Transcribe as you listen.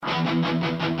If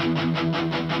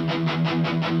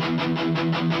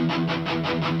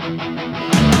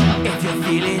you're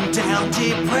feeling down,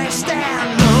 depressed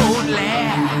and lonely,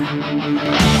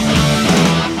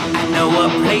 I know a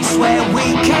place where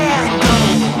we can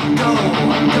go.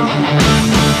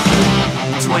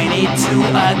 22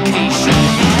 Acacia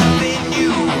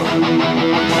Avenue.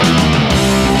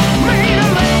 Meet a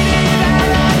lady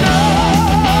that I know.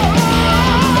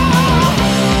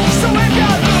 So if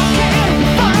you're looking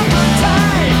for a good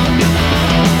time,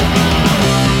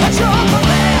 you're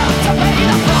prepared to pay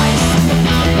the price.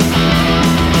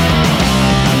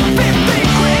 50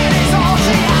 quid is all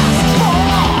she asks for.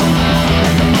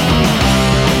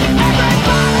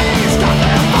 Everybody's got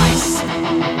their vice.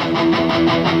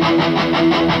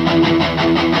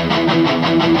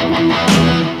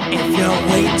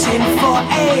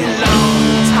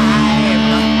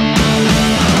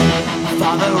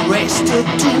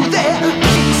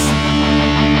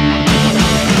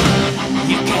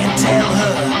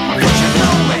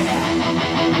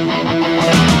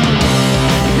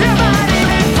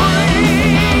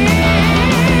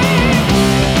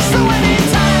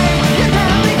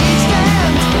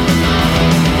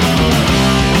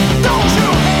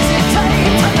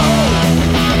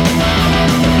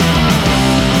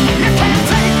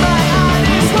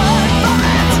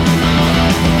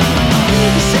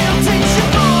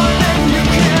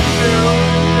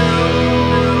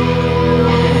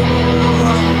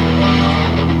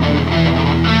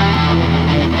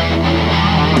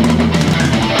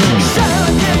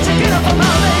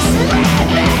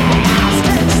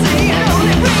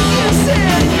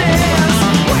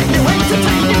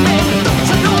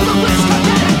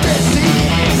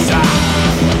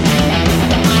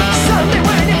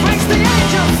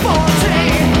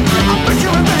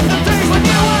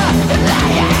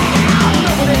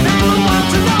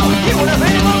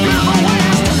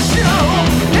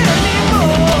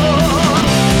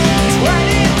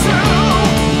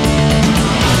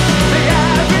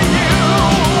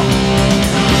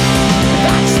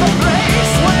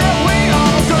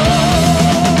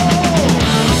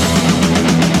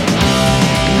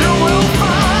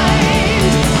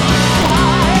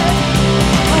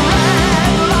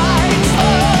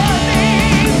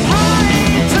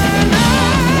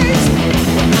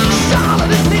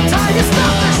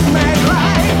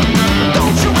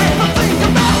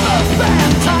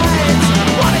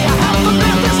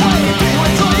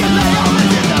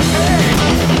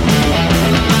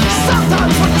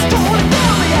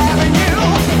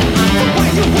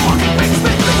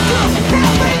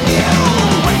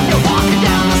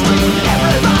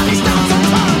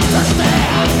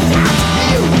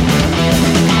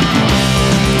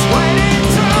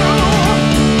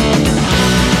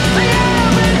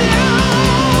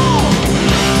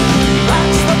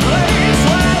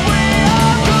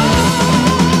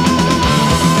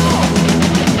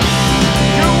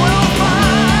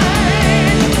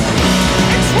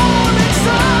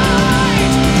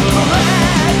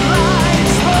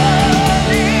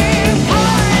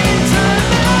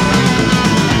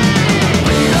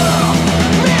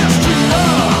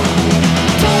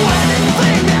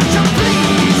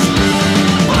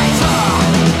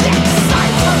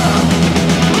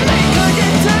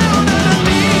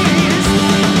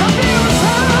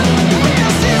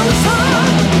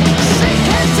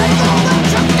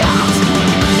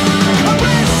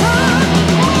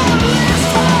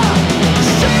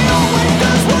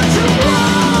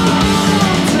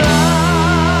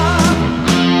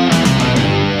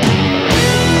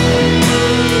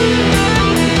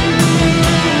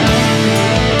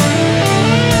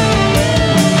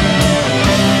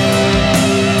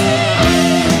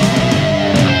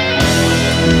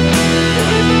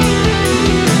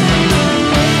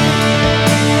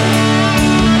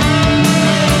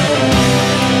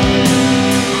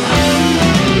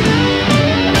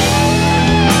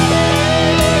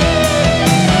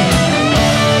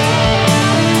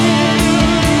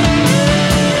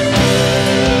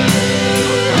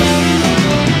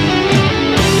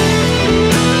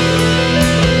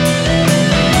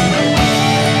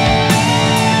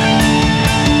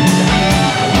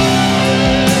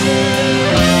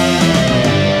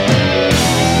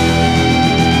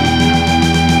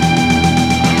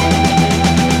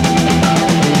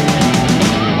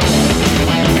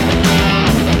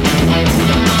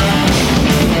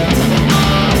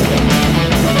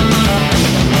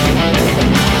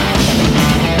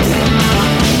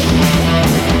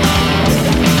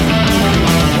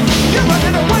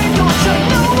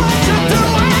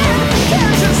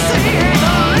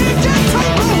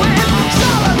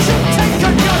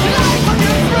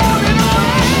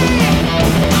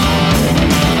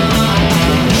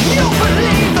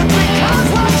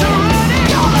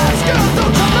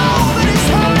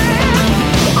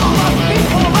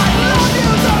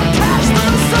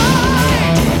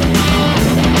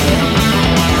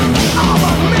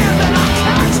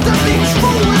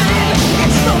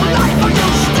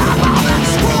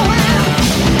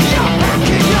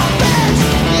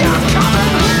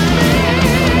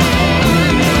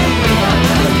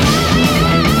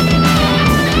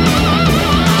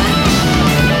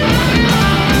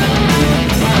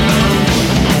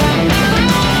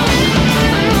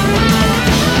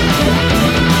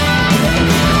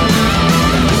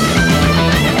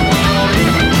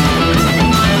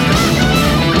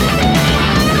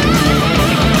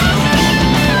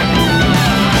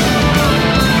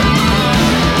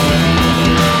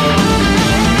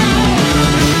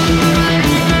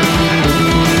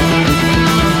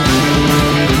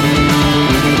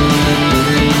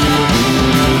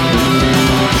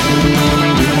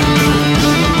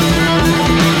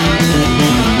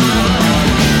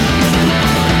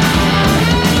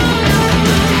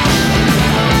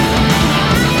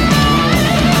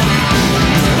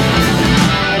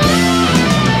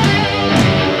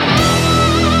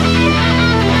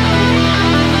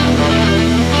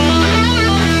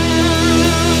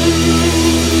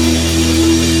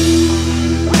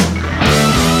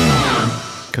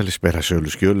 Καλησπέρα σε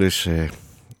όλους και όλες.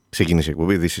 Ξεκίνησε η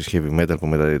εκπομπή This is Heavy Metal που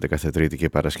μεταδίδεται κάθε Τρίτη και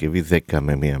Παρασκευή 10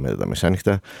 με 1 μετά τα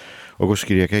μεσάνυχτα. Ο Κώστας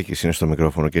Κυριακάκης είναι στο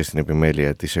μικρόφωνο και στην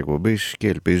επιμέλεια της εκπομπής και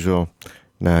ελπίζω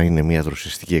να είναι μια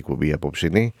δροσιστική εκπομπή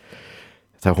απόψινή.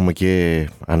 Θα έχουμε και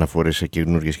αναφορές σε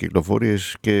καινούργιες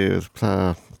κυκλοφορίες και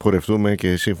θα πορευτούμε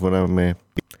και σύμφωνα με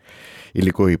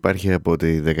υλικό υπάρχει από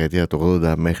τη δεκαετία του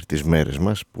 80 μέχρι τις μέρες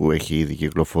μας που έχει ήδη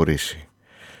κυκλοφορήσει.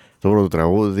 Το πρώτο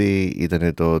τραγούδι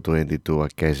ήταν το 22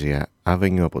 Acacia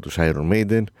Avenue από τους Iron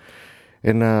Maiden.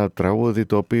 Ένα τραγούδι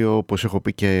το οποίο, όπως έχω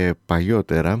πει και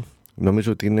παλιότερα,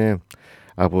 νομίζω ότι είναι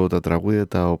από τα τραγούδια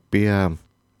τα οποία,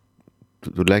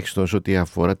 τουλάχιστον σε ό,τι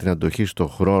αφορά την αντοχή στο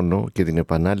χρόνο και την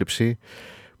επανάληψη,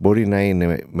 μπορεί να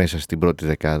είναι μέσα στην πρώτη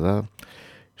δεκάδα.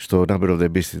 Στο Number of the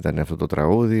Beast ήταν αυτό το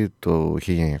τραγούδι το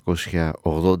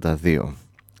 1982.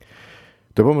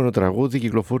 Το επόμενο τραγούδι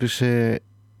κυκλοφόρησε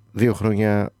 2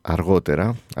 χρόνια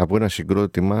αργότερα από ένα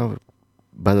συγκρότημα,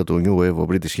 μπάντα του New Wave,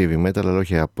 British Heavy Metal, αλλά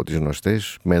όχι από τις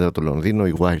γνωστές, μετά το Λονδίνο,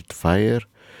 η Wildfire,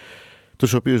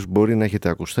 τους οποίους μπορεί να έχετε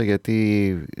ακουστά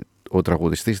γιατί ο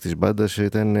τραγουδιστής της μπάντας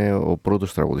ήταν ο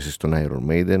πρώτος τραγουδιστής των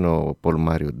Iron Maiden, ο Paul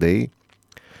Mario Day,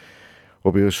 ο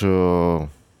οποίος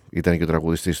ήταν και ο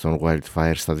τραγουδιστής των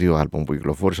Wildfire στα 2 άλμπομ που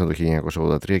κυκλοφόρησαν το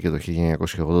 1983 και το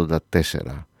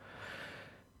 1984.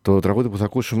 Το τραγούδι που θα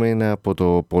ακούσουμε είναι από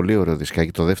το πολύ ωραίο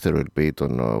δισκάκι, το δεύτερο LP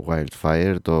των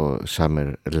Wildfire, το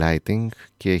Summer Lighting,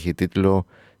 και έχει τίτλο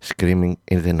Screaming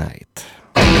in the Night.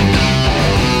 Heaven and light.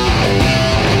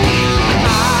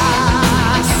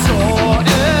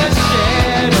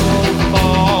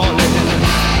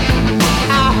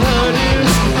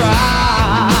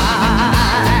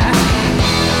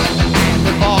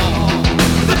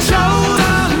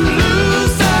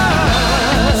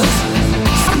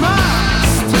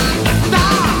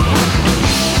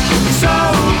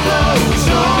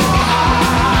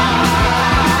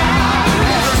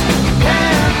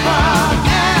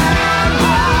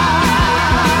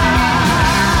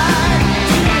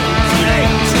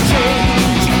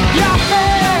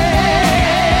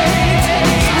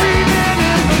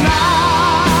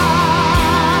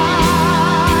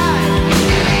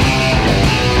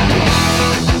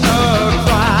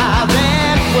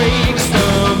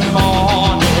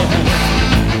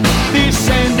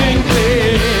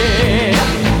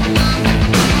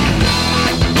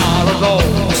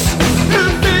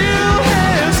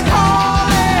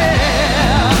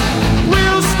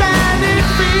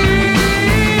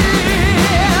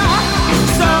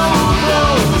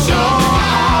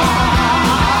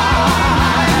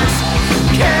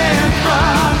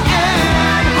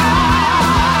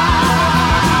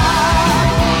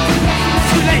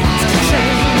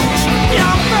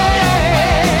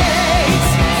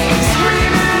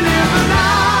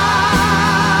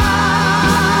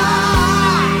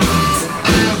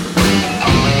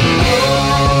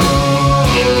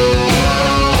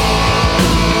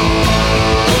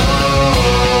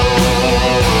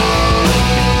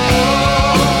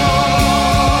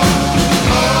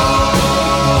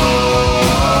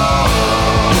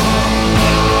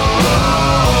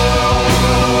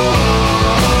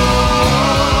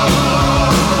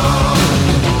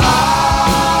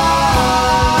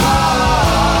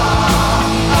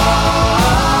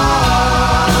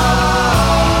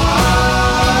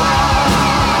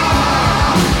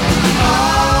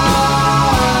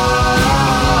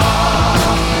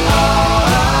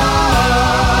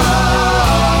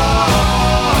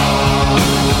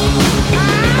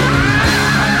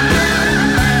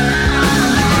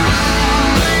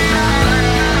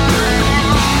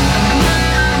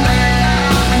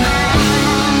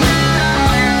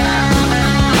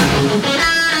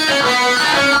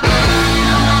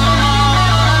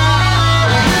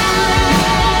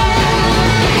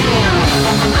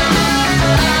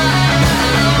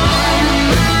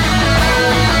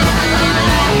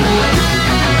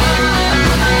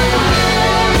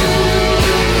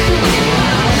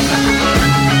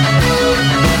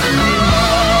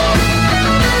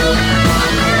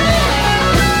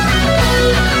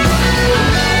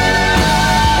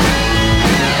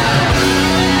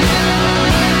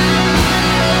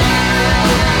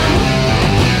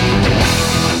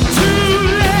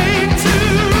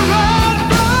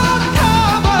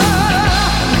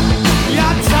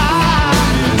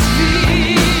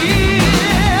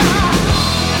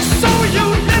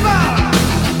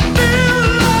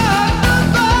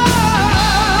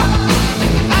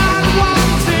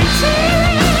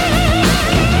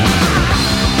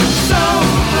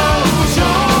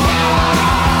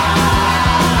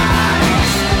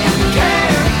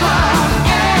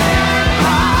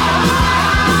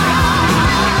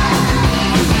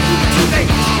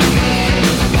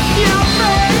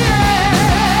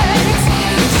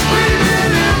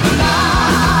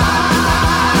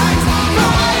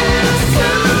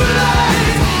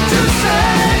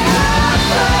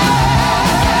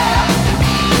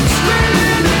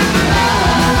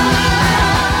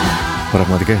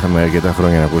 Πραγματικά είχαμε αρκετά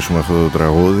χρόνια να ακούσουμε αυτό το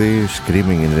τραγούδι,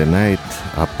 Screaming in the Night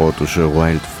από τους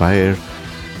Wildfire,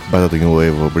 μπάντα του New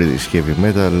Wave British Heavy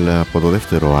Metal, από το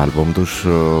δεύτερο άλμπομ τους,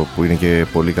 που είναι και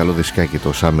πολύ καλό δισκάκι,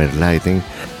 το Summer Lighting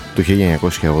του 1984.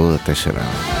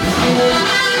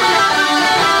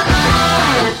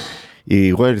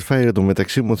 Οι Wildfire του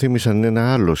μεταξύ μου θύμισαν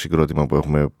ένα άλλο συγκρότημα που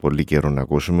έχουμε πολύ καιρό να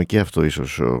ακούσουμε, και αυτό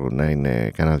ίσως να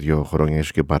είναι κάνα 2 χρόνια,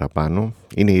 ίσως και παραπάνω.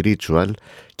 Είναι η Ritual,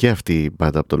 και αυτή η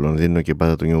μπάντα από το Λονδίνο και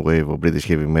μπάντα του New Wave British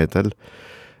Heavy Metal,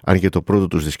 αν και το πρώτο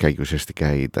τους δισκάκι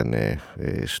ουσιαστικά ήταν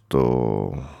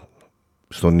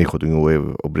στον ήχο του New Wave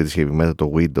British Heavy Metal,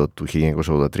 το Widow του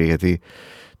 1983, γιατί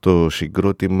το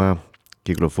συγκρότημα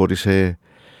κυκλοφόρησε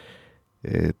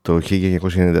το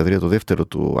 1993 το δεύτερο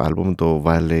του άλμπουμ, το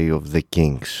Valley of the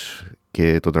Kings,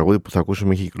 και το τραγούδι που θα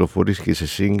ακούσουμε έχει κυκλοφορήσει και σε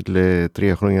single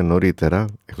 3 χρόνια νωρίτερα,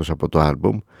 εκτός από το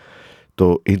άλμπουμ,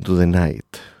 το Into the Night,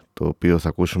 το οποίο θα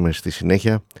ακούσουμε στη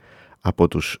συνέχεια από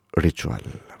τους Ritual.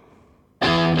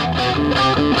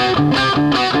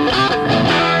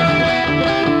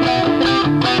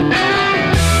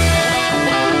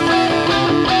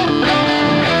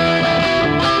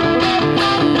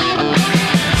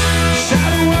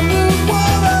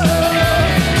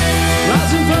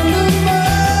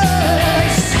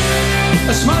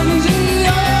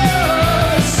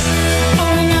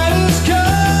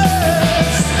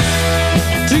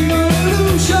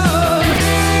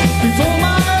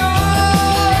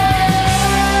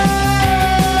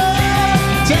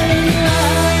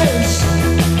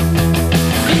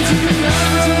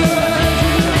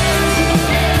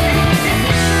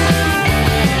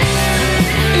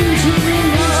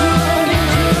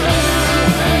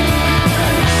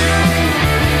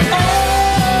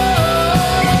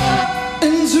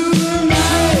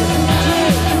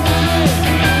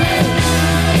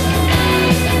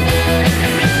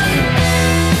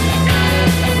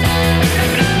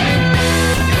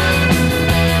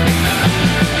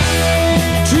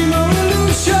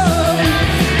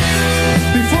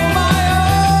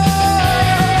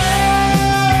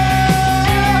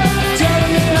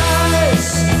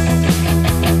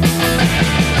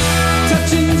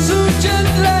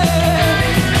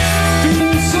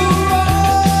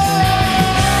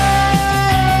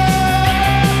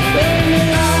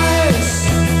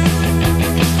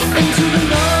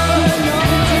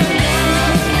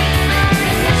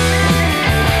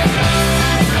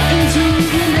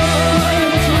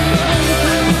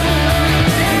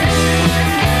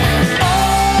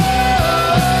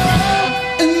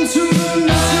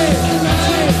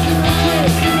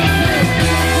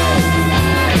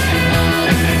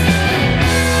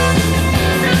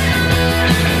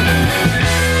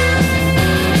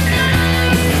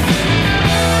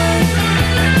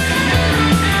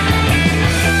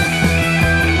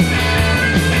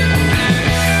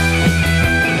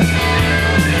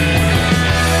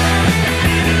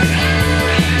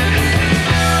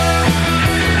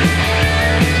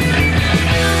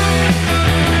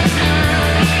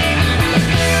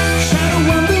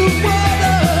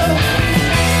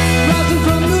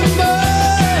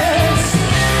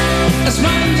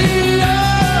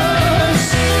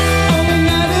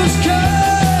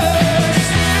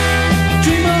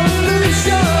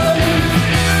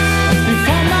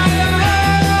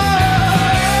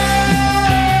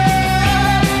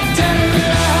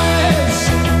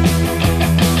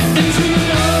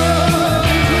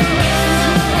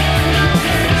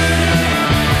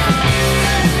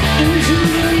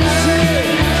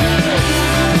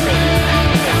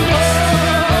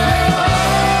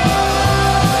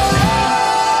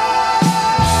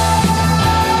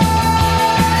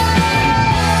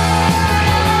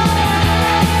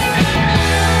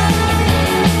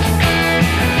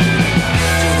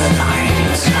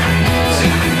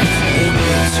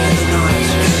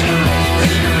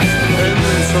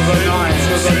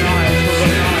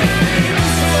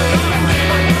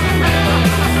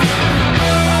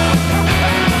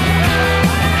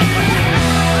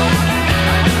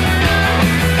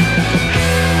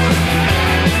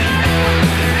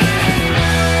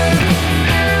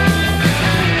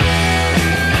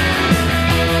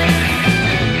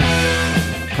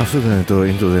 Αυτό ήταν το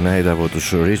Into the Night από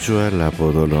τους Ritual,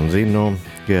 από το Λονδίνο,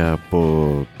 και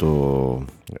από το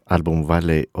άλμπουμ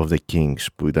Valley of the Kings,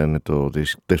 που ήταν το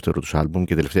δεύτερο τους άλμπουμ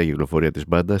και τελευταία κυκλοφορία της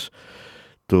μπάντας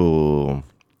το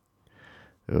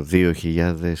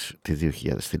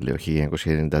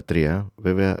 1993.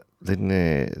 Βέβαια δεν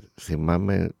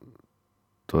θυμάμαι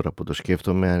τώρα που το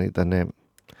σκέφτομαι αν ήταν,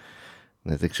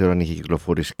 δεν ξέρω αν είχε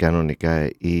κυκλοφορήσει κανονικά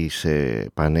ή σε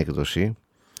πανέκδοση.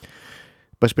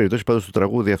 Πάση περιπτώσει, πάντως το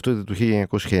τραγούδι αυτό ήταν του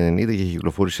 1990 και είχε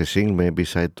κυκλοφορήσει σε single με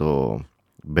B-side το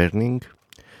Burning,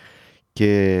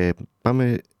 και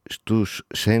πάμε στους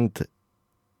Send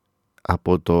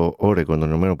από το Oregon των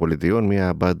Ηνωμένων Πολιτειών,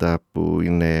 μια μπάντα που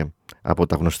είναι από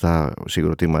τα γνωστά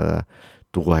συγκροτήματα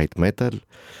του white metal.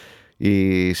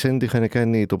 Οι Send είχαν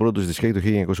κάνει το πρώτο τους δισκάκι το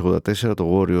 1984,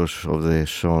 το Warriors of the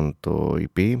Sun, το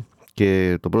EP,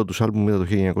 και το πρώτο τους άλμπουμ ήταν το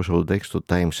 1986, το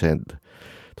Time Send.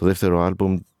 Το δεύτερο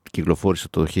άλμπουμ κυκλοφόρησε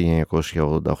το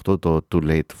 1988, το Too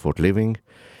Late for Living,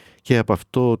 και από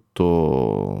αυτό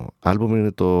το άλμπουμ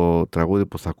είναι το τραγούδι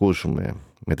που θα ακούσουμε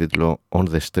με τίτλο On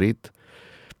the Street,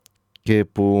 και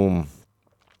που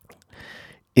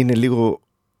είναι λίγο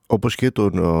όπως και το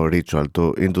Ritual,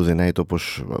 το Into the Night,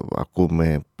 όπως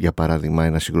ακούμε για παράδειγμα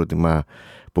ένα συγκρότημα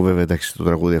που βέβαια εντάξει το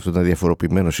τραγούδι αυτό ήταν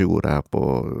διαφοροποιημένο σίγουρα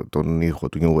από τον ήχο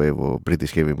του New Wave,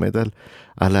 British Heavy Metal,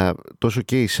 αλλά τόσο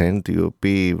και οι Send, οι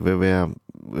οποίοι βέβαια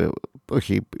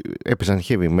όχι έπαιζαν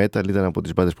Heavy Metal, ήταν από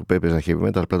τις μπάντες που έπαιζαν Heavy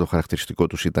Metal, απλά το χαρακτηριστικό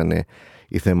τους ήταν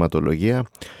η θεματολογία.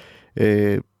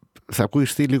 Θα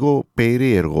ακούσει λίγο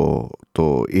περίεργο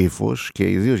το ύφος και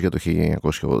ιδίως για το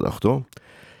 1988.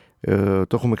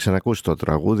 Το έχουμε ξανακούσει το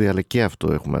τραγούδι, αλλά και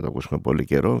αυτό έχουμε να το ακούσουμε πολύ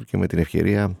καιρό και με την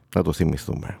ευκαιρία να το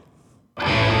θυμηθούμε.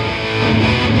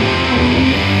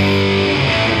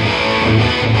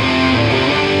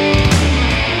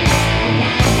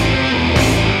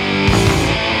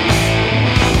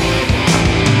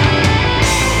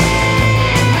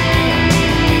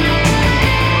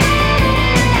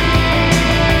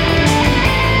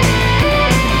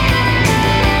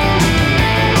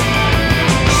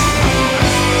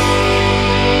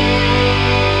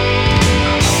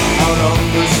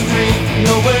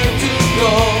 Nowhere to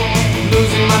go,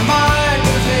 losing my mind,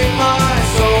 losing my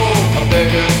soul. A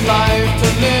beggar's life to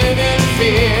live in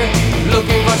fear,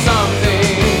 looking for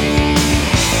something.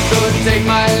 Could take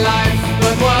my life,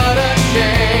 but what a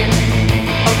shame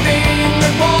of being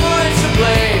the voice to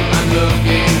blame. I'm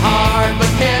looking hard,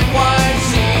 but can't quite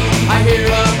see. I hear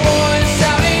a voice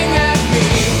shouting at me.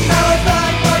 Now it's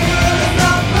time for you to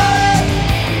stop playing.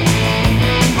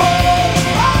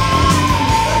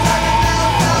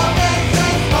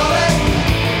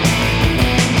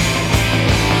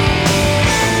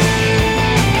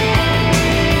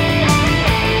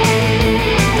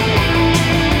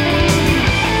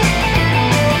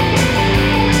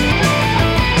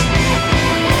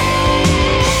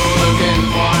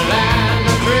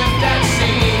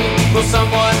 Will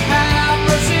someone have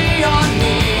mercy on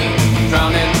me?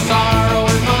 Drowned in sorrow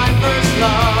is my first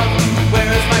love.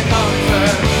 Where is my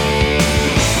comfort?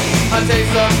 A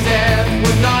taste of death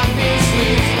would not be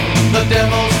sweet. The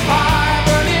devil's fire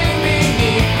burning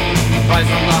beneath. Rise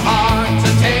from the heart to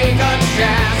take a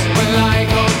chance. When I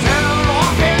go down,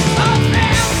 walk in the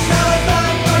dance. Now it's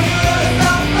time for you to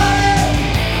stop playing.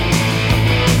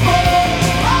 Oh,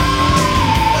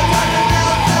 the time is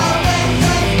now,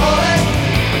 salvation's calling.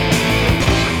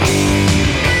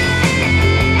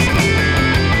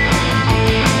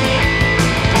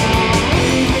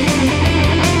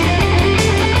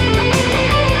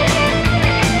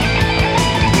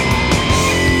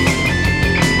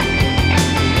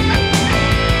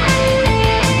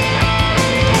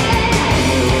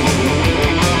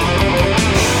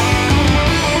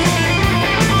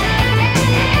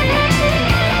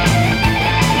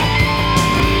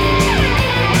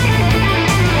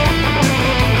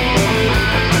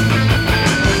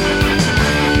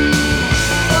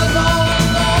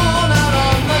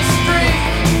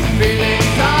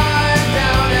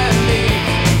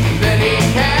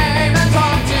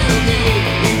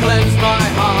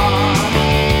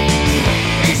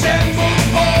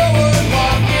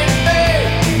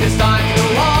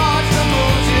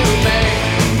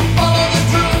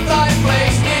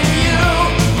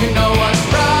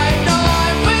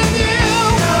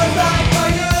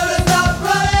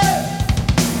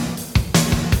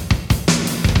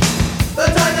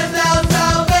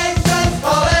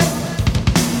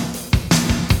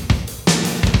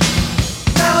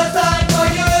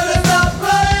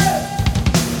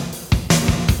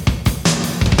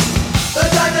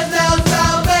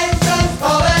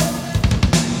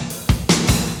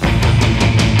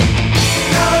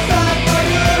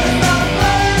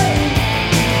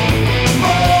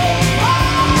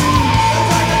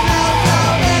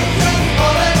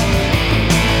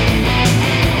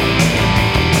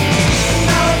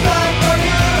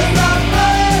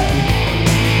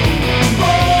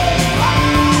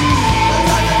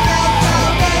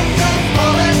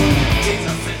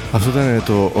 Αυτό ήταν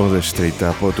το On The Street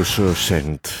από τους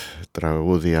Send,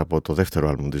 τραγούδι από το δεύτερο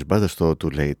άλμπουμ της μπάντας, το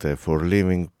Too Late For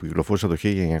Living, που κυκλοφόρησε το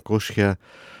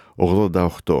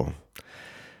 1988.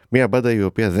 Μια μπάντα η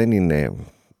οποία δεν είναι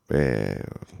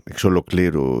εξ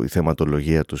ολοκλήρου η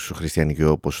θεματολογία τους χριστιανική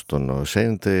όπως τον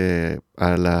Σεντ,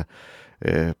 αλλά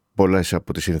πολλές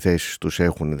από τις συνθέσεις τους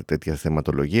έχουν τέτοια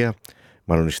θεματολογία,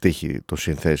 μάλλον οι στίχοι των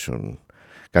συνθέσεων,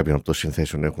 κάποιων από των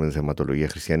συνθέσεων έχουν θεματολογία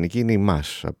χριστιανική. Είναι η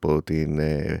ΜΑΣ από την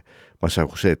Μασά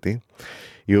Χουσέτη,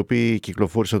 οι οποίοι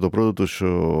κυκλοφόρησαν το πρώτο τους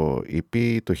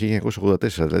EP το 1984,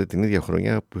 δηλαδή την ίδια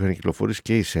χρονιά που είχαν κυκλοφορήσει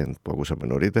και οι Σεντ που ακούσαμε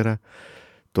νωρίτερα.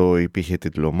 Το EP είχε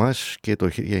τίτλο ΜΑΣ και το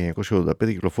 1985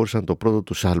 κυκλοφόρησαν το πρώτο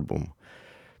τους άλμπουμ.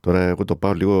 Τώρα εγώ το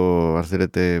πάω λίγο, αν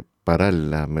θέλετε,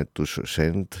 παράλληλα με τους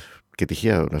Σεντ, και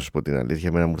τυχαία να σας πω την αλήθεια,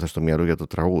 εμένα μου ήρθα στο μυαλό για το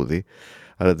τραγούδι,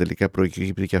 αλλά τελικά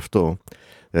προκύπτει και αυτό.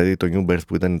 Δηλαδή το New Birth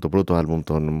που ήταν το πρώτο άλμπουμ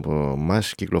των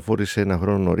ΜΑΣ κυκλοφόρησε ένα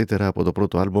χρόνο νωρίτερα από το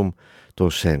πρώτο άλμπουμ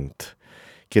των Σεντ.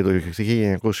 Και το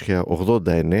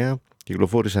 1989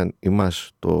 κυκλοφόρησαν οι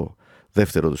ΜΑΣ το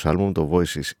δεύτερο τους άλμπουμ, το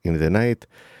Voices in the Night,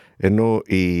 ενώ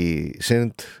οι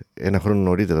Σεντ ένα χρόνο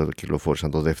νωρίτερα το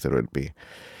κυκλοφόρησαν το δεύτερο LP.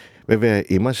 Βέβαια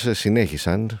οι ΜΑΣ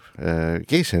συνέχισαν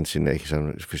και οι Σεντ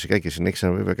συνέχισαν φυσικά, και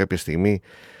συνέχισαν βέβαια κάποια στιγμή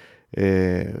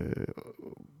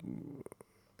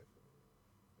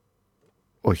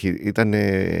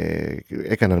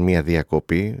έκαναν μία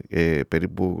διακοπή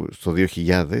περίπου στο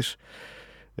 2000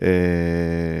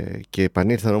 και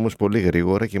επανήλθαν όμως πολύ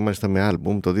γρήγορα και μάλιστα με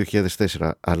άλμπουμ το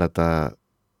 2004, αλλά τα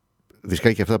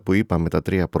δισκάκια αυτά που είπαμε, τα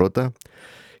τρία πρώτα,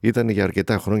 ήταν για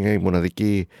αρκετά χρόνια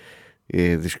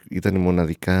ήταν η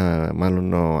μοναδικά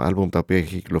μάλλον άλμπουμ τα οποία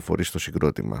έχει κυκλοφορήσει στο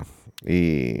συγκρότημα.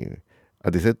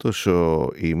 Αντιθέτως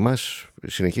οι ΜΑΣ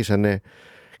συνεχίσανε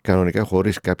κανονικά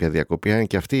χωρίς κάποια διακοπή, αν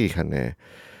και αυτοί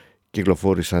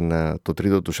κυκλοφόρησαν το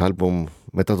τρίτο τους άλμπουμ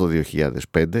μετά το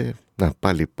 2005,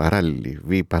 πάλι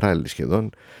παράλληλοι σχεδόν,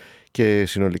 και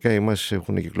συνολικά οι ΜΑΣ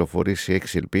έχουν κυκλοφορήσει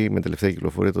 6 LP με τελευταία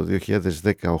κυκλοφορία το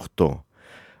 2018.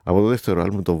 Από το δεύτερο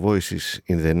άλμπουμ, το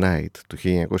Voices in the Night του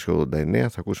 1989,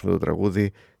 θα ακούσουμε το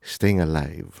τραγούδι Staying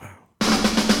Alive.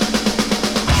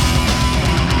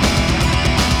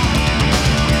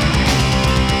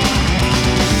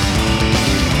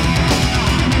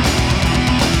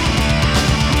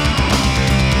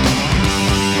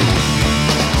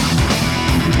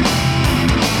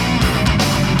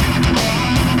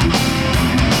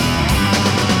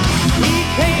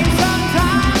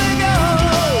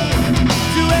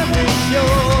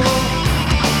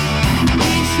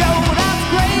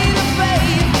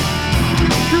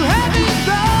 To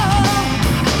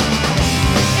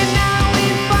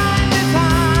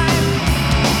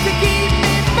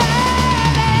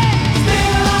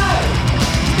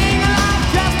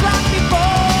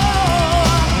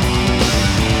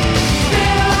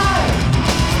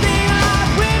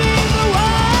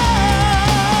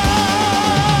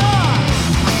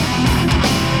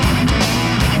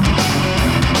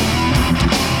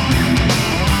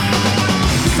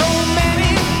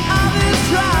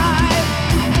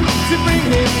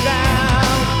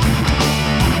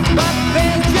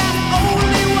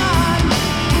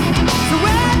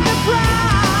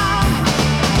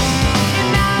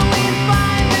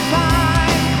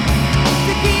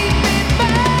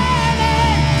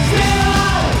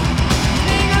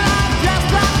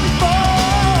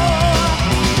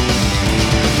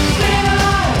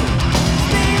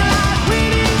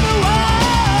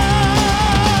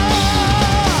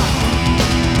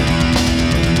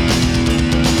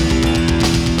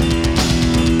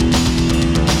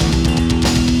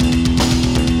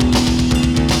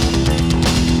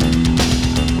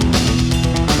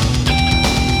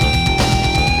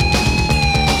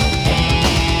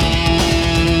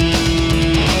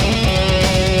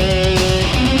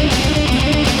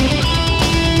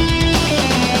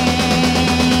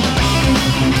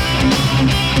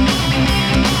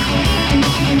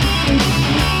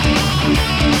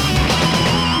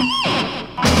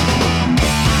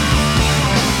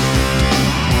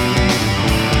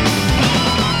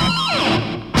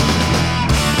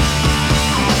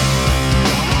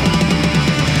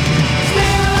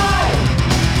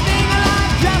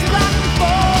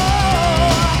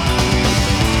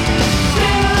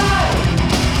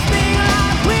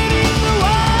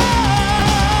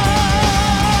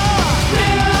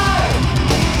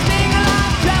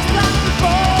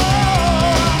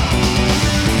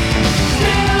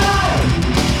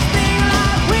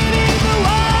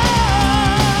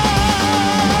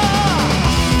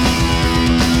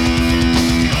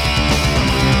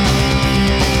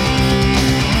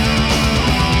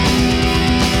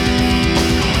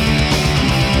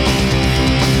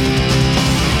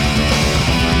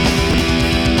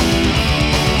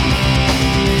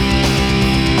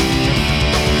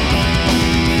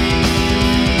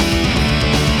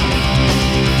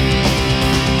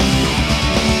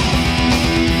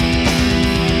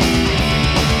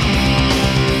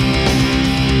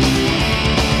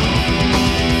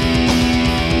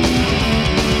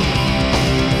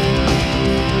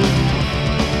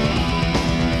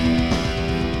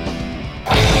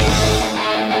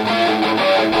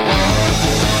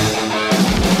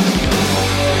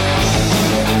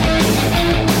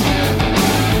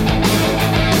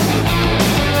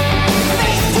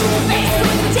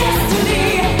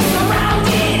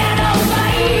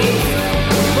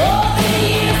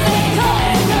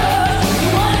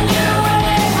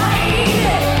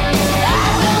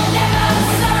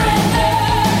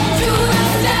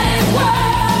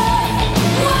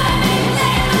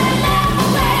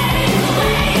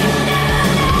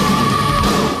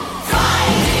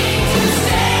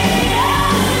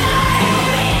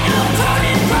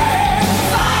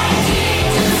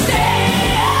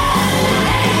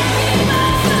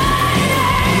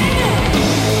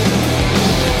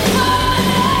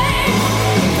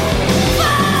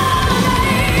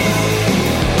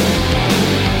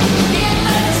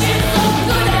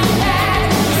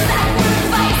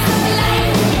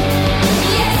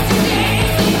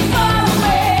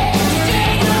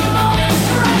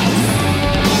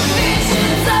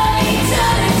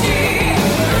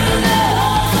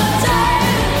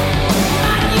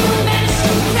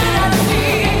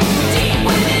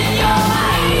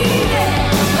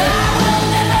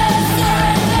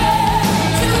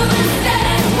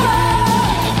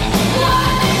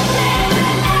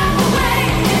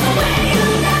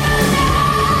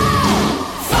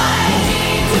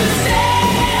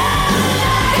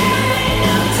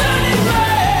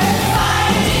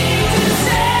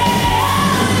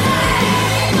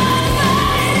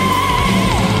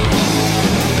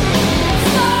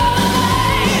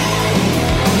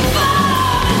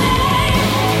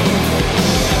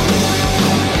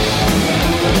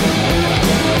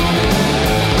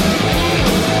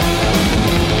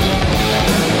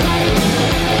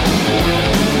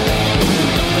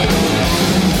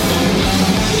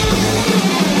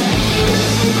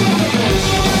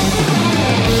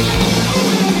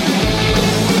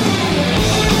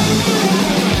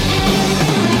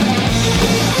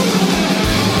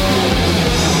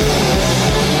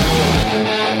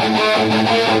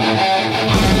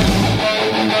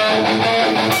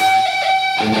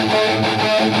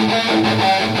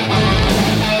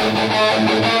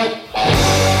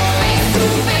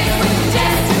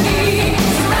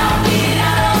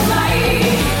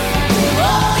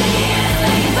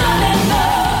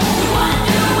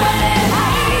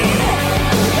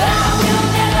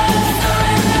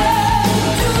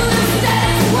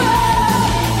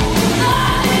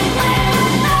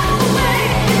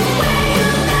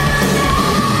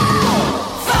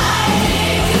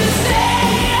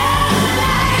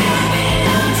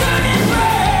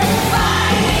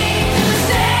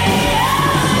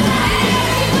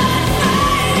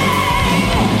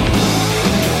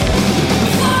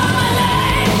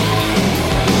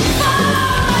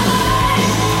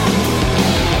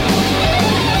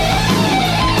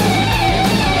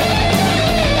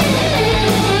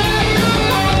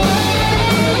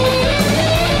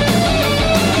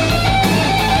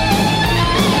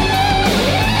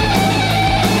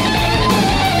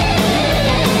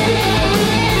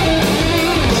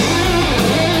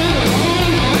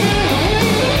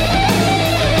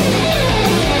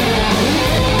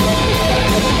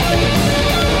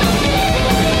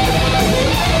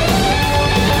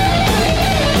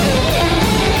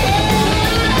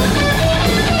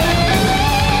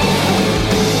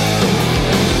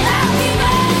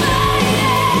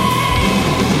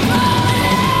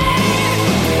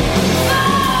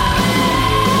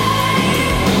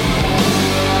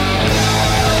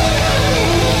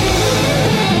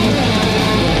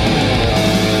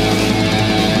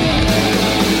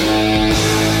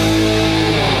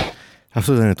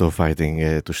Αυτό ήταν το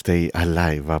Fighting to Stay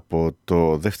Alive από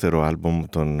το δεύτερο άλμπουμ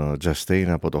των Justine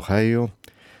από το Ohio,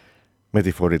 με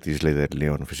τη φορή της Leather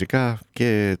Leon φυσικά,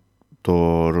 και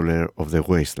το Ruler of the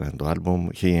Wasteland, το άλμπουμ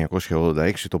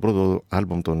 1986. Το πρώτο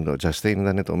άλμπουμ των Justine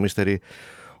ήταν το Mystery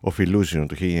of Illusion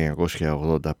του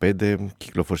 1985.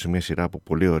 Κυκλοφόρησε μια σειρά από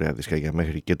πολύ ωραία δισκάκια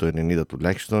μέχρι και το 90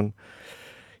 τουλάχιστον,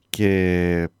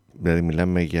 και δηλαδή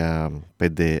μιλάμε για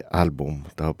 5 άλμπουμ,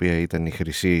 τα οποία ήταν η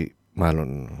χρυσή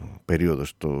μάλλον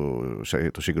περίοδος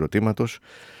του συγκροτήματος.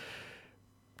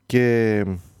 Και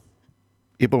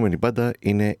η επόμενη μπάντα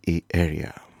είναι η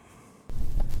Area.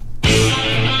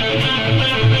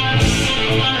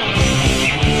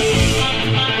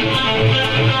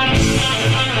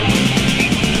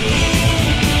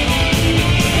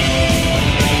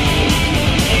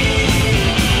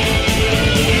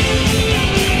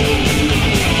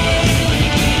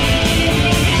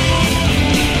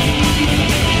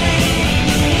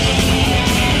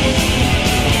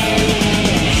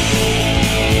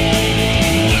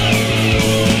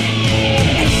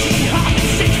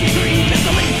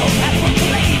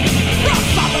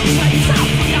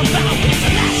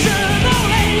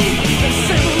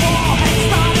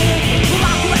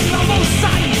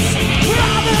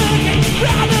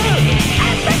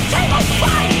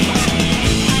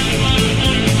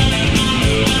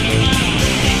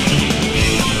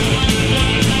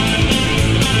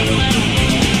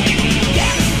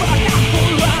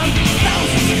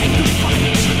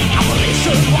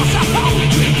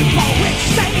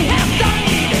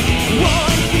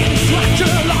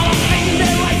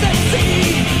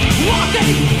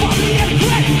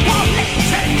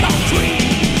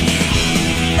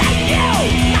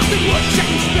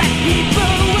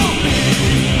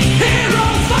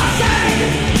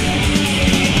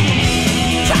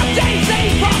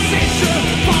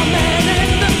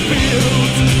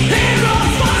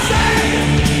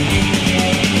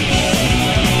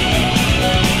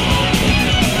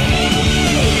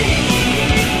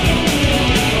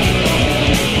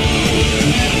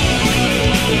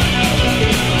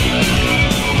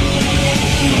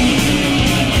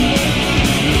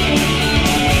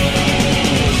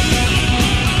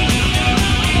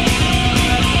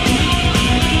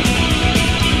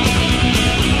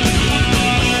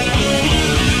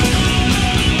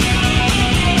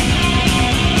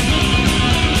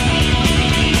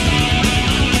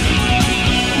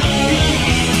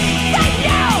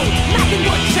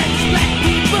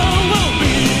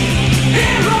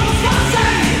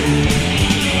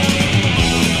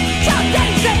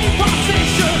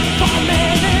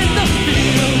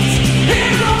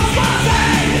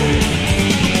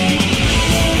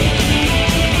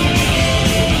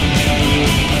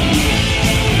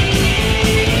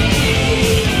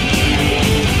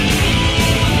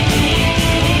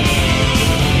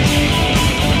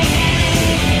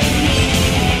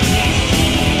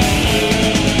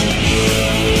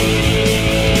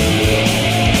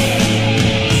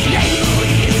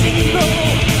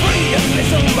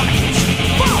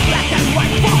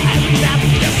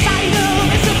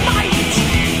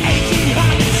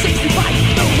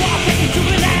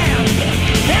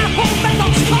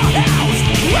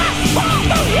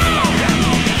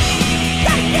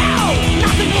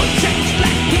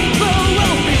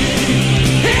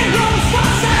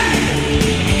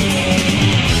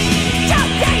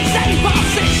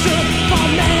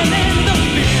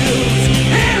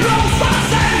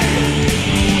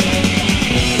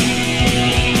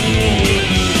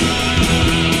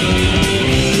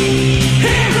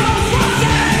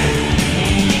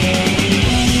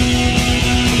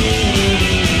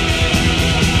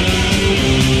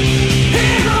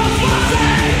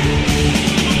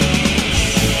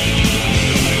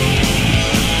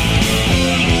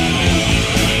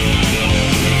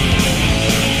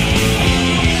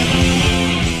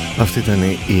 Αυτή ήταν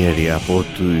η Area από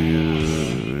τη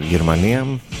Γερμανία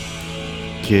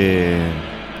και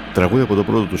τραγούδι από το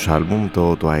πρώτο τους άλμπουμ,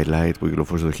 το Twilight, που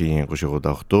κυκλοφόρησε το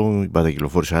 1988. Η μπάντα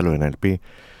κυκλοφόρησε άλλο ένα LP,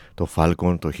 το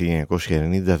Falcon, το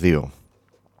 1992.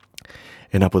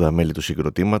 Ένα από τα μέλη του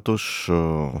συγκροτήματος,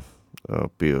 ο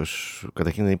οποίος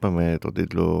καταρχήν είπαμε τον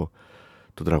τίτλο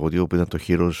του τραγουδιού που ήταν το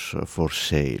Heroes for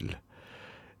Sale.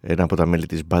 Ένα από τα μέλη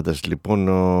της μπάντας λοιπόν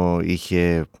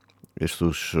είχε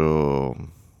στους...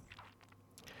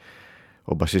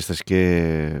 Ο μπασίστας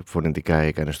και φωνητικά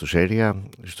έκανε στους Area,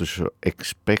 στους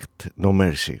Expect No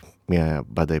Mercy, μια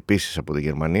μπάντα επίσης από τη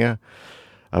Γερμανία,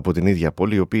 από την ίδια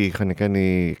πόλη, οι οποίοι είχαν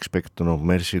κάνει Expect No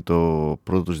Mercy το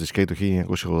πρώτο τους δισκάκι το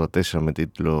 1984 με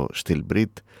τίτλο Still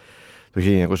Breed. Το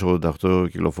 1988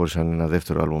 κυκλοφόρησαν ένα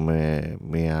δεύτερο άλμπομ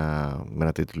με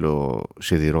ένα τίτλο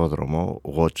σιδηρόδρομο,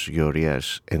 Watch Your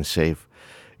Ears and Save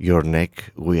Your Neck,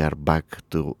 We Are Back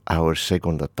to Our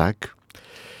Second Attack,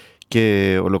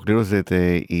 και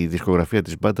ολοκληρώνεται η δισκογραφία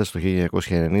της μπάντας το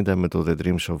 1990 με το The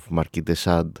Dreams of Marquis de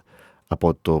Sade,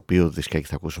 από το οποίο δισκάκι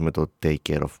θα ακούσουμε το Take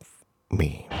Care of Me.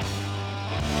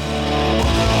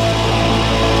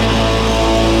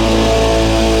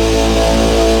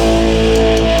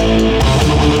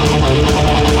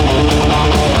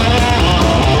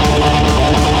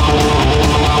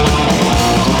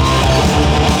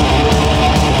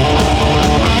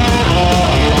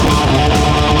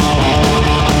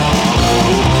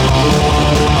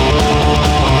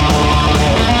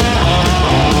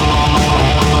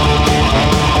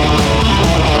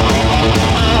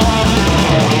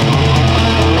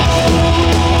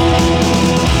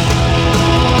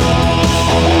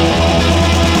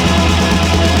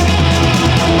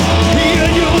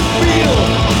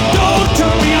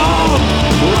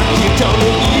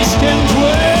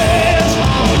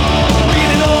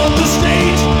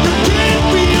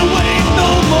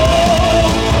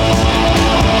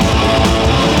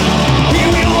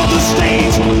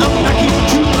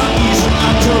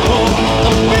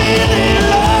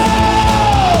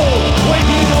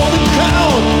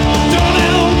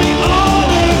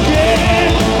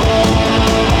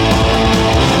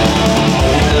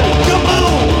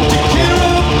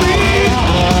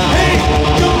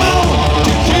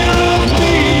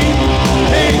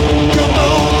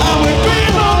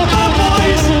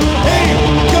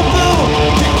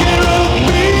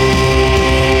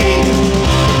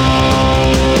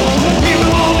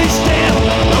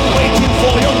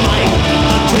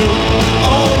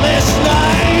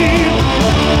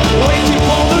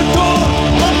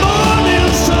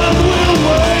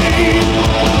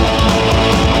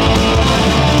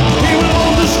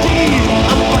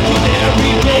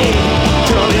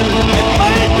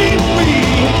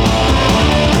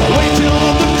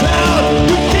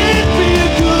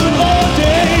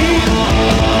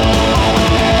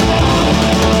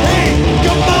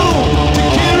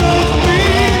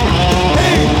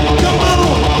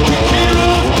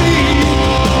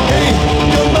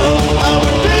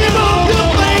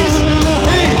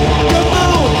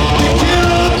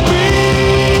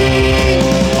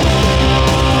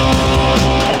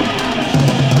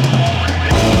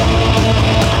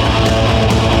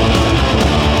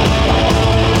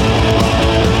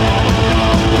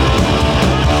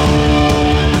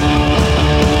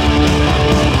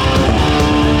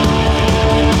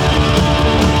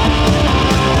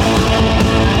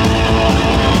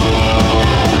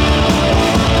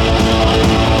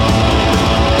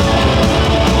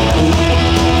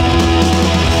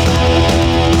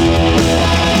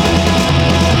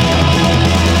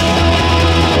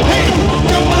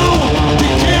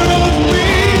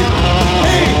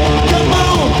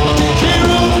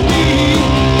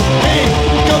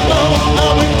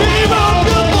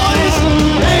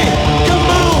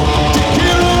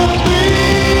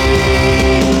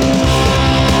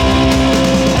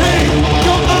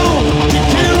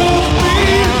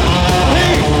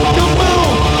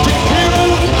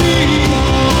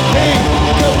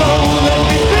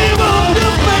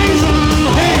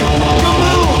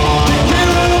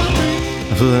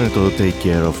 Take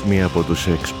Care of Me από τους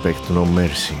Expect No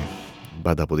Mercy,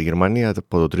 μπάντα από τη Γερμανία,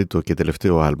 από το τρίτο και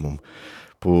τελευταίο άλμπουμ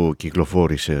που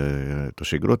κυκλοφόρησε το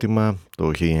συγκρότημα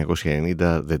το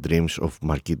 1990, The Dreams of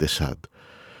Marquis de Sade.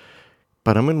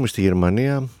 Παραμένουμε στη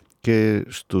Γερμανία και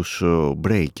στους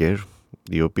Breaker,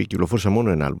 οι οποίοι κυκλοφόρησαν μόνο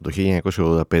ένα άλμπουμ το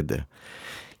 1985.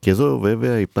 Και εδώ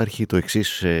βέβαια υπάρχει το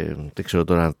εξής, δεν ξέρω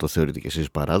τώρα αν το θεωρείτε και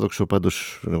εσείς παράδοξο,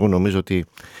 πάντως εγώ νομίζω ότι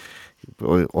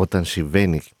όταν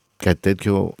συμβαίνει κάτι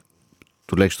τέτοιο,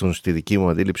 τουλάχιστον στη δική μου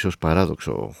αντίληψη ως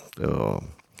παράδοξο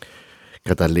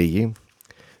καταλήγει.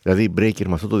 Δηλαδή οι Breaker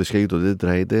με αυτό το δισκάκι, το Dead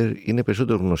Rider, είναι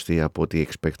περισσότερο γνωστοί από ότι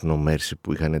Expect No Mercy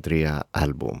που είχαν 3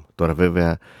 άλμπουμ. Τώρα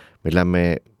βέβαια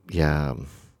μιλάμε για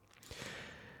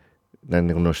να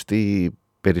είναι γνωστοί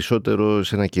περισσότερο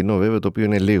σε ένα κοινό βέβαια το οποίο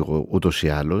είναι λίγο ούτως ή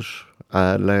άλλως,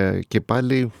 αλλά και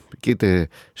πάλι είτε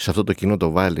σε αυτό το κοινό το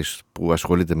βάλεις που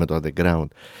ασχολείται με το underground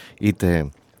είτε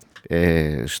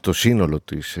στο σύνολο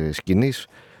της σκηνής,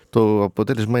 το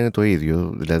αποτέλεσμα είναι το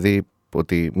ίδιο. Δηλαδή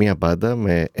ότι μία μπάντα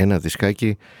με ένα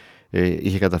δισκάκι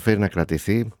είχε καταφέρει να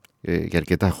κρατηθεί για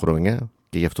αρκετά χρόνια,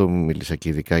 και γι' αυτό μίλησα και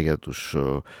ειδικά για τους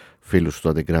φίλους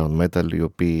του underground metal, οι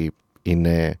οποίοι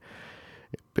είναι,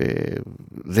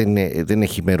 δεν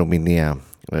έχει ημερομηνία,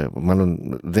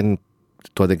 μάλλον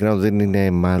το underground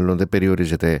δεν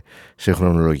περιορίζεται σε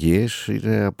χρονολογίες,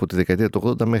 είναι από τη δεκαετία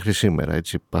του 80 μέχρι σήμερα.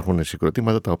 Έτσι υπάρχουν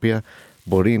συγκροτήματα τα οποία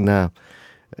μπορεί να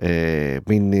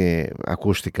μην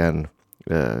ακούστηκαν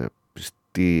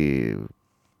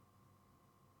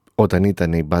όταν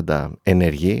ήταν η μπάντα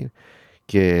ενεργή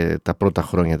και τα πρώτα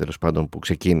χρόνια τέλος πάντων που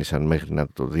ξεκίνησαν μέχρι να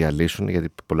το διαλύσουν, γιατί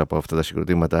πολλά από αυτά τα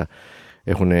συγκροτήματα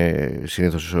έχουν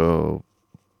συνήθως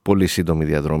πολύ σύντομη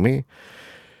διαδρομή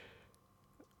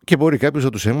και μπορεί κάποιος να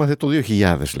τους έμαθε το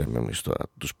 2000, λέμε εμείς τώρα,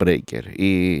 τους Breaker.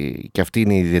 Και αυτή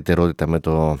είναι η ιδιαιτερότητα με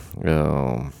το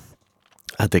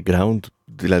underground,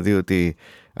 δηλαδή ότι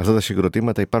αυτά τα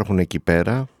συγκροτήματα υπάρχουν εκεί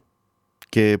πέρα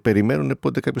και περιμένουν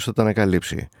πότε κάποιος θα τα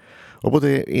ανακαλύψει.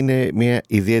 Οπότε είναι μια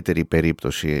ιδιαίτερη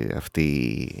περίπτωση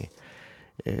αυτή,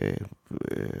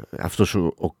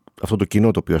 αυτό το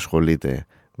κοινό το οποίο ασχολείται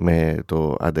με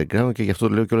το underground, και γι' αυτό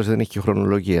λέω κιόλας δεν έχει και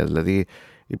χρονολογία. Δηλαδή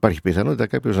υπάρχει πιθανότητα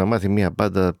κάποιος να μάθει μια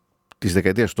μπάντα της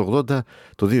δεκαετίας του 80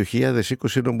 το 2020,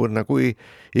 ενώ μπορεί να ακούει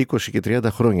 20 και 30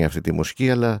 χρόνια αυτή τη μουσική,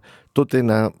 αλλά τότε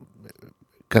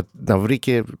να βρει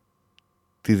και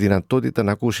τη δυνατότητα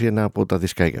να ακούσει ένα από τα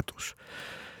δισκάκια τους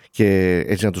και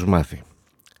έτσι να τους μάθει.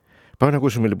 Πάμε να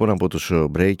ακούσουμε λοιπόν από τους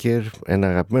Breaker ένα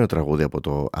αγαπημένο τραγούδι από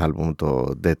το άλμπουμ,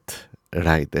 το Dead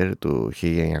Rider του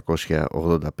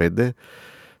 1985,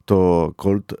 το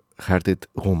Cold Hearted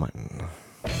Woman.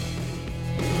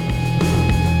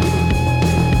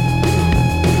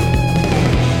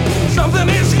 Something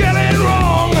is getting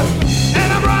wrong, and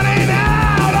I'm running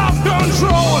out of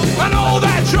control. I know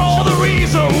that you're the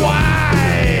reason why.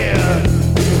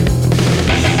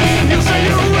 You say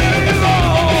you're really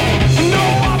low, no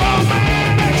other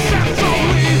man except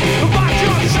me, but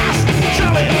you're just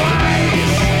telling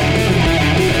lies.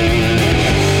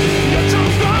 You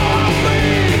took all of me,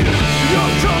 you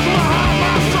took my heart,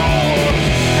 my soul,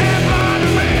 and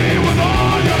blinded me with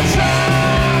all your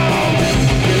charm.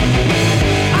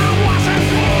 I wasn't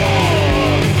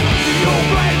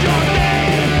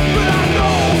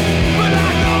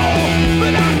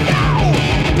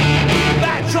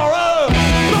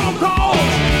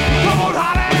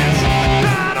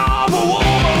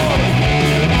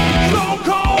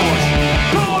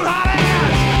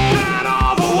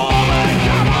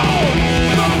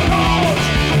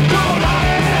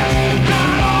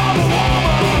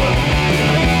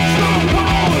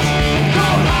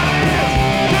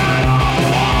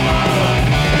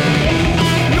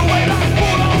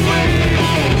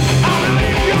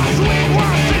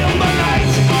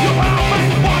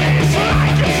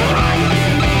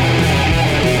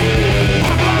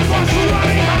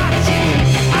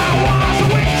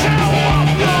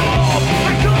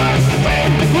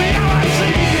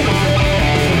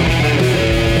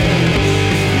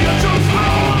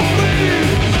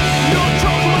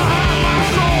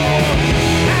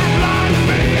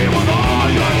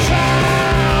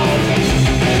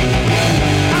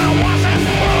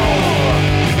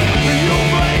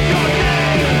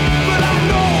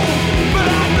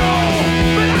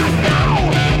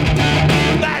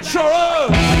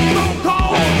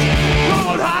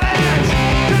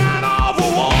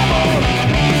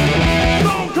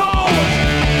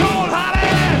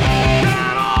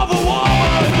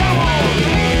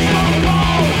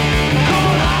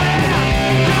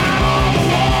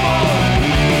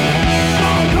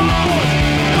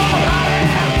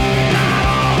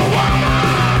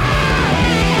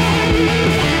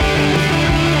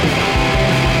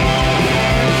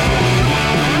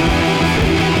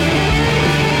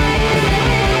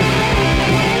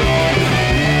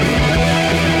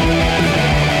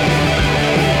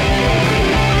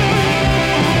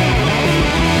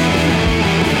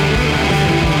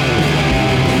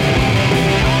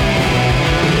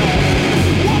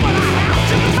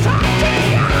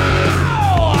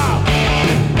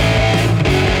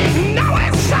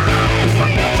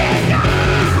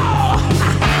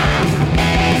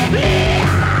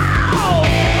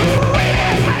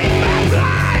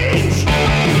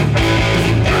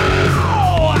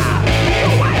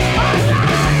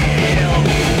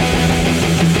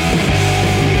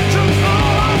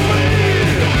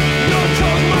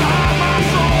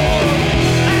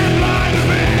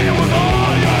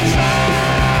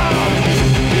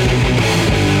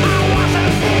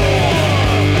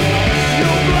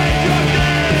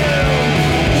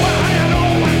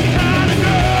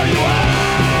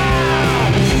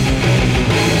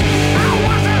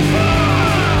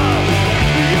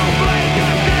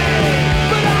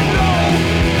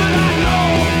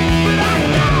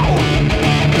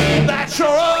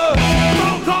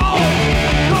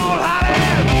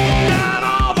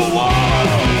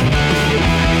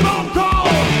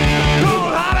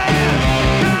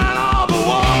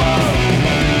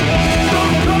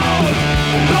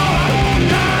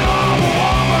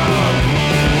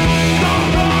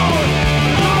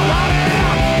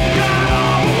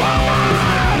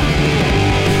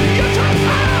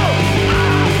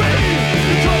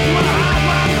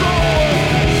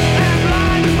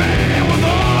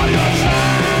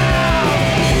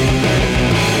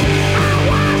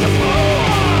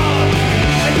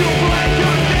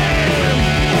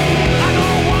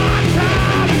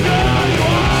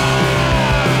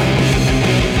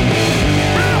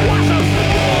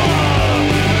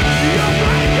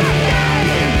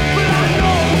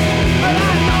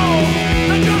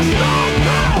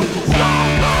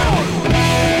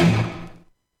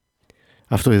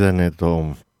Αυτό ήταν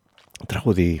το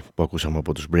τραγούδι που ακούσαμε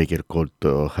από τους Breaker Code,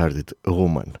 το Hearted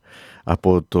Woman,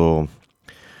 από το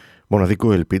μοναδικό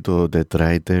LP, το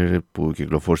Detrider, που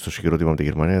κυκλοφόρησε το συγκρότημα από τη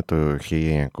Γερμανία το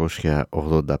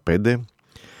 1985.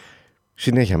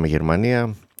 Συνέχεια με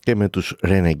Γερμανία και με τους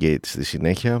Renegades στη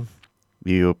συνέχεια,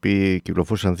 οι οποίοι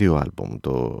κυκλοφόρησαν δύο άλμπουμ,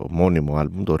 το μόνιμο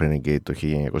άλμπουμ, το Renegade το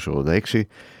 1986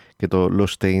 και το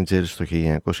Lost Angels το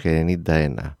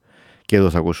 1991. Και εδώ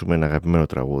θα ακούσουμε ένα αγαπημένο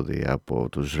τραγούδι από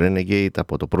τους Renegade,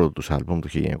 από το πρώτο τους άλμπουμ το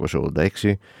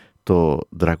 1986, το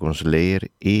Dragon Slayer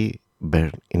ή Burn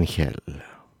in Hell.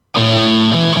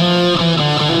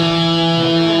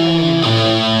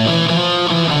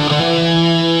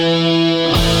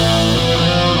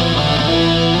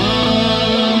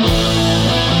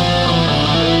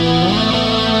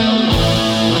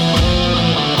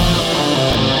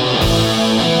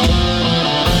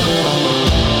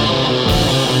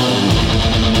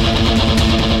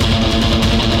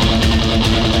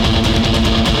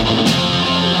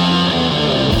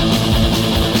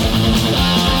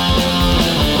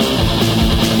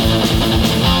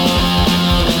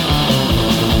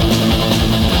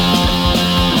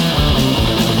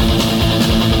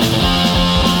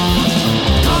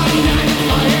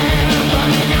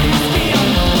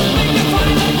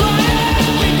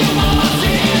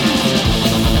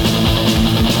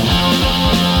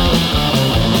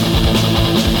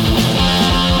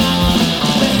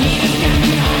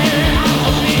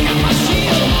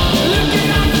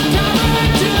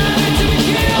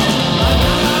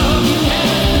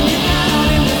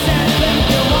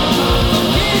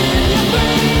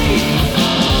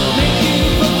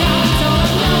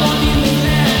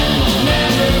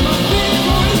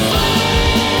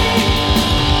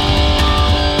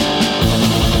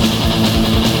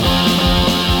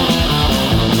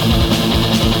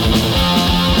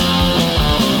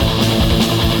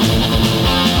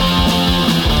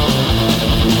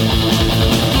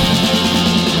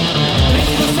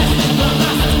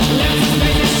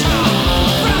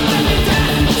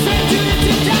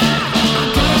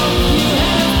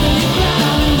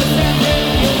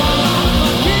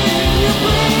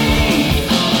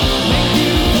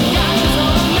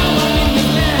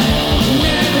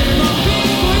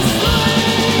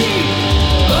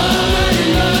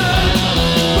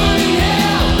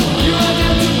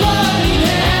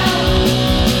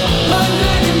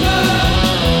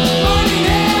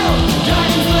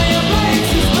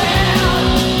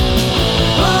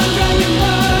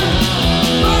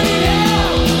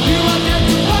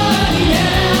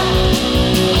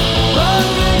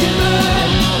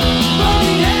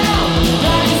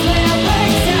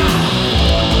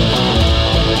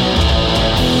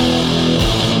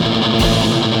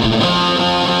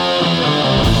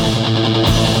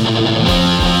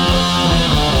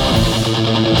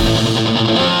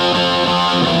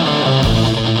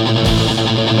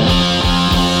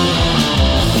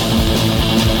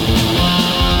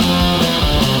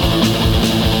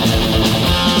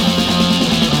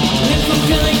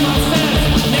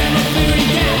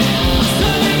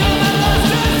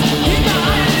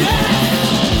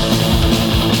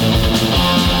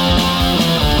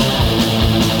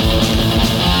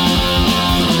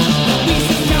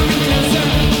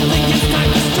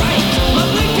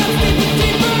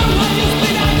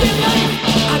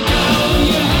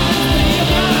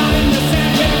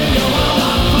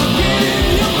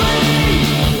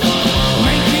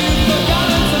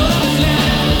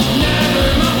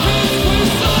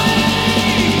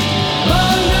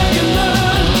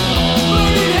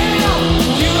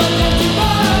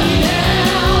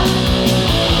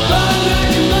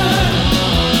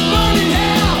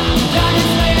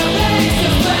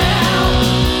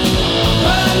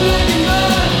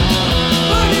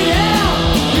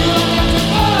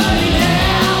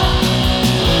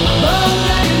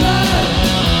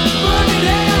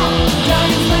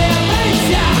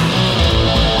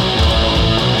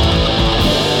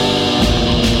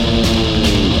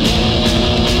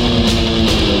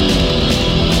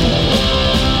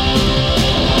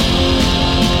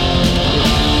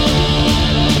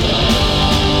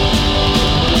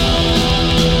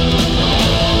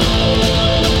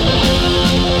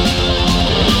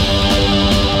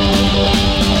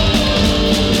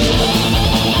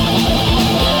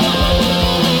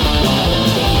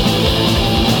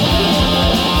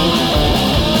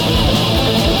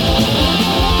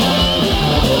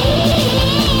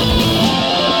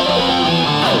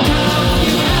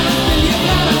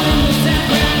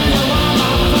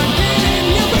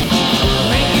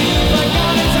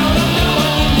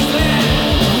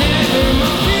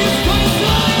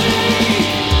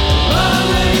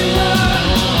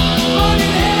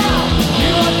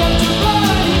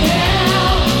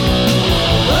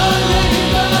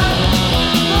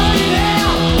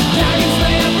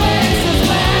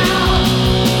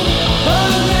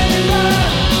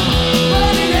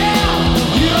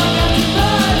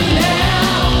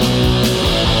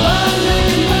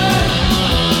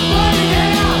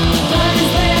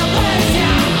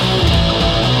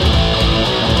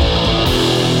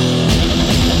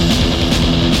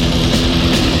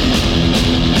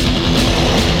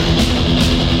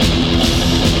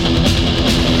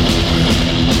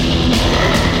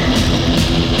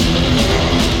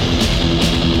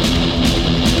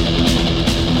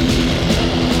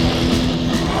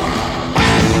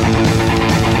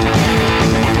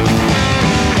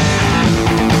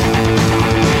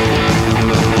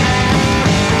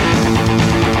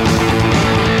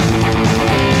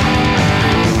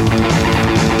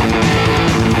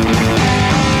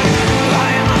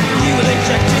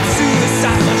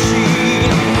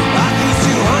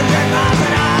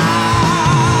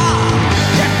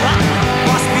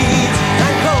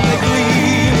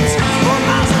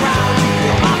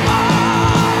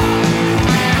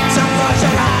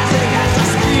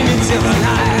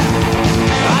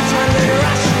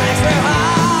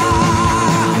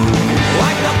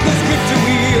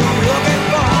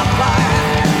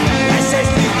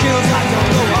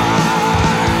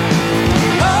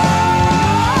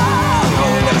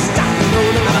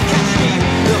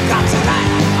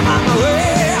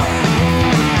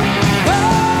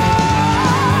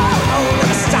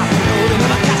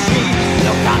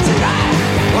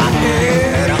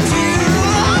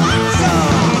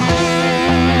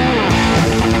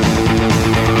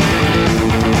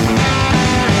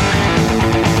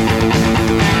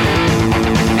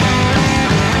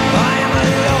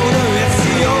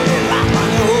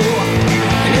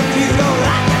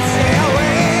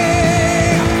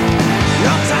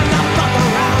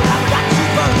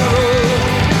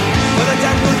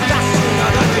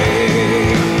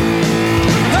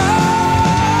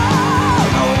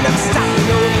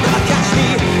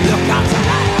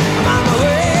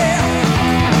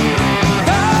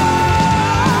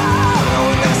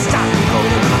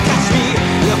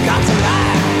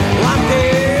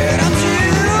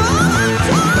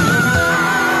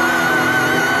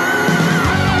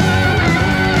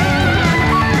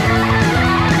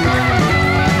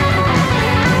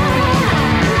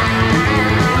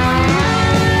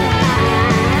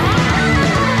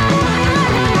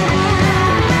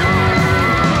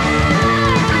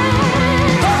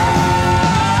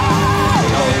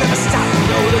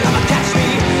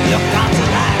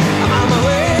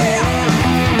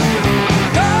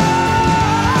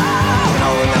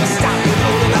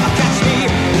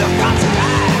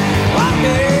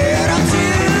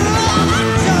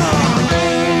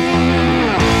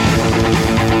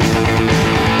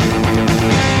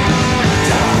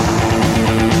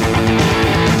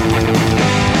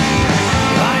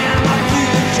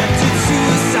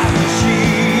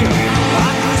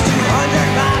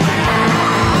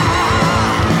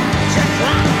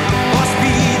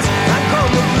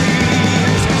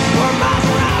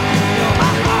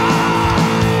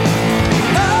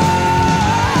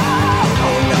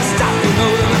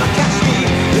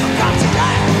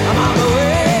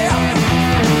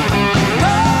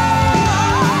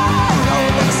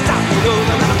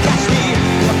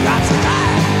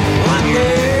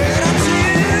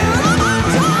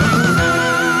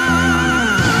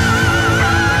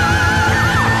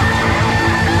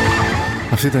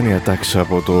 Αυτή ήταν η Attacks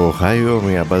από το Ohio,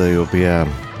 μια μπάντα η οποία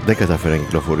δεν κατάφερε να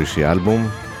κυκλοφορήσει άλμπουμ.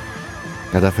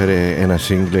 Κατάφερε ένα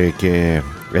single και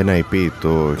ένα EP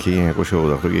το 1988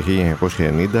 και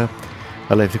 1990,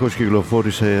 αλλά ευτυχώς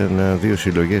κυκλοφόρησαν δύο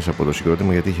συλλογές από το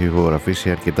συγκρότημα, γιατί είχε ηχογραφήσει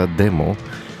αρκετά demo.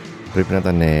 Πρέπει να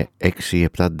ήταν 6 ή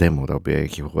 7 demo τα οποία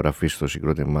έχει ηχογραφήσει το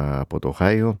συγκρότημα από το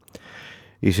Ohio.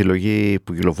 Η συλλογή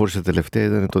που κυκλοφόρησε τελευταία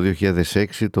ήταν το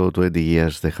 2006, το 20 Years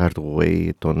The Hard Way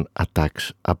των Attacks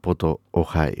από το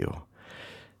Ohio.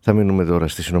 Θα μείνουμε τώρα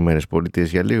στις Ηνωμένες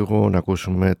Πολιτείες για λίγο, να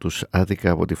ακούσουμε τους Attica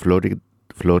από τη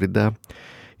Φλόριντα.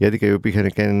 Οι Attica, οι οποίοι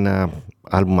είχαν κάνει ένα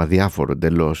άλμπουμ αδιάφορο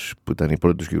εντελώς, που ήταν η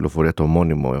πρώτη τους κυκλοφορία, το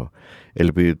μόνιμο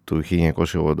LP του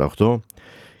 1988,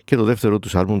 και το δεύτερο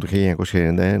τους άλμπουμ του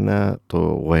 1991,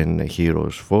 το When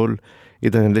Heroes Fall,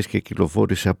 ήταν λες και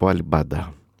κυκλοφόρησε από άλλη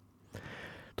μπάντα.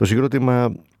 Το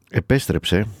συγκρότημα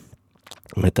επέστρεψε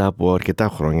μετά από αρκετά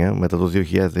χρόνια, μετά το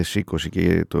 2020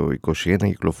 και το 2021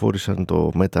 κυκλοφόρησαν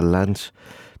το Metal Lunch,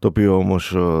 το οποίο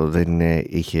όμως δεν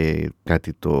είχε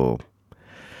κάτι το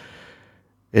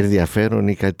ενδιαφέρον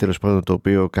ή κάτι τέλος πάντων το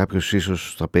οποίο κάποιος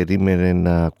ίσως θα περίμενε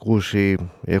να ακούσει,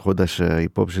 έχοντας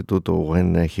υπόψη του το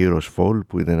When Heroes Fall,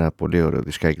 που είναι ένα πολύ ωραίο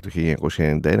δισκάκι του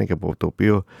 1991 και από το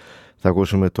οποίο θα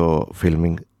ακούσουμε το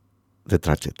Filming the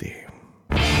Tragedy.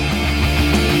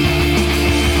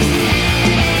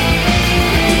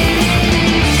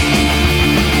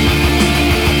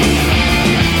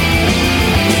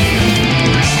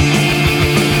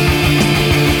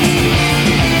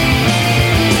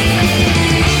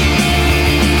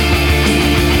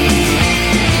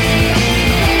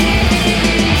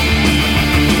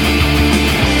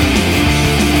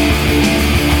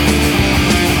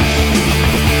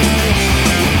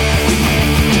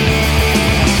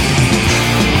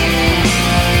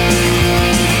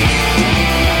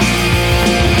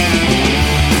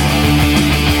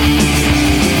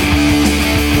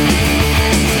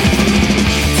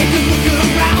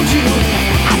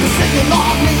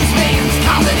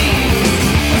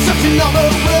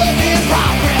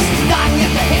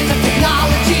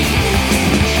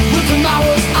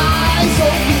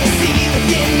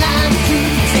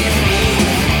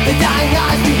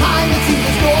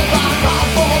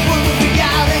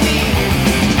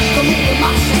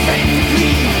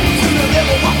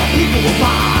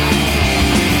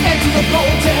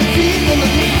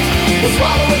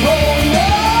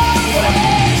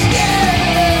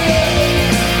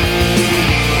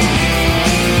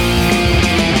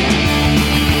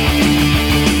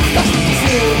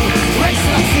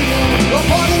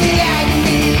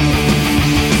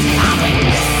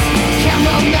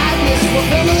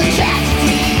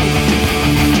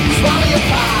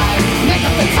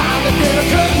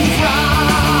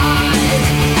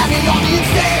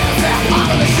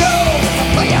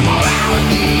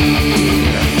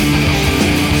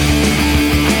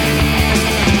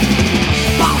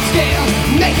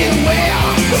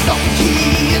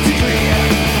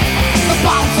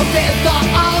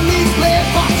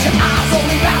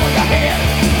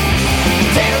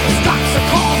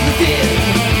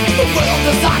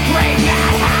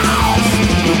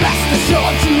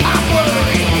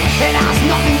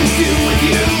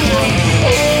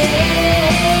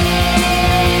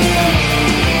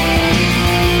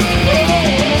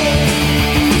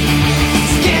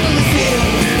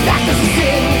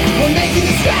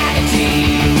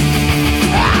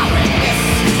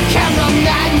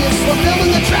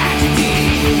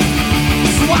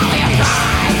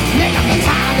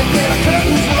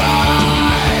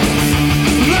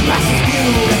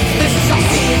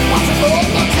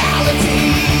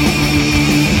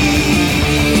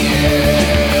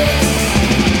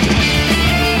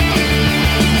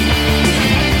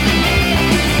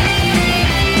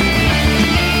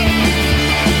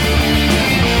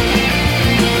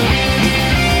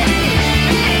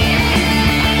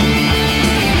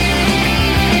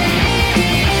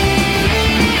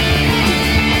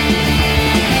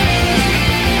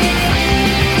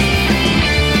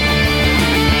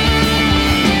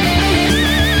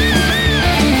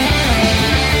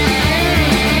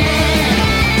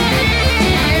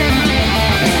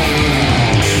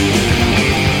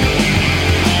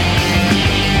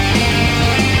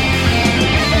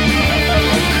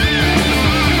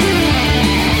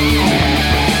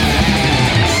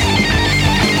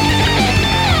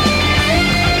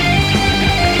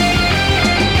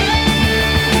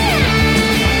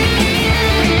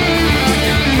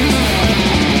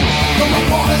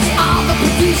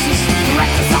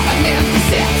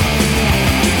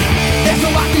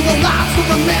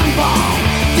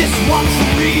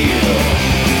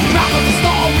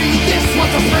 This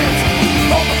one's a print,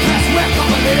 all the press we're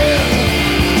coming in.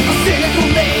 A cynical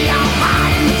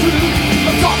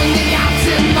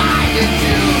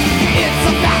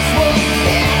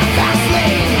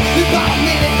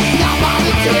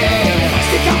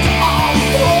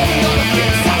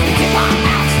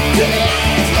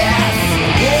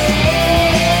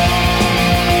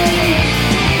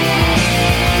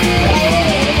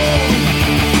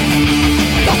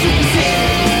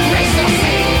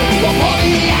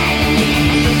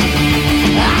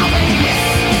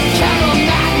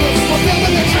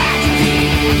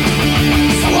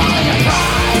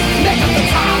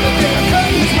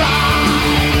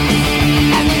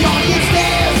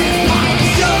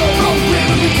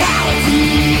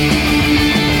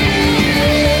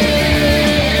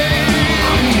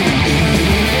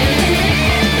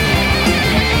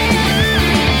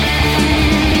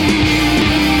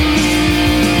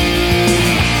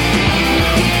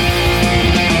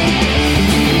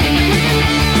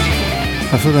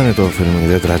ήταν το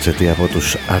Filming the Tragedy από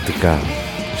τους Attica,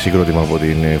 συγκρότημα από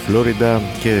την Φλόριντα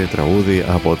και τραγούδι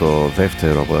από το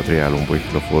δεύτερο από τα 3 άλμπουμ που έχει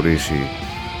κυκλοφορήσει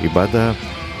η μπάντα,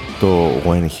 το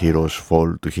When Heroes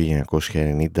Fall του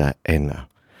 1991.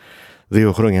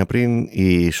 2 χρόνια πριν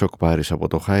οι Shock Paris από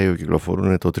το Ohio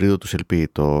κυκλοφορούν το τρίτο τους LP,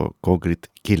 το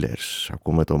Concrete Killers.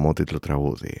 Ακούμε το μότιτλο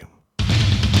τραγούδι.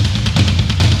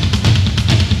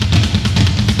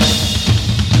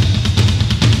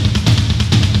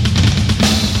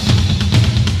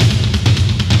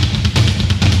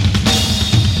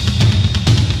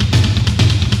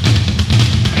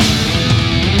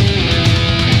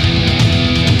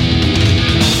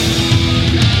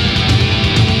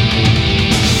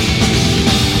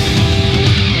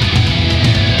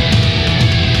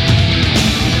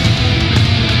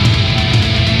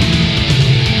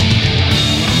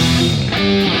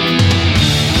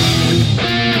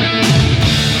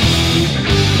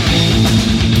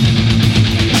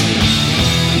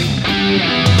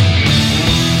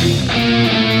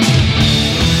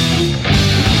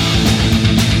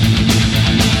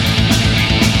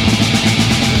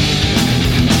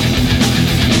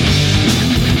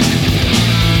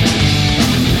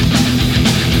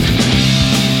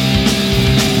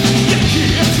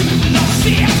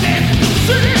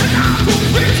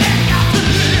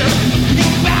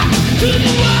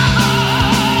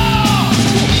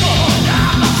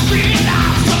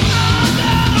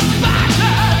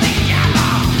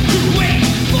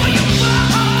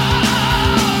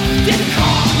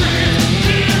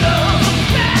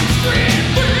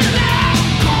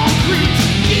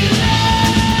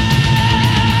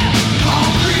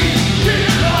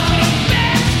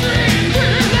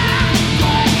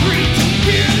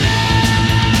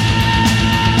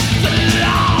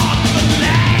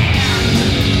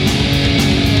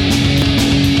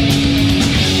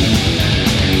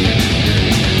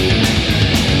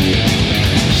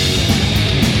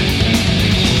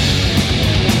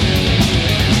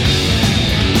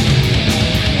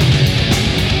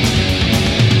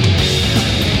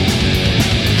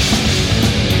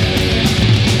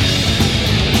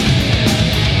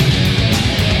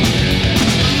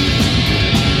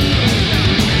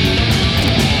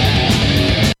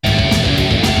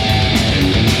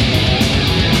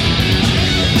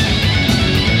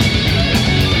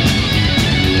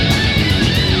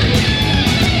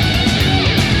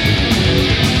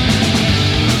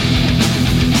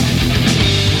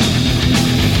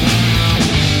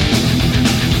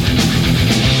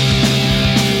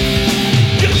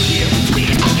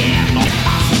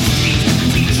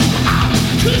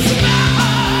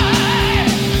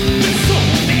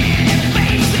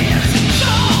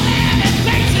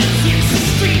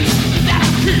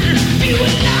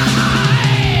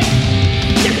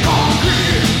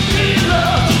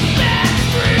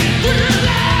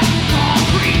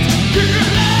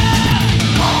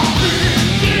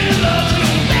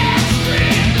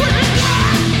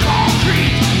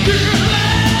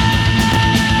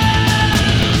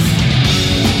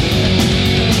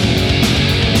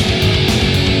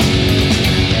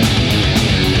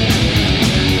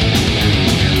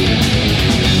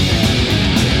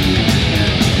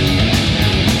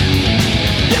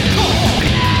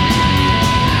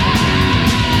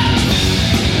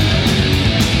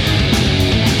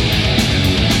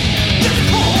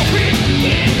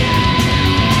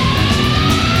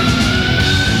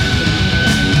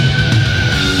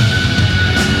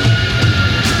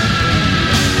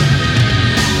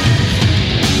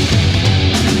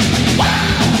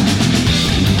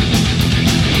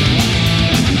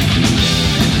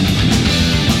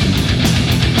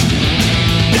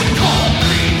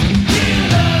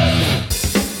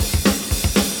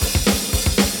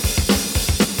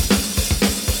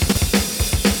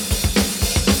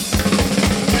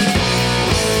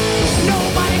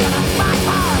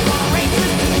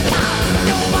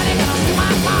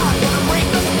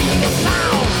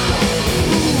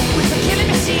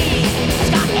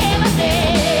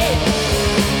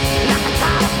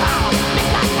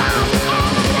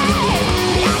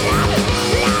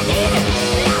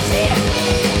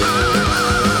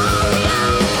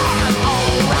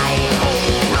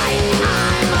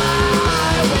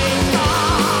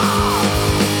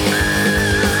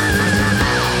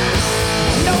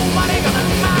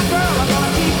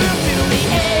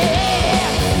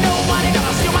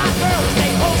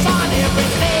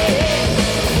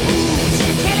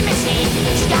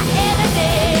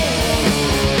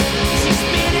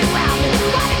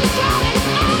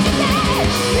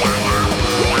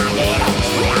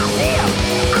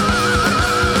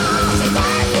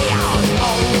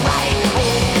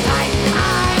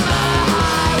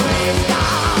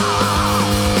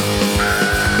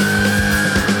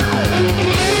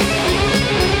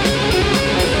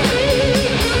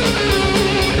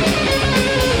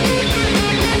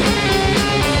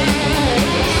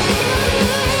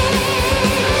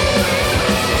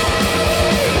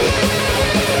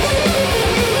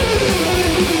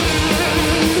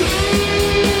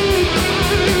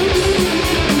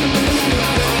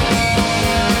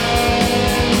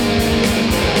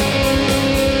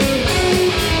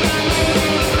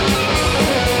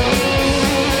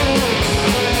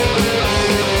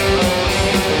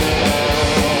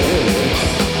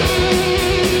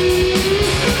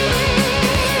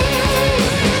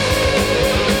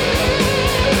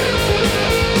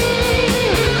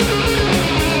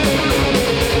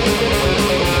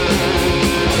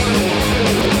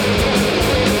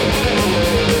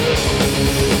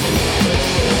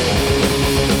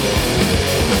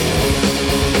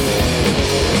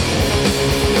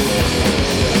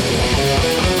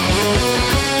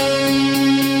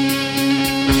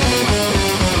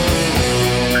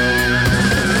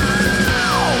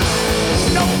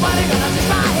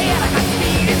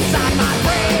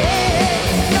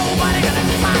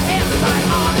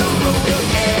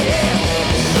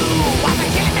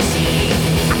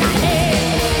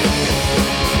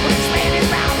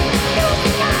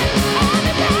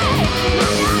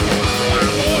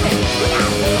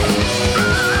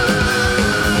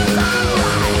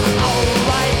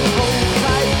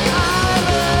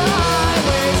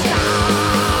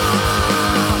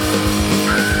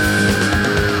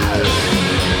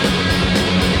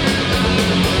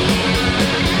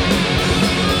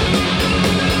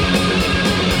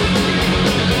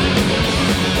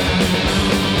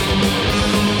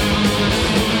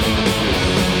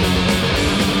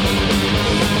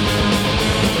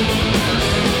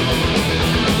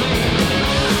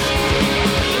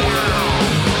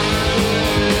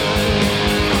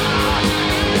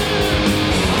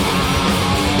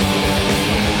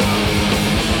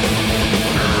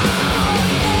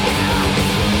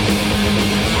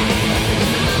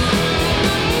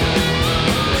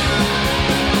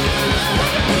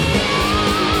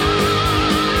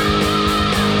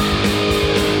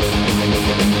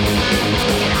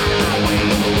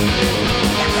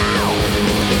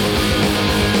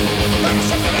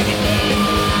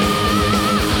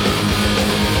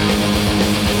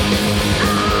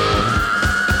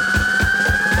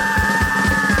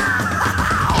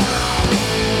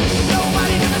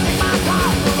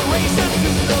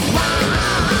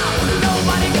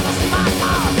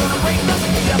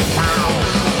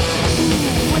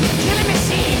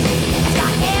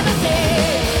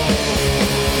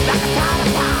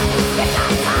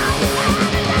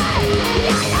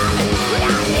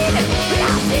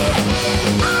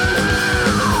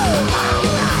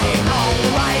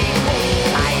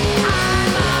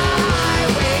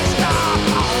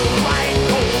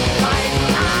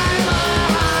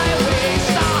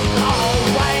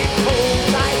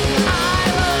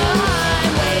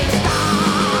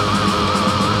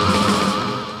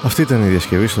 Αυτή ήταν η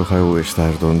διασκευή στο Highway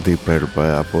Star των Deep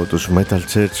Purple από τους Metal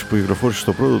Church που κυκλοφόρησε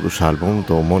στο πρώτο τους άλμπουμ,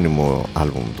 το ομώνυμο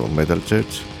άλμπουμ των Metal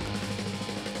Church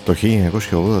το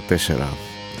 1984.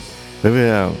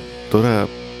 Βέβαια τώρα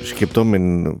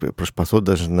σκεπτόμενοι,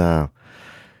 προσπαθώντας να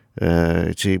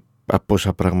έτσι, από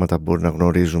όσα πράγματα μπορεί να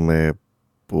γνωρίζουμε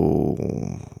που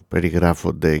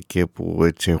περιγράφονται και που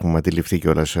έτσι έχουμε αντιληφθεί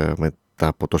κιόλας μετά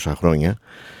από τόσα χρόνια,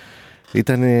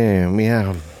 ήταν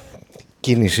μια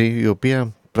κίνηση η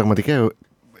οποία πραγματικά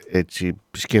έτσι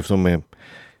σκέφτομαι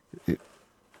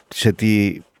σε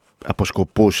τι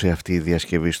αποσκοπούσε αυτή η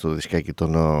διασκευή στο δισκάκι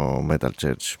των Metal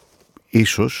Church.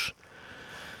 Ίσως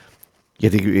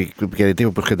γιατί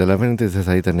όπως καταλαβαίνετε δεν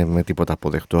θα ήταν με τίποτα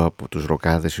αποδεκτό από τους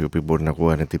ροκάδες οι οποίοι μπορεί να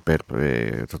ακούγανε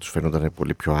θα τους φαίνονταν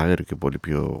πολύ πιο άγριο και πολύ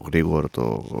πιο γρήγορο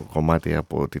το κομμάτι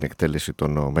από την εκτέλεση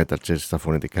των Metal Church. Στα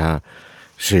φωνητικά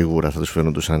σίγουρα θα τους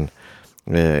φαίνονταν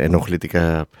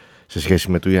ενοχλητικά σε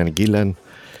σχέση με του Ian Gillan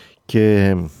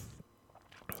και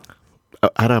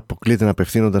άρα αποκλείται να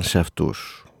απευθύνονταν σε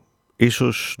αυτούς.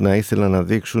 Ίσως να ήθελαν να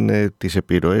δείξουν τις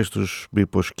επιρροές τους,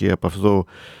 μήπως και από αυτό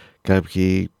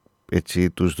κάποιοι έτσι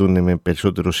τους δούνε με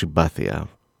περισσότερο συμπάθεια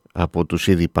από τους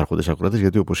ήδη υπάρχοντες ακροατές,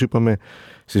 γιατί όπως είπαμε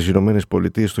στις Ηνωμένες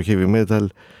Πολιτείες το heavy metal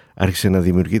άρχισε να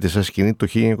δημιουργείται σαν σκηνή το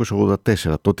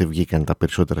 1984. Τότε βγήκαν τα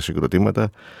περισσότερα συγκροτήματα.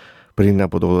 Πριν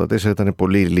από το 1984 ήταν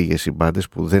πολύ λίγες οι μπάντες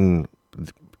που δεν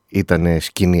ήταν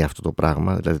σκηνή αυτό το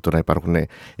πράγμα. Δηλαδή το να υπάρχουν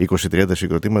 20-30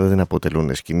 συγκροτήματα δεν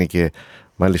αποτελούν σκηνή και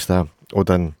μάλιστα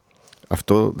όταν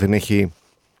αυτό δεν έχει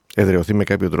εδραιωθεί με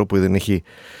κάποιο τρόπο ή δεν έχει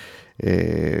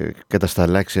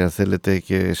κατασταλάξει αν θέλετε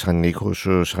και σαν ήχος,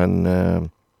 σαν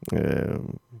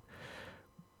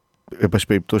εν πάση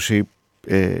περιπτώσει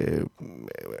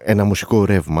ένα μουσικό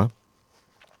ρεύμα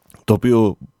το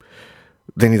οποίο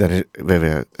δεν ήταν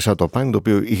βέβαια σαν το πάνι, το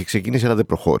οποίο είχε ξεκινήσει αλλά δεν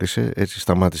προχώρησε, έτσι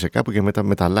σταμάτησε κάπου και μετά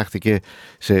μεταλλάχθηκε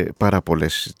σε πάρα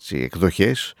πολλές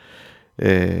εκδοχές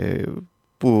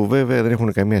που βέβαια δεν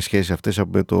έχουν καμία σχέση αυτές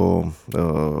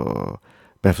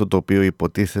με αυτό το οποίο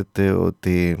υποτίθεται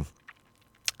ότι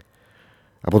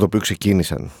από το οποίο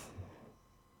ξεκίνησαν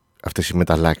αυτές οι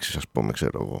μεταλλάξεις, ας πούμε,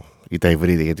 ξέρω εγώ, ή τα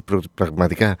υβρίδια, γιατί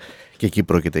πραγματικά και εκεί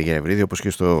πρόκειται για υβρίδια, όπως και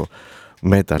στο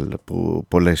metal που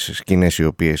πολλές σκηνές οι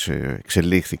οποίες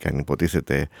εξελίχθηκαν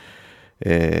υποτίθεται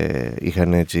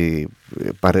είχαν έτσι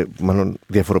μάλλον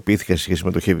διαφοροποιήθηκαν σε σχέση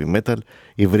με το heavy metal,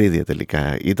 υβρίδια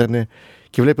τελικά ήτανε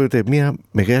και βλέπετε μια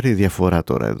μεγάλη διαφορά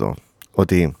τώρα εδώ,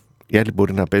 ότι οι άλλοι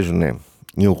μπορεί να παίζουν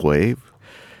new wave,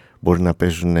 μπορεί να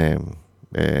παίζουν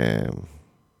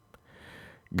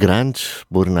grunge,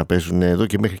 μπορεί να παίζουν εδώ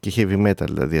και μέχρι και heavy metal,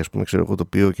 δηλαδή ας πούμε ξέρω εγώ, το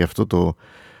οποίο και αυτό το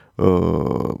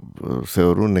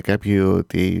θεωρούν κάποιοι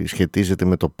ότι σχετίζεται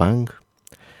με το punk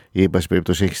ή εν πάση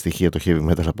περιπτώσει έχει στοιχεία το heavy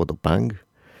metal από το punk,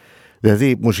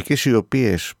 δηλαδή μουσικές οι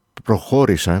οποίες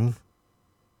προχώρησαν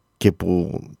και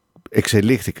που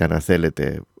εξελίχθηκαν αν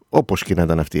θέλετε όπως και να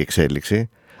ήταν αυτή η εξέλιξη,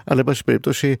 αλλά εν πάση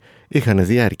περιπτώσει είχαν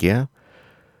διάρκεια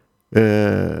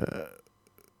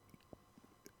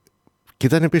και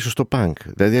ήταν πίσω στο punk,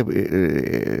 δηλαδή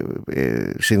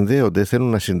συνδέονται, θέλουν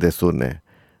να συνδεθούν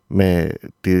με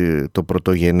το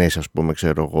πρωτογενές ας πούμε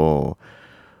ξέρω εγώ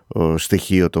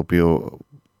στοιχείο το οποίο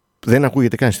δεν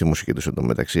ακούγεται καν στη μουσική τους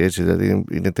εντωμεταξύ, έτσι, δηλαδή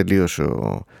είναι τελείως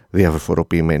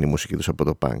διαφοροποιημένη η μουσική τους από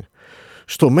το punk.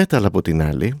 Στο metal από την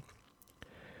άλλη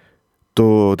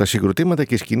τα συγκροτήματα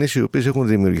και οι σκηνές οι οποίες έχουν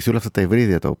δημιουργηθεί, όλα αυτά τα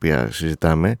υβρίδια τα οποία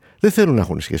συζητάμε, δεν θέλουν να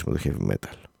έχουν σχέση με το heavy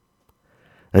metal.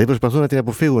 Δηλαδή προσπαθούν να την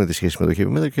αποφύγουν τη σχέση με το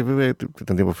heavy metal και βέβαια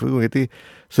να την αποφύγουν γιατί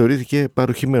θεωρήθηκε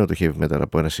παροχημένο το heavy metal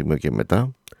από ένα σημείο και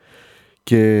μετά.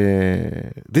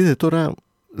 Και δείτε τώρα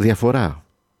διαφορά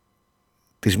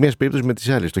της μίας περίπτωσης με τις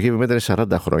άλλες. Το heavy metal είναι 40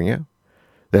 χρόνια,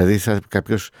 δηλαδή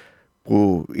κάποιος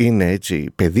που είναι έτσι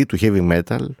παιδί του heavy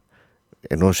metal,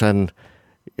 ενώ σαν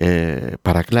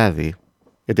παρακλάδι,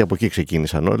 γιατί από εκεί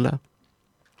ξεκίνησαν όλα,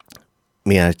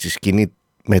 μια σκηνή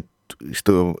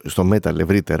στο metal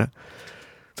ευρύτερα,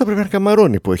 θα πρέπει να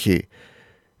καμαρώνει που έχει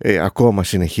ακόμα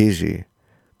συνεχίζει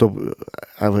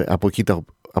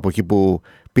από εκεί που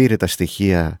πήρε τα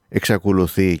στοιχεία,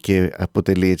 εξακολουθεί και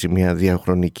αποτελεί έτσι μια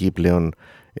διαχρονική πλέον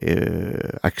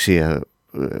αξία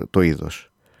το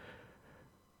είδος.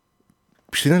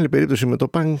 Στην άλλη περίπτωση με το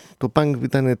punk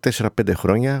ήταν 4-5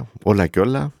 χρόνια όλα και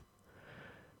όλα.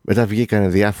 Μετά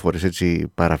βγήκαν διάφορες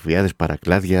έτσι παραφιάδες,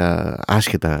 παρακλάδια,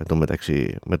 άσχετα το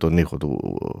μεταξύ με τον ήχο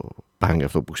του punk,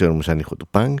 αυτό που ξέρουμε σαν ήχο του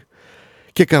punk,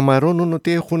 και καμαρώνουν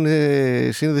ότι έχουν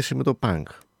σύνδεση με το punk.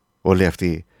 Όλοι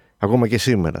αυτοί, ακόμα και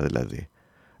σήμερα δηλαδή.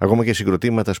 Ακόμα και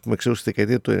συγκροτήματα, ας πούμε, ξέρω στη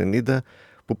δεκαετία του 90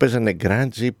 που παίζανε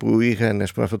grunge, που είχαν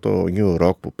ας πούμε αυτό το new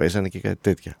rock που παίζανε και κάτι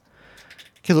τέτοια.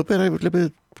 Και εδώ πέρα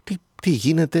βλέπετε τι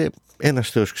γίνεται, ένας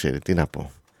Θεός ξέρει, τι να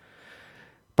πω.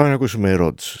 Πάμε να ακούσουμε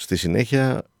Rods. Στη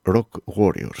συνέχεια Rock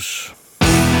Warriors.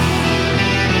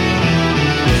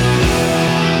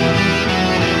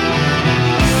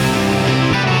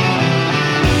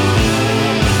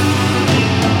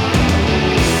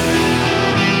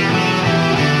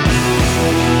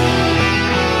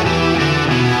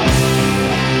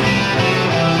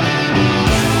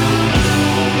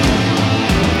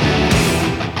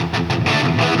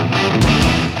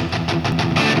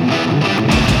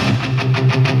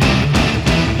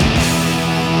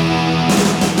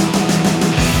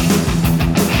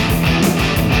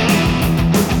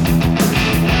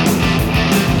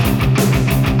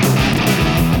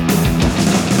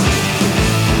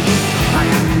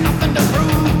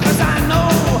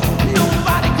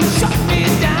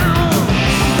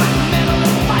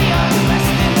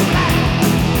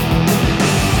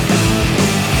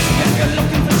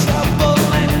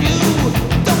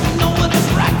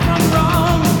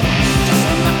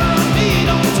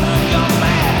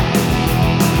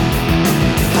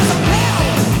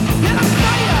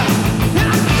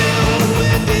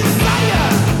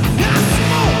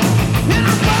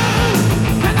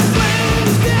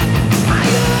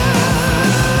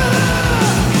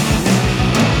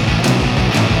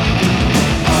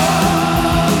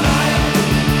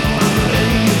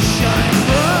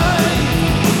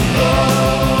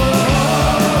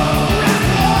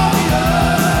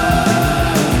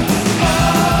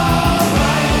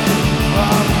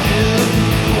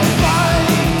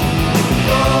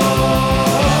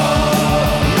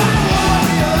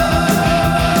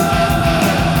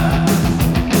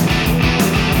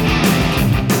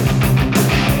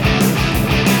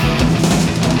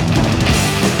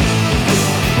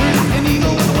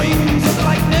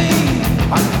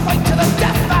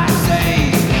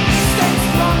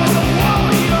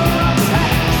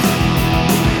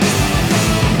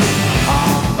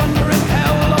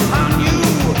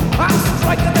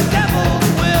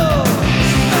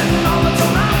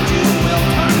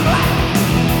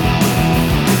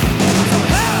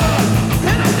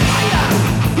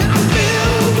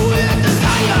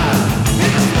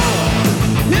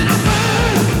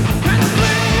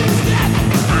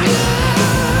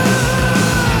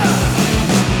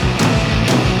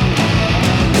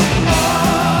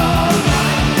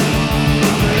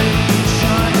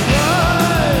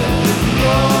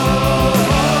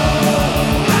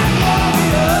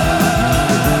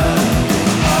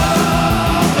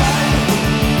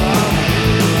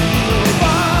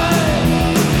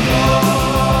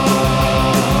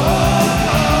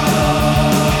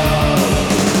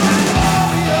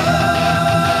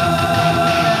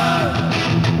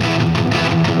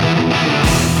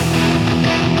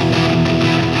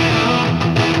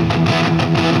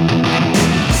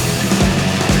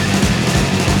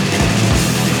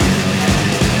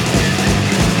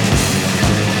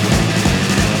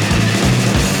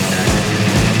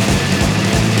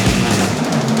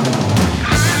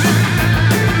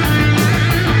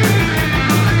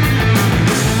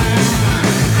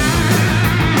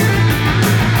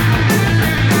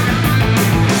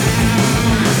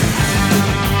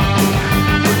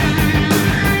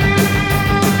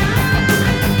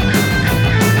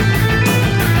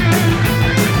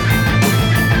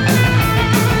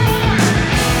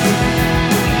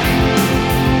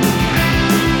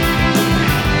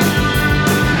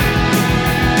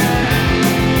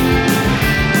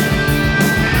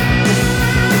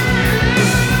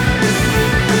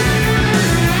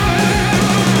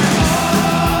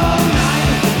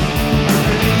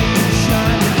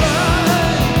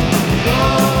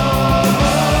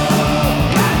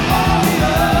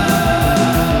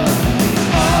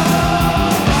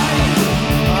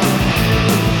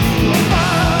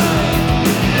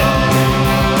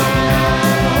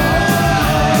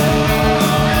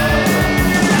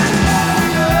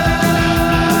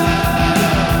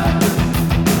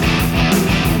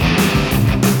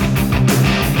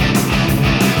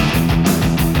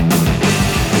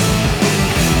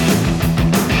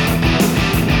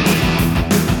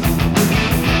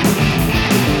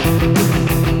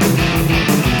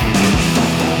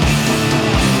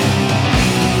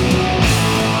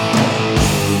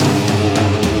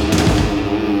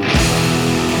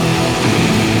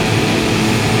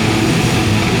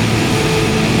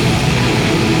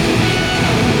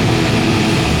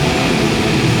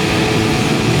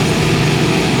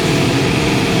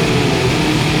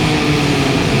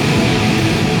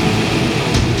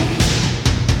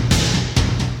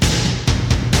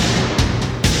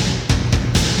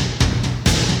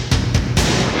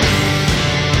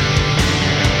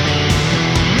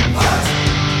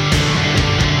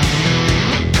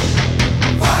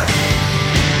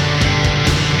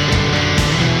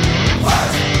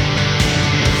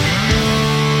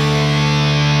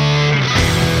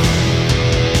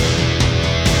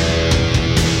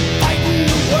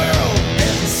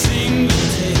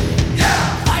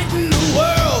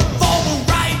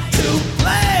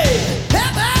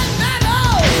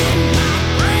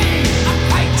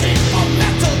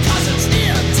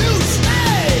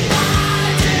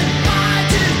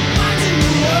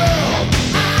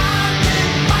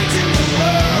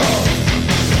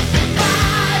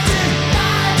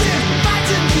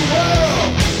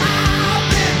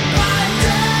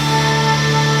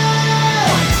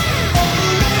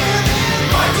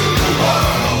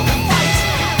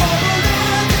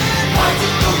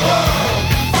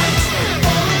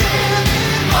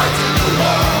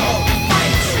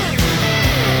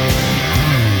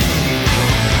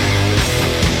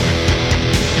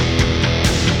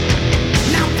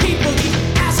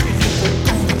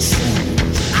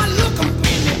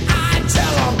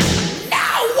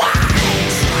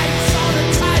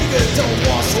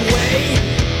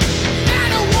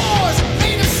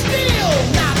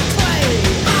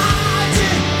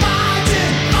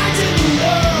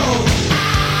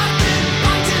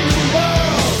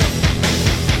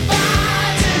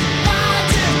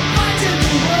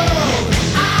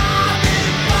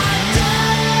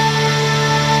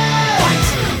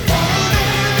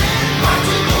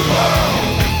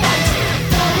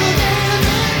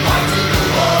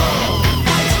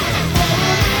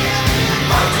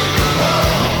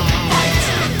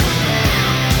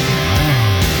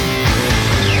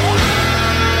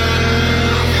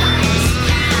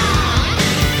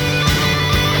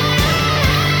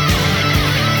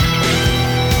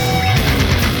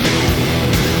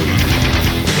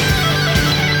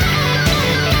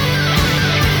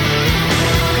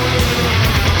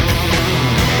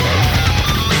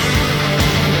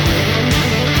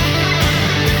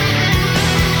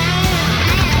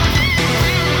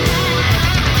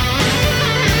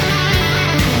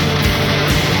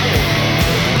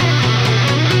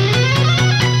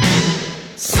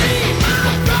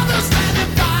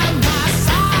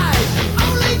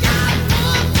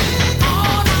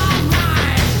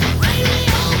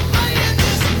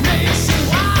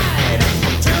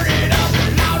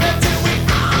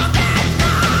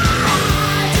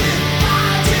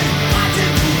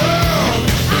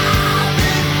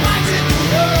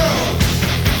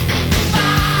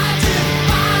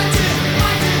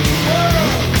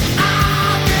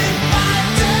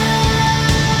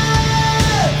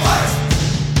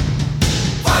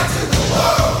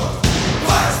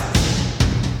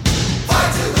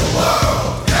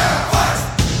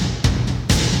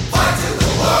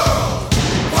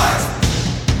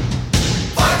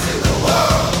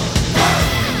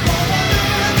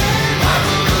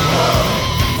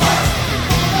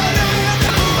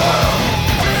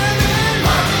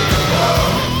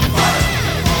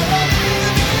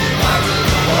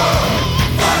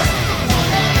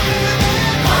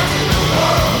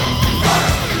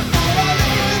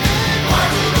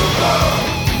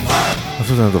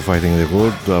 ήταν το Fighting the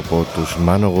World από τους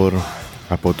Manowar,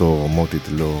 από το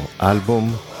ομότιτλο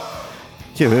άλμπομ,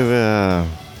 και βέβαια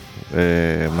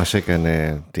μας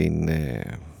έκανε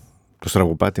το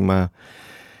στραγγοπάτημα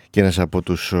και ένας από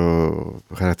τους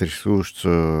χαρακτηριστικούς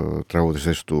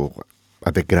τραγουδιστές του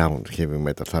underground heavy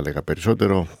metal, θα έλεγα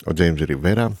περισσότερο, ο James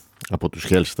Rivera από τους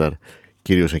Hellstar.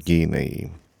 Κυρίως εκεί είναι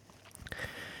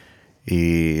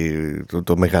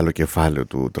το μεγάλο κεφάλαιο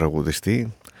του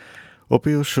τραγουδιστή, ο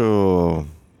οποίος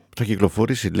θα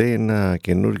κυκλοφορήσει, λέει, ένα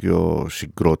καινούριο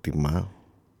συγκρότημα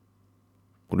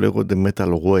που λέγονται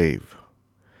Metal Wave,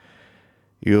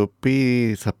 οι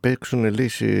οποίοι θα παίξουν, λέει,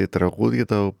 σε τραγούδια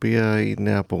τα οποία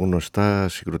είναι από γνωστά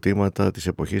συγκροτήματα της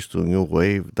εποχής του New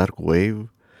Wave, Dark Wave,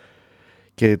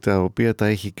 και τα οποία τα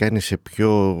έχει κάνει σε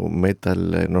πιο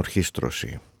metal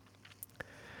ενορχήστρωση.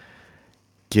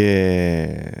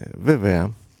 Και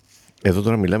βέβαια εδώ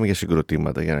τώρα μιλάμε για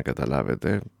συγκροτήματα, για να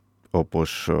καταλάβετε,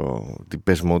 όπως την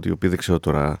Pest Mode, οι οποίοι δεν ξέρω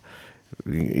τώρα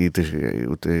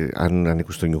ούτε αν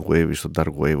ανήκουν στο New Wave ή στο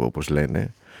Dark Wave όπως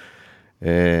λένε.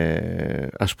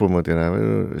 Ας πούμε ότι ένα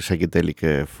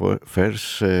Psychedelic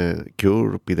Furs,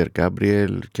 Cure, Peter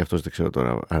Gabriel, και αυτός δεν ξέρω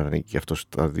τώρα αν ανήκει και αυτός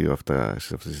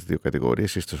σε αυτές τις δύο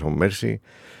κατηγορίες, Sisters of Mercy,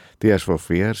 Tears for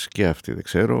Fears, και αυτοί δεν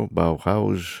ξέρω,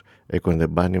 Bauhaus, Echo and the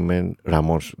Bunnymen,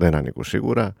 Ramones δεν ανήκουν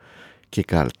σίγουρα, και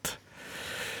Cult.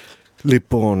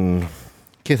 Λοιπόν,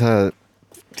 και θα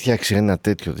φτιάξει ένα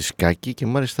τέτοιο δισκάκι, και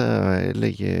μάλιστα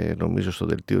έλεγε, νομίζω, στο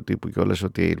δελτίο τύπου κιόλας,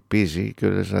 ότι ελπίζει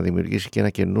κιόλας να δημιουργήσει και ένα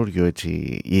καινούριο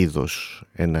έτσι είδος,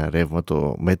 ένα ρεύμα,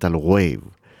 το Metal Wave,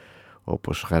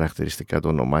 όπως χαρακτηριστικά το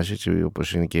ονομάζει, έτσι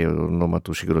όπως είναι και το όνομα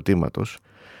του συγκροτήματος,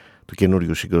 του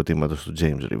καινούριου συγκροτήματος του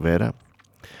James Rivera,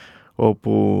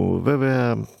 όπου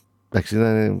βέβαια, εντάξει,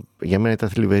 για μένα ήταν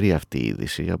θλιβερή αυτή η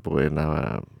είδηση από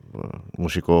ένα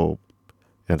μουσικό,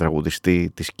 ένα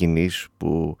τραγουδιστή της σκηνής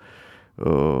που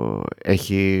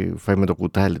έχει φάει με το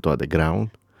κουτάλι το underground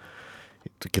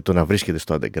και το να βρίσκεται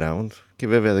στο underground, και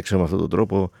βέβαια δεν ξέρω με αυτόν τον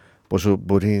τρόπο πόσο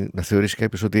μπορεί να θεωρήσει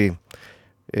κάποιος ότι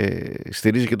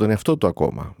στηρίζει και τον εαυτό του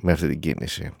ακόμα με αυτή την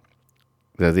κίνηση.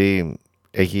 Δηλαδή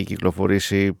έχει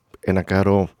κυκλοφορήσει ένα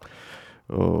κάρο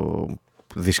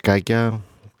δισκάκια,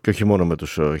 και όχι μόνο με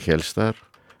τους Hellstar,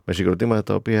 με συγκροτήματα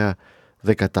τα οποία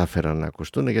δεν κατάφεραν να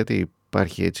ακουστούν, γιατί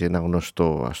υπάρχει έτσι ένα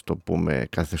γνωστό, ας το πούμε,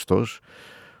 καθεστώς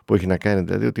που έχει να κάνει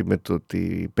δηλαδή ότι με το ότι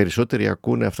οι περισσότεροι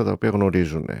ακούνε αυτά τα οποία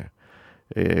γνωρίζουν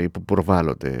ή που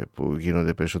προβάλλονται, που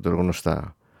γίνονται περισσότερο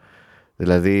γνωστά.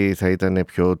 Δηλαδή θα ήταν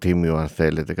πιο τίμιο, αν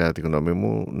θέλετε, κατά τη γνώμη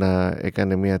μου, να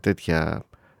έκανε ένα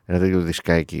τέτοιο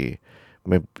δισκάκι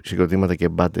με συγκροτήματα και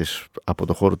μπάντες από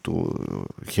το χώρο του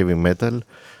heavy metal,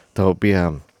 τα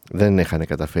οποία δεν είχαν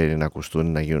καταφέρει να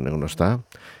ακουστούν, να γίνουν γνωστά,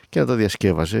 και να τα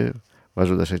διασκεύαζε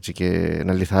βάζοντας έτσι και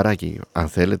ένα λιθαράκι, αν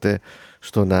θέλετε,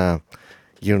 στο να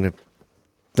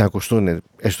ακουστούν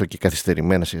έστω και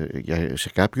καθυστερημένα σε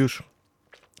κάποιους.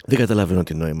 Δεν καταλαβαίνω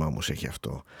τι νόημα όμως έχει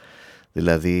αυτό.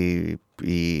 Δηλαδή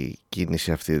η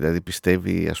κίνηση αυτή, δηλαδή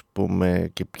πιστεύει, ας πούμε,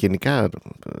 και γενικά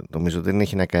νομίζω δεν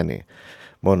έχει να κάνει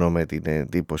μόνο με την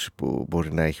εντύπωση που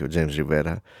μπορεί να έχει ο James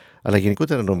Rivera, αλλά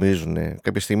γενικότερα νομίζουν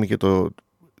κάποια στιγμή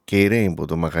και η Rainbow,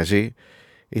 το μαγαζί,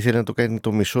 ήθελε να το κάνει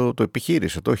το μισό, το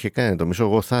επιχείρησε, το είχε κάνει το μισό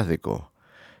γοθάδικο,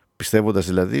 πιστεύοντας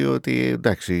δηλαδή ότι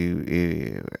εντάξει,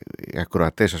 οι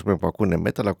ακροατές, ας πούμε, που ακούνε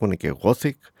metal ακούνε και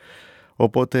gothic,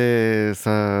 οπότε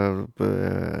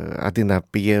αντί να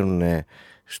πηγαίνουν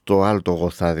στο άλλο το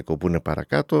γοθάδικο που είναι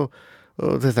παρακάτω,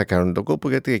 δεν θα κάνουν τον κόπο,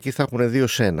 γιατί εκεί θα έχουν 2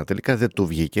 σε 1. Τελικά δεν του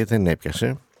βγήκε, δεν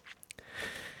έπιασε,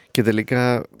 και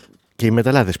τελικά και οι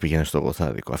μεταλλάδες πηγαίνουν στο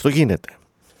γοθάδικο. Αυτό γίνεται.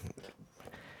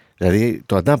 Δηλαδή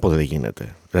το αντάποδο δεν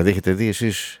γίνεται. Δηλαδή έχετε δει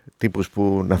εσείς τύπους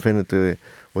που να φαίνεται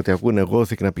ότι ακούνε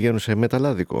gothic να πηγαίνουν σε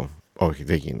μεταλλάδικο? Όχι,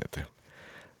 δεν γίνεται.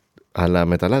 Αλλά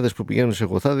μεταλλάδες που πηγαίνουν σε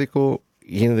γοθάδικο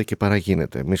γίνεται και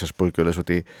παραγίνεται. Μην σας πω κιόλας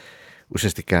ότι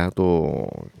ουσιαστικά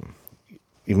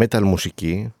η metal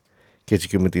μουσική, και έτσι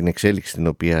και με την εξέλιξη την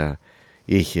οποία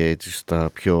είχε έτσι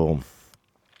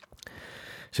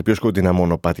σε πιο σκοτεινά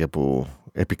μονοπάτια που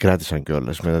επικράτησαν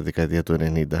κιόλας με τα δεκαετία του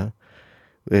 90,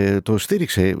 το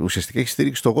στήριξε, ουσιαστικά έχει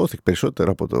στήριξει το gothic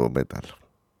περισσότερο από το metal,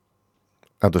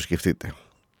 αν το σκεφτείτε,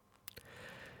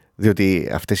 διότι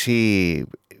αυτές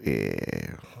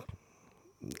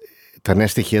τα νέα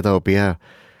στοιχεία τα οποία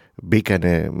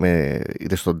μπήκανε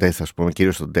είτε στο death, ας πούμε,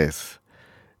 κυρίως στο death,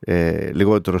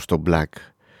 λιγότερο στο black,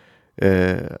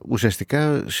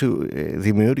 ουσιαστικά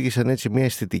δημιούργησαν έτσι μια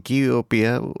αισθητική η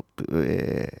οποία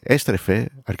έστρεφε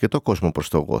αρκετό κόσμο προς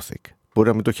το gothic. Μπορεί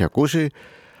να μην το έχει ακούσει,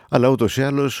 αλλά ούτως ή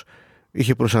άλλως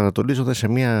είχε προσανατολίζοντα σε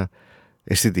μια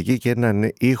αισθητική και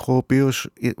έναν ήχο ο οποίος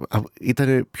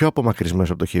ήταν πιο απομακρυσμένος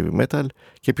από το heavy metal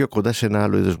και πιο κοντά σε ένα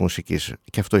άλλο είδος μουσικής,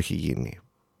 και αυτό έχει γίνει.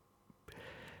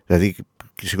 Δηλαδή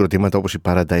συγκροτήματα όπως η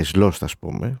Paradise Lost, ας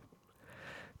πούμε,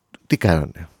 τι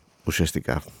κάνανε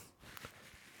ουσιαστικά?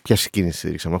 Ποια συγκίνηση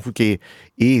στήριξαμε, αφού και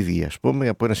οι ίδιοι, ας πούμε,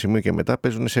 από ένα σημείο και μετά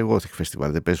παίζουν σε gothic festival,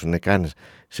 δεν παίζουν καν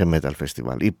σε metal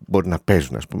festival, ή μπορεί να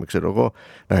παίζουν, ας πούμε, ξέρω εγώ,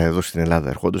 εδώ στην Ελλάδα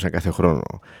ερχόντουσαν κάθε χρόνο,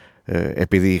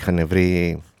 επειδή είχαν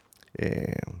βρει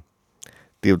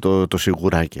το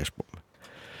σιγουράκι, ας πούμε.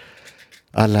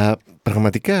 Αλλά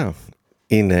πραγματικά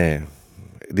είναι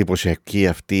εντυπωσιακή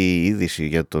αυτή η είδηση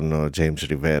για τον James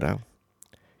Rivera,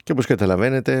 και όπως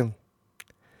καταλαβαίνετε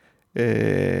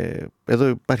εδώ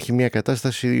υπάρχει μια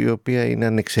κατάσταση η οποία είναι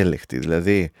ανεξέλεκτη.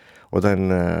 Δηλαδή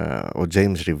όταν ο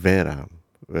James Rivera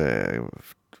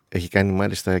έχει κάνει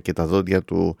μάλιστα και τα δόντια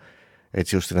του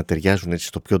έτσι ώστε να ταιριάζουν έτσι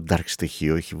στο πιο dark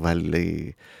στοιχείο, έχει βάλει,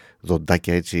 λέει,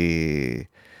 δοντάκια έτσι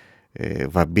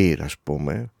βαμπύρ, ας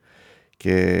πούμε,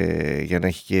 και για να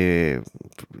έχει και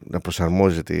να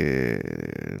προσαρμόζεται,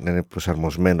 να είναι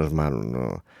προσαρμοσμένος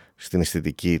μάλλον στην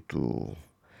αισθητική του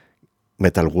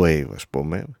metal wave, ας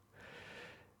πούμε.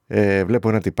 Βλέπω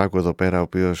ένα τυπάκο εδώ πέρα ο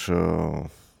οποίος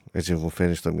έτσι μου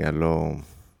φέρνει στο μυαλό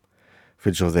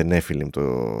Fields of the Nephilim,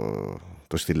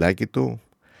 το στυλάκι του,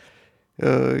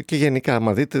 και γενικά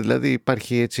άμα δείτε, δηλαδή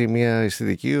υπάρχει έτσι μια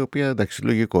αισθητική η οποία, εντάξει,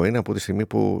 λογικό είναι από τη στιγμή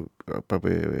που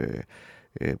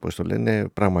πώς το λένε,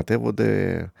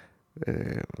 πραγματεύονται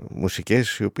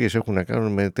μουσικές οι οποίες έχουν να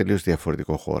κάνουν με τελείως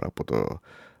διαφορετικό χώρο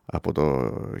από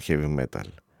το heavy metal,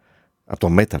 από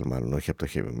το metal μάλλον, όχι από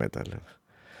το heavy metal.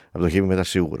 Από το heavy metal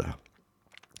σίγουρα,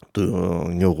 το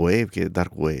new wave και dark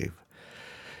wave,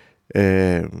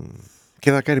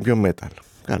 και θα κάνει πιο metal.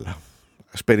 Καλά,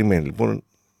 ας περιμένει λοιπόν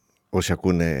όσοι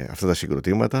ακούνε αυτά τα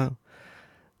συγκροτήματα,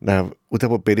 ούτε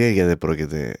από περιέργεια δεν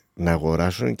πρόκειται να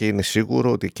αγοράσουν, και είναι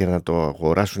σίγουρο ότι και να το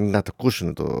αγοράσουν ή να το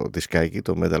ακούσουν το δισκάκι,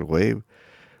 το metal wave,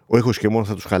 ο ήχος και μόνο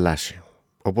θα τους χαλάσει.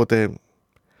 Οπότε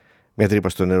μια τρύπα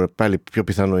στο νερό, πάλι πιο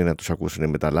πιθανό είναι να τους ακούσουν οι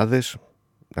μεταλλάδες,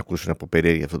 να ακούσουν από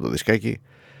περιέργεια αυτό το δισκάκι,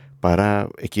 παρά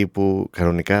εκεί που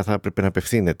κανονικά θα έπρεπε να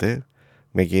απευθύνεται,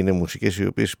 με και είναι μουσικές οι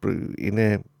οποίες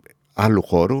είναι άλλου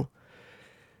χώρου,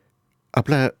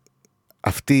 απλά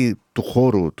αυτοί του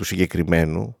χώρου του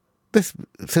συγκεκριμένου δεν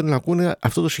θέλουν να ακούνε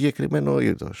αυτό το συγκεκριμένο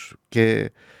είδος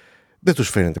και δεν τους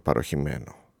φαίνεται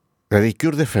παροχημένο. Δηλαδή οι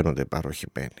Cure δεν φαίνονται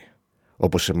παροχημένοι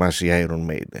όπως εμάς οι Iron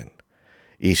Maiden,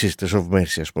 οι Sisters of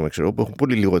Mercy, ας πούμε, ξέρω, που έχουν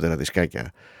πολύ λιγότερα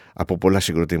δισκάκια από πολλά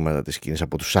συγκροτήματα της σκηνής,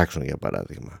 από τους Saxon για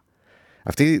παράδειγμα.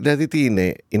 Αυτοί δηλαδή τι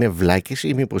είναι βλάκες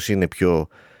ή μήπως είναι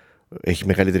έχει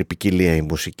μεγαλύτερη ποικιλία η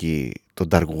μουσική, το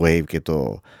dark wave και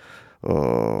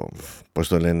πώς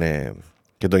το λένε,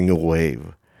 και το new wave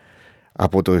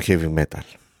από το heavy metal?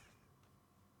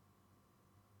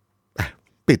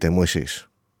 Πείτε μου εσείς.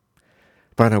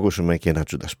 Πάμε να ακούσουμε και ένα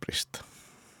Judas Priest.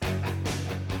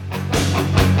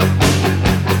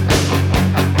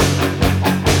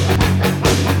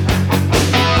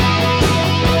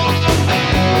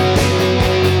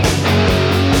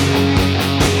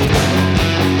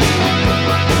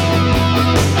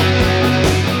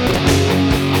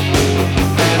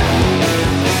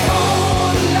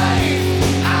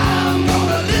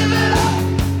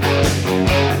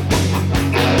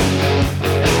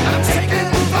 I'm taking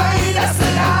the fight, I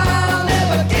said I'll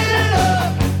never get it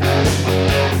up.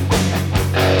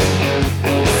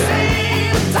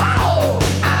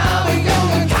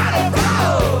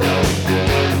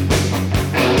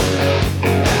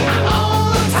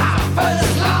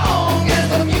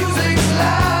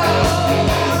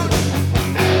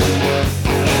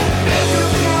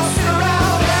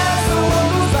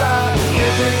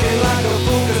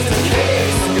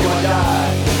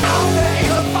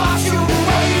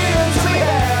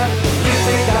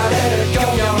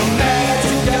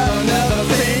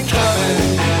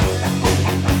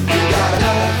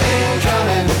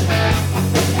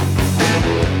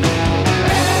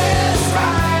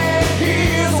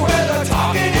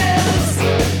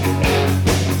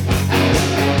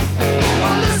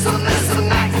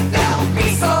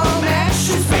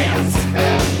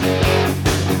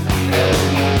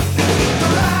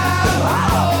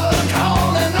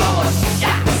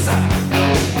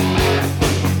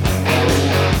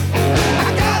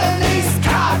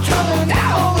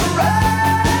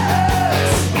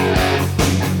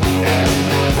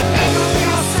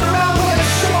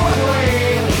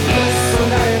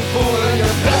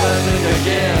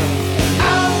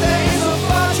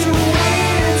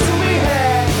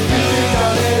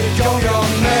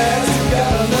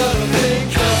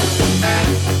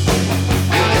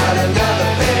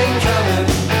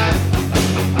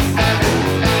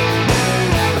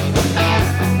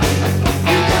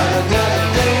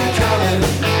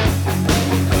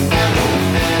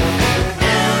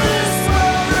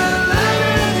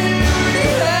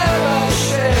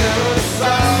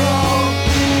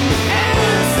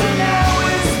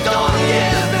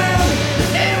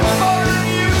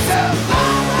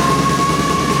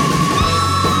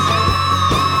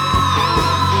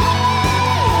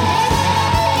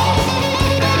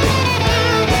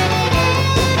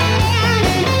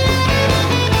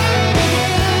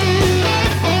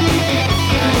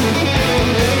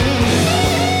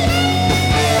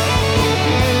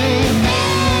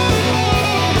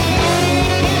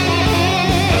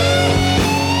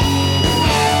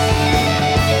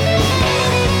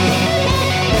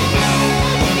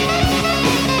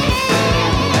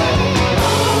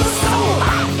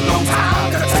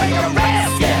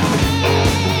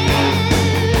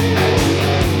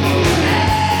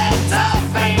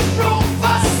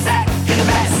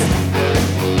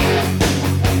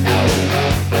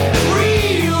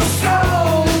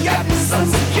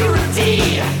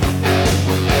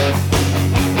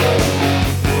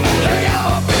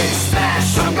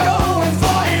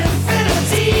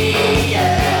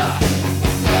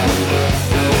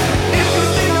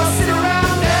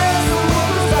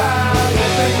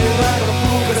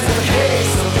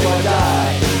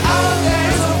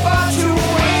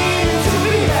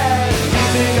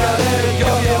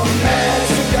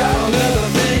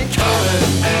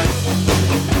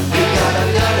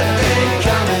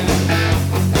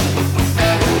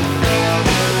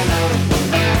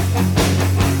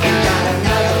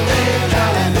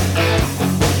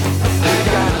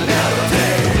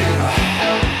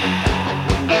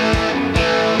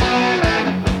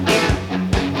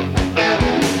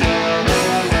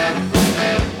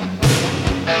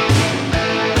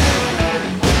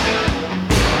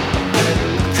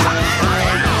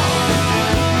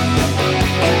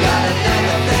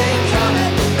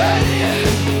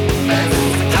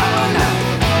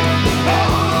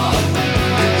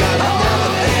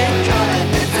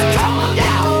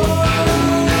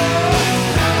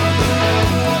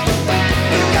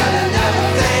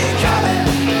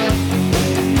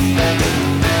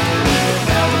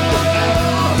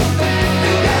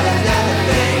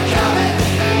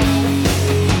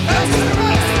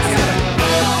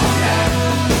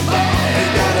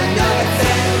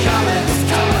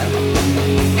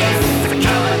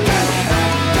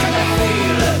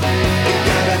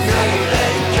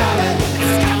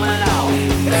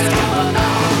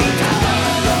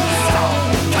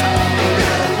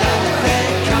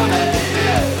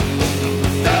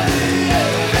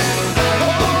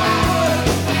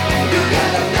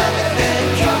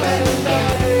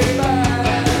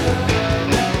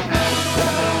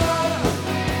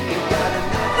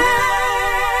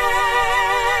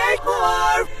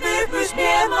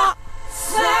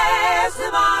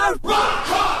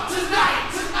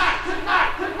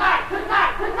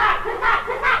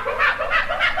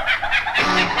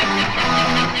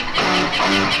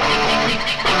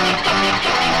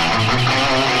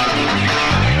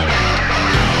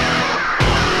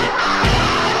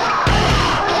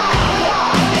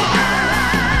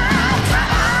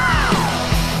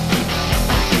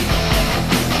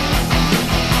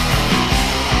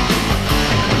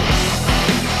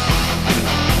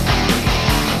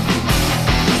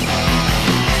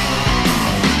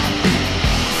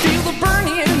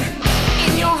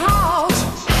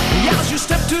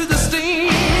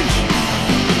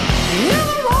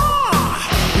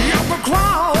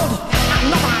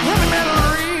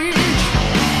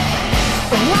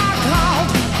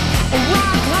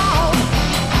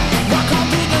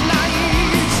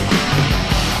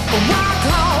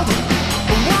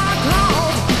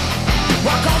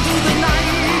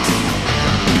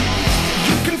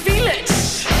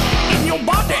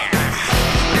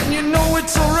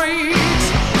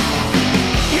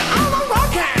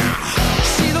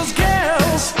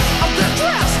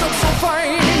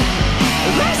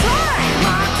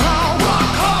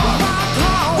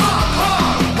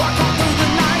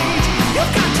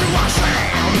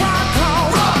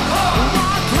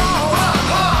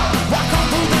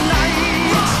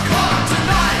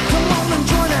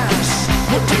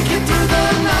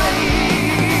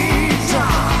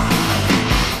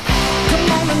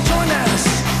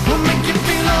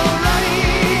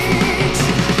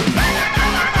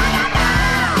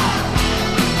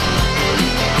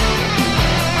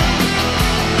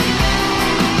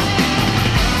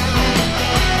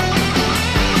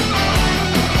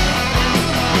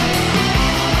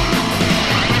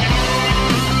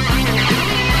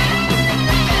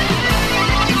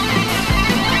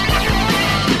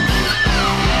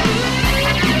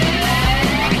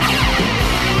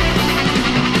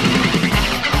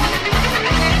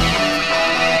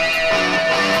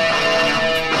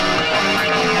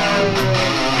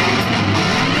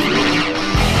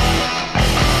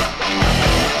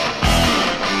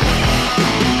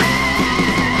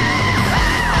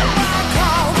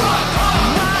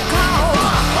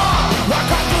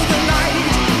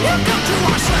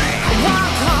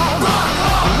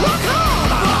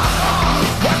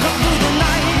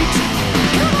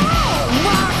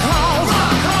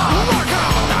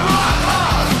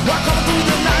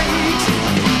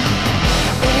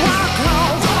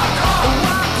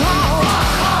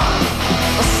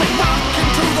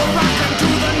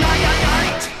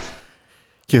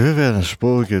 Και βέβαια να σας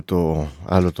πω και το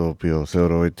άλλο το οποίο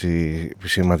θεωρώ έτσι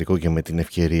σημαντικό και με την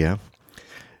ευκαιρία,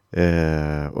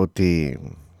 ότι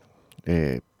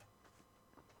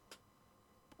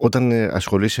όταν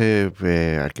ασχολείσαι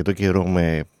αρκετό καιρό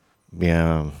με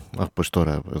μια, όπως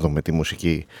τώρα εδώ με τη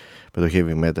μουσική, με το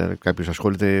heavy metal, κάποιος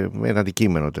ασχολείται με ένα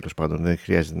αντικείμενο τέλος πάντων, δεν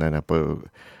χρειάζεται να είναι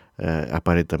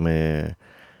απαραίτητα με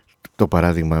το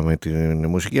παράδειγμα με την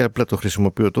μουσική, απλά το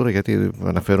χρησιμοποιώ τώρα γιατί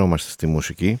αναφερόμαστε στη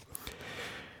μουσική.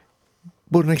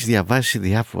 Μπορεί να έχεις διαβάσει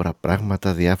διάφορα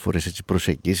πράγματα, διάφορες έτσι,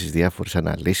 προσεγγίσεις, διάφορες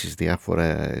αναλύσεις,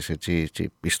 διάφορες έτσι,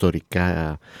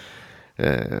 ιστορικά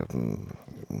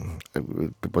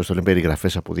πώς το λένε,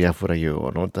 περιγραφές από διάφορα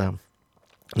γεγονότα,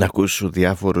 να ακούσεις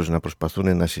διάφορους να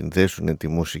προσπαθούν να συνδέσουν τη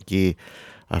μουσική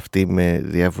αυτή με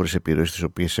διάφορες επιρροές τις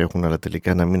οποίες έχουν, αλλά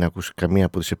τελικά να μην ακούσει καμία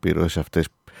από τις επιρροές αυτές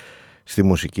στη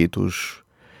μουσική τους.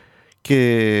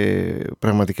 Και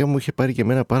πραγματικά μου είχε πάρει και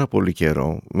εμένα πάρα πολύ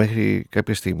καιρό μέχρι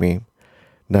κάποια στιγμή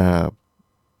να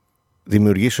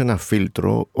δημιουργήσω ένα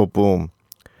φίλτρο όπου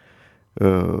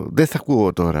δεν θα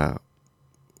ακούω τώρα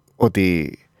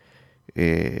ότι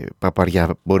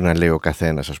παπαριά μπορεί να λέει ο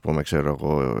καθένας, ας πούμε, ξέρω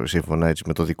εγώ, σύμφωνα έτσι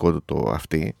με το δικό του το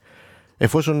αυτή,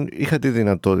 εφόσον είχα τη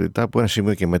δυνατότητα από ένα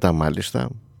σημείο και μετά μάλιστα,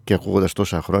 και ακούγοντας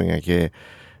τόσα χρόνια και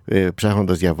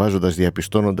ψάχνοντας, διαβάζοντας,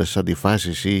 διαπιστώνοντας τις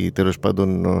αντιφάσεις ή τέλος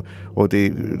πάντων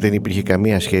ότι δεν υπήρχε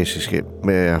καμία σχέση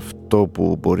με αυτό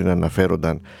που μπορεί να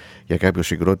αναφέρονταν για κάποιο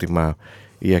συγκρότημα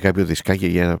ή για κάποιο δισκάκι,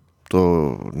 για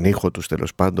τον ήχο τους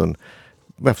τέλος πάντων,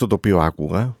 με αυτό το οποίο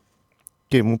άκουγα.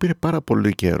 Και μου πήρε πάρα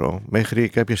πολύ καιρό μέχρι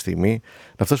κάποια στιγμή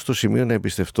να φτάσω στο σημείο να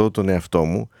εμπιστευτώ τον εαυτό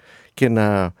μου και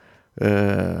να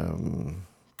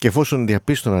και εφόσον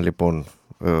διαπίστωνα λοιπόν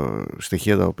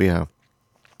στοιχεία τα οποία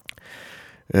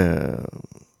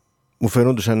μου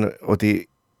φαινόντουσαν ότι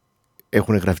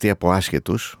έχουν γραφτεί από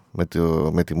άσχετους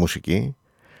με τη μουσική,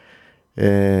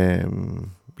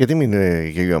 γιατί μην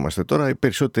γελιόμαστε τώρα, οι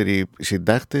περισσότεροι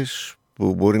συντάκτες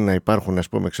που μπορεί να υπάρχουν, ας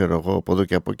πούμε, ξέρω εγώ, από εδώ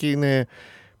και από εκεί, είναι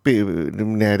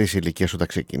νεαρής ηλικίας όταν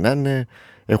ξεκινάνε,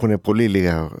 έχουν πολύ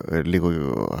λίγο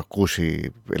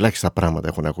ακούσει, ελάχιστα πράγματα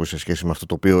έχουν ακούσει σε σχέση με αυτό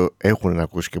το οποίο έχουν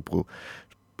ακούσει και που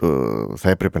θα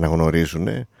έπρεπε να γνωρίζουν.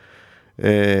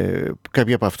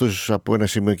 Κάποιοι από αυτούς από ένα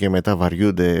σημείο και μετά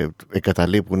βαριούνται,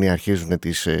 εγκαταλείπουν ή αρχίζουν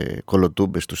τις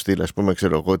κολοτούμπες του στυλ, ας πούμε,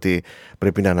 ξέρω εγώ, ότι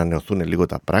πρέπει να ανανεωθούν λίγο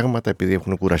τα πράγματα επειδή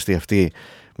έχουν κουραστεί αυτοί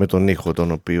με τον ήχο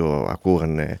τον οποίο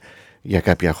ακούγανε για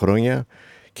κάποια χρόνια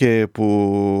και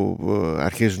που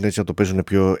αρχίζουν έτσι να το παίζουν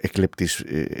πιο εκλεπτής,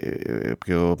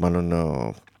 πιο μάλλον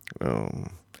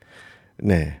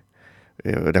ναι,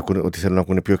 ότι θέλουν να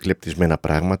ακούνε πιο εκλεπτισμένα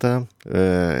πράγματα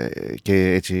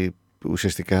και έτσι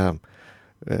ουσιαστικά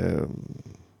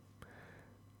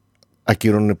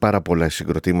ακυρώνουν πάρα πολλά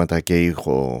συγκροτήματα και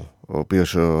ήχο ο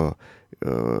οποίος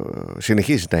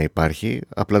συνεχίζει να υπάρχει.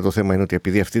 Απλά το θέμα είναι ότι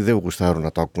επειδή αυτοί δεν γουστάρουν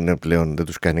να το ακούνε πλέον, δεν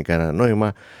τους κάνει κανένα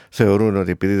νόημα, θεωρούν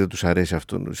ότι επειδή δεν τους αρέσει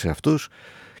σε αυτούς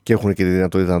και έχουν και τη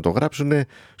δυνατότητα να το γράψουν,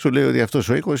 σου λέει ότι αυτός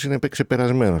ο ήχος είναι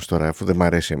ξεπερασμένος τώρα, αφού δεν μ'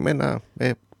 αρέσει εμένα,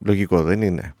 λογικό δεν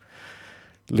είναι.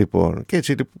 Λοιπόν, και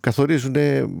έτσι καθορίζουν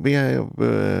μια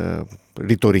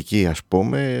ρητορική, ας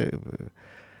πούμε,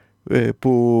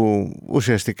 που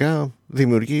ουσιαστικά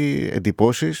δημιουργεί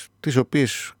εντυπώσεις τις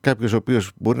οποίες κάποιος ο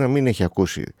οποίος μπορεί να μην έχει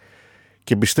ακούσει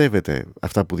και πιστεύετε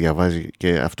αυτά που διαβάζει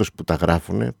και αυτός που τα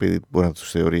γράφουν, επειδή μπορεί να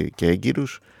τους θεωρεί και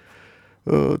έγκυρους,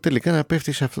 τελικά να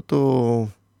πέφτει σε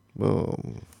αυτό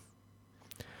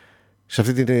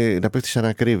να πέφτει σε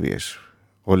ανακρίβειες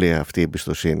όλη αυτή η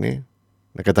εμπιστοσύνη,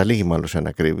 να καταλήγει μάλλον σε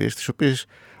ανακρίβειες, τις οποίες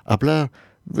απλά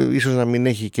ίσως να μην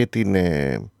έχει και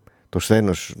το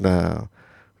σθένος να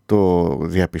το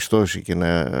διαπιστώσει και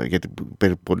γιατί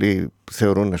πολλοί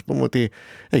θεωρούν, ας πούμε, ότι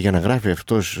για να γράφει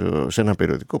αυτός σε ένα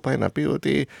περιοδικό πάει να πει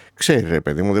ότι ξέρει, ρε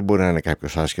παιδί μου, δεν μπορεί να είναι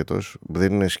κάποιος άσχετος,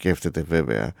 δεν σκέφτεται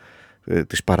βέβαια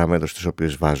τις παραμέτρους τις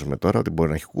οποίες βάζουμε τώρα, ότι μπορεί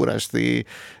να έχει κουραστεί,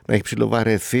 να έχει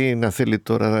ψιλοβαρεθεί, να θέλει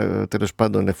τώρα τέλος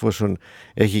πάντων, εφόσον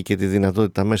έχει και τη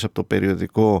δυνατότητα μέσα από το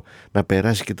περιοδικό να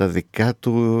περάσει και τα δικά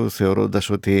του, θεωρώντας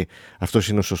ότι αυτός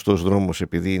είναι ο σωστός δρόμος,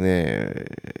 επειδή είναι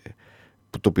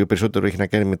το οποίο περισσότερο έχει να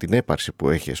κάνει με την έπαρση που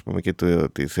έχει, ας πούμε, και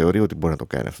ότι θεωρεί ότι μπορεί να το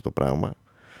κάνει αυτό το πράγμα.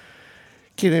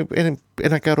 Και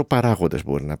ένα κάρο παράγοντες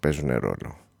μπορεί να παίζουν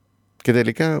ρόλο. Και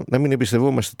τελικά να μην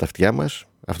εμπιστευόμαστε τα αυτιά μας,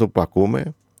 αυτό που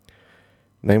ακούμε,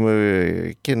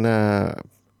 και να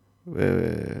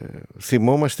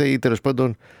θυμόμαστε ή τέλος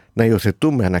πάντων να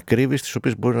υιοθετούμε ανακρίβειες τις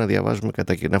οποίες μπορεί να διαβάζουμε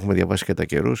να έχουμε διαβάσει κατά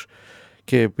καιρούς,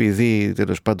 και επειδή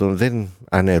τέλος πάντων δεν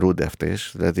αναιρούνται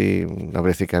αυτές, δηλαδή να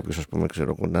βρεθεί κάποιος, ας πούμε,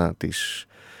 ξέρω,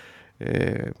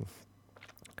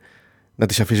 να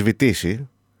τις αμφισβητήσει,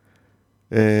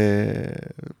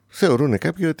 θεωρούν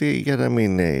κάποιοι ότι για να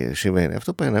μην συμβαίνει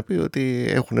αυτό, πάει να πει ότι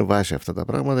έχουν βάσει αυτά τα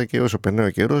πράγματα και όσο περνάει ο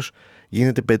καιρός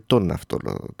γίνεται πετών αυτό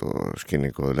το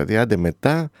σκηνικό. Δηλαδή άντε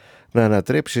μετά να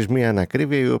ανατρέψεις μια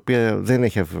ανακρίβεια η οποία δεν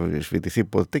έχει αμφισβητηθεί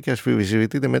ποτέ και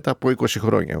αμφισβητείται μετά από 20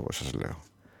 χρόνια, εγώ σας λέω.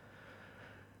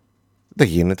 Δεν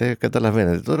γίνεται.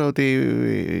 Καταλαβαίνετε τώρα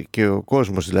ότι και ο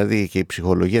κόσμος, δηλαδή και η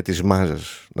ψυχολογία της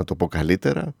μάζας, να το πω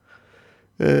καλύτερα,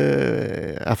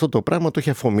 αυτό το πράγμα το έχει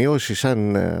αφομοιώσει σαν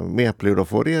μια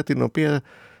πληροφορία την οποία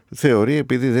θεωρεί,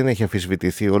 επειδή δεν έχει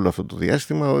αμφισβητηθεί όλο αυτό το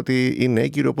διάστημα, ότι είναι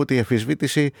έγκυρο, οπότε η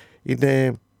αμφισβήτηση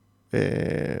είναι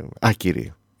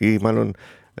άκυρη ή μάλλον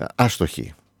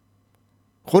άστοχη,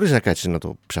 χωρίς να κάτσει να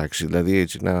το ψάξει, δηλαδή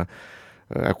έτσι να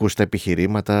ακούσει τα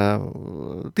επιχειρήματα,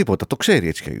 τίποτα, το ξέρει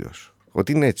έτσι κι αλλιώς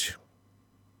ότι είναι έτσι,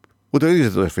 ούτε ο ίδιος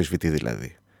δεν το αμφισβητεί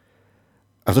δηλαδή.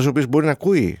 Αυτός ο οποίος μπορεί να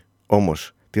ακούει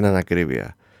όμως την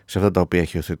ανακρίβεια σε αυτά τα οποία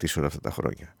έχει υιοθετήσει όλα αυτά τα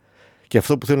χρόνια. Και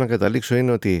αυτό που θέλω να καταλήξω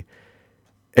είναι ότι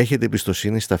έχετε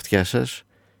εμπιστοσύνη στα αυτιά σας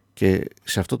και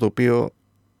σε αυτό το οποίο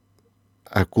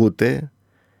ακούτε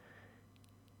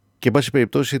και εν πάση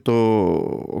περιπτώσει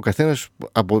ο καθένας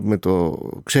με το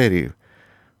ξέρει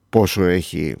πόσο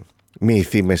έχει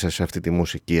μοιηθεί μέσα σε αυτή τη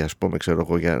μουσική, ας πούμε, ξέρω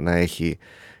εγώ, για να έχει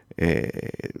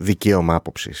δικαίωμα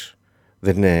άποψης.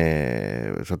 Δεν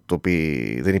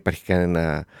υπάρχει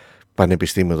κανένα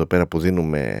πανεπιστήμιο εδώ πέρα που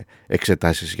δίνουμε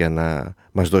εξετάσεις για να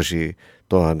μας δώσει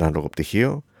το ανάλογο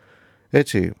πτυχίο,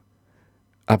 έτσι.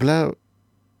 Απλά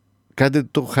κάντε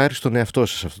το χάρη στον εαυτό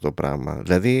σας αυτό το πράγμα.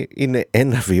 Δηλαδή είναι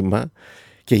ένα βήμα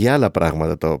και για άλλα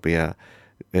πράγματα τα οποία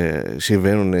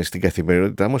συμβαίνουν στην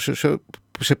καθημερινότητά μας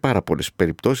σε πάρα πολλές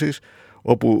περιπτώσεις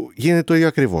όπου γίνεται το ίδιο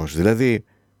ακριβώς. Δηλαδή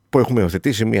που έχουμε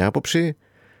υιοθετήσει μία άποψη,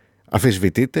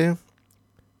 αμφισβητείται,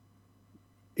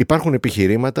 υπάρχουν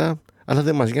επιχειρήματα, αλλά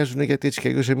δεν μας νοιάζουν γιατί έτσι κι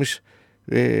αλλιώς εμείς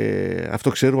αυτό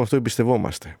ξέρουμε, αυτό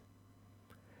εμπιστευόμαστε.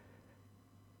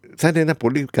 Θα είναι ένα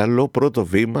πολύ καλό πρώτο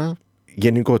βήμα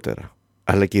γενικότερα,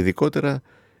 αλλά και ειδικότερα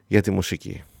για τη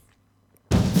μουσική.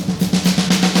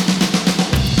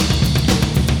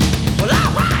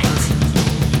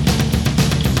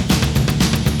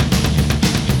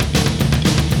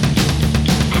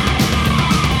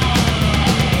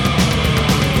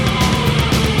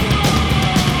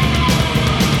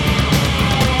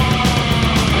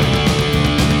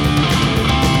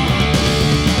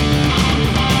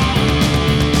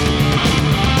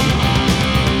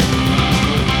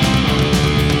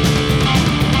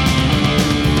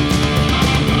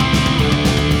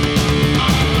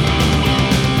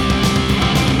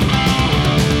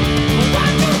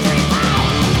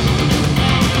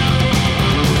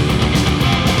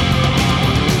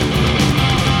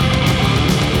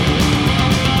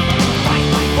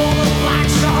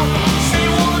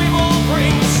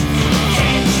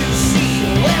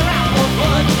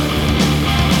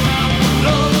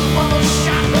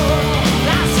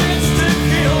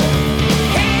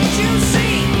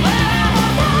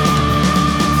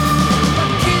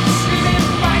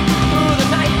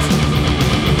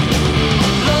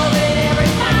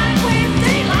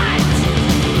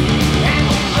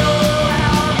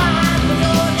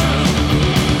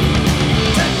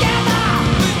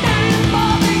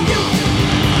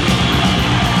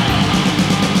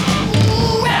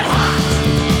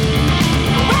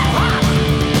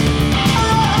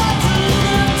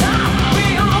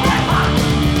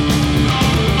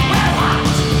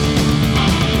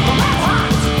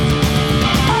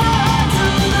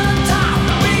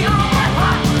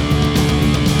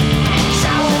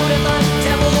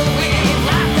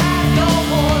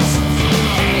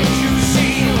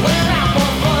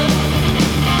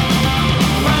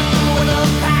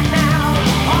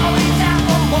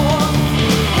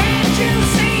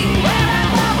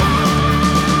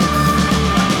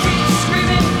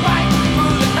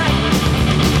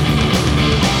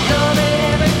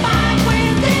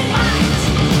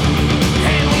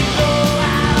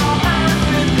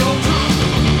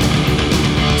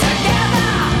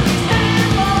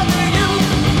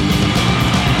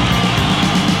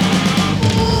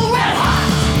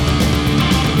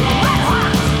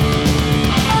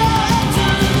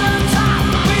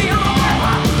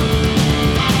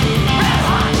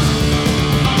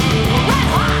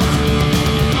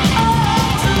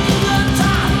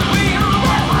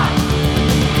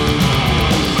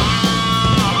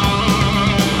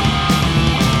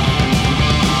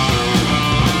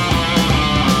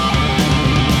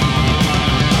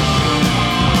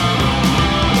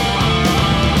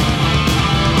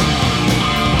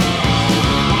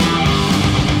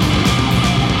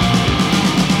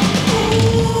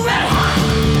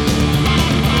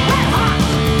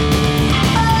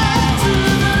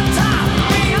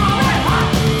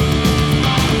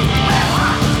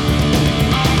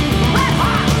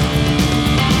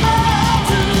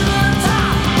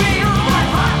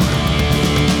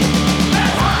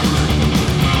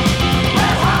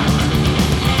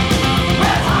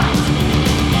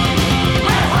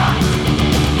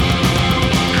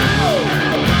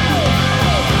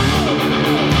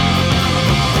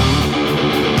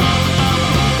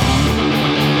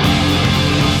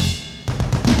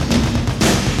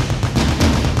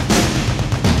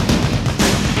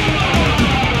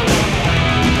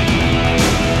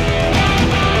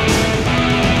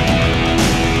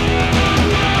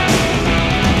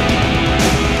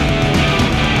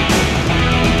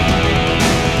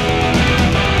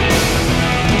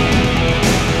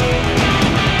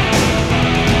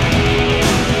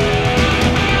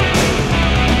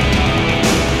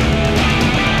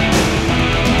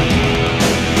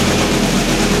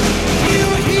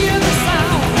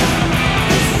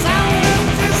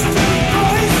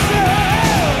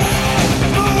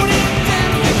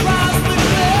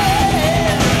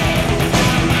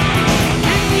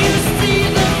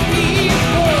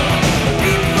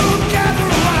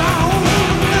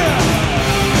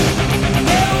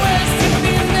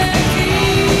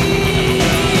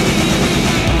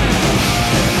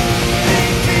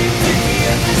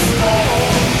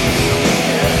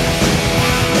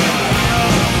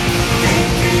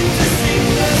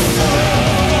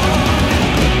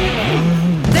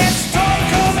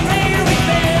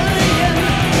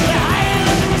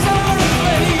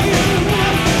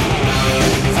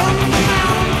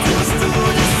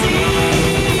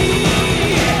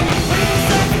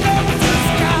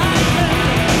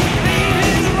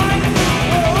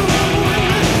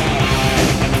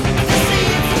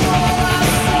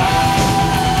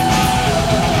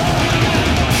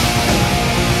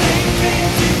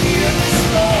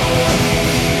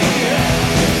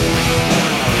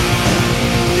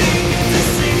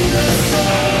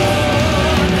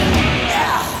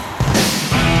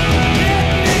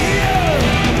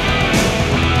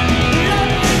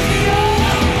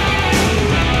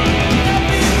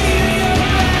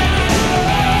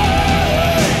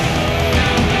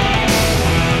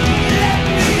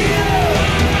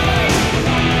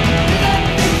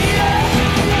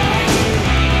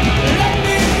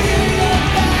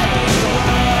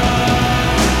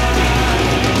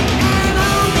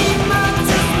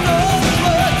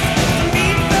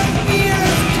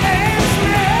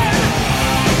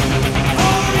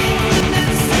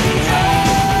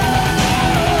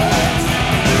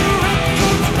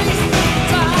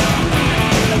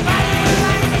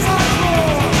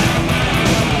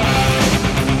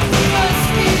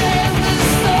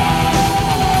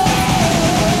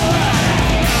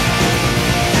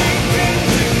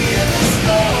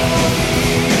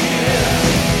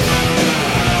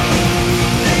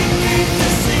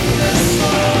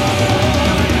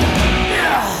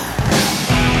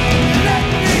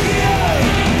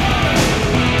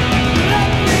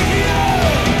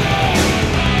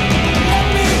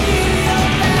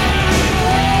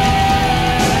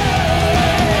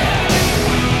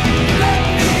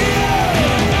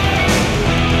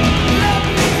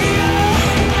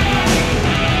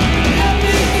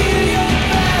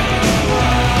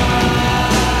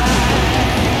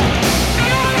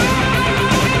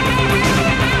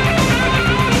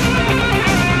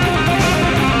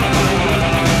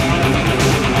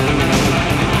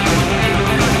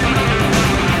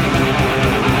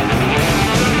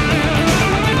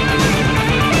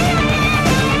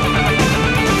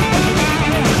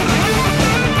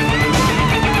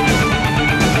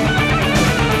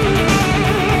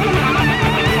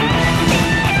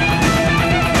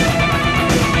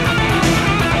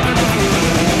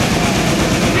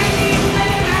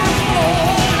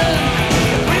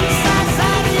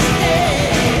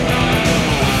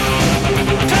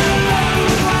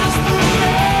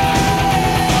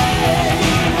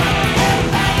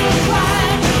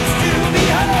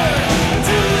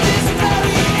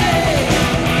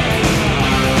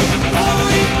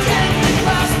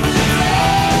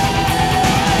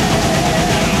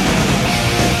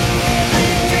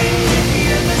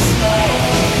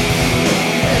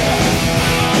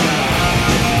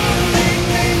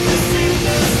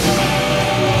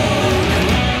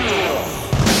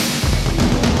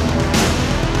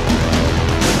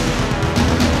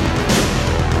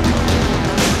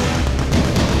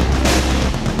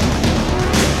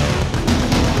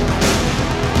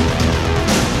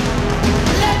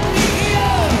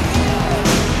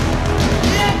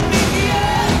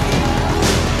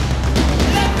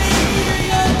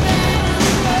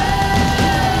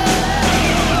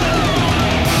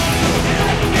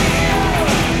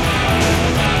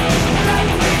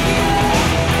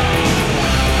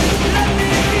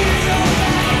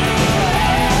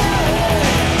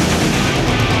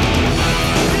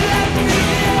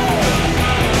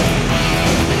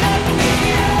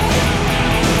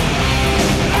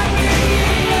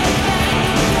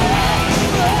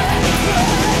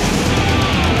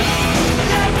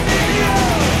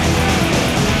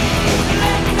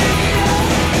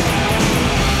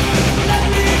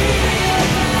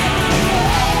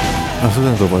 Αυτό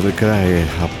ήταν το Battle Cry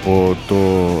από το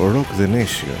Rock the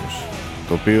Nations,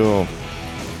 το οποίο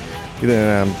ήταν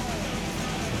ένα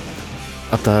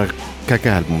από τα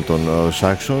κακά άλμπουμ των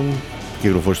Saxon,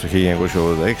 κυκλοφόρησε το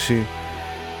 1986,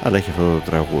 αλλά έχει αυτό το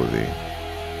τραγούδι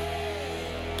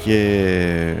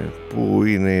και που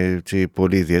είναι έτσι,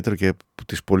 πολύ ιδιαίτερο και από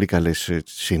τις πολύ καλές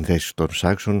συνθέσεις των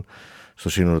Saxon στο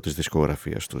σύνολο της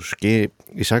δισκογραφίας τους. Και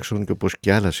οι Saxon, και όπως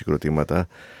και άλλα συγκροτήματα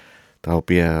τα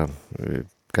οποία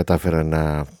κατάφεραν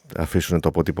να αφήσουν το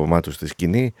αποτύπωμά τους στη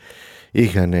σκηνή,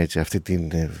 είχαν έτσι αυτή την,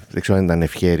 δεν ξέρω αν ήταν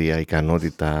ευχέρεια,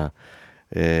 ικανότητα,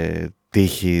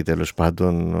 τύχη τέλος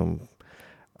πάντων,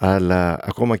 αλλά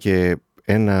ακόμα και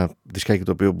ένα δισκάκι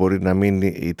το οποίο μπορεί να μην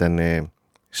ήταν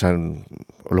σαν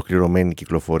ολοκληρωμένη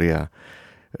κυκλοφορία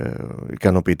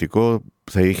ικανοποιητικό,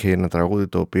 θα είχε ένα τραγούδι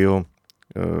το οποίο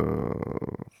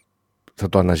θα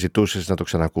το αναζητούσες να το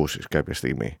ξανακούσεις κάποια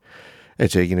στιγμή.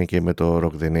 Έτσι έγινε και με το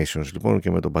Rock the Nations λοιπόν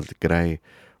και με το Baltic Cry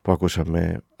που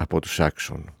ακούσαμε από τους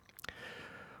Saxon.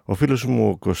 Ο φίλος μου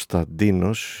ο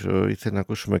Κωνσταντίνος ήθελε να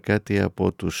ακούσουμε κάτι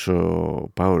από τους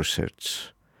Power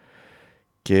Search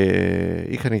και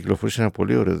είχαν κυκλοφορήσει ένα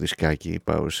πολύ ωραίο δισκάκι οι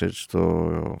Power Search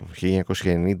το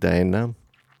 1991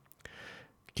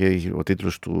 και ο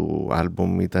τίτλος του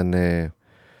άλμπομ ήταν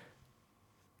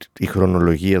η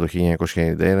χρονολογία το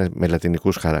 1991 με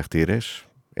λατινικούς χαρακτήρες,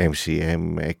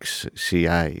 MCM,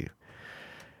 XCI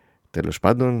τέλος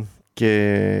πάντων,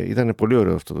 και ήταν πολύ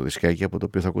ωραίο αυτό το δισκάκι, από το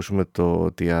οποίο θα ακούσουμε το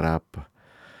Tear Up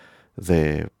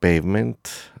The Pavement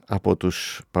από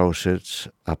τους Power Search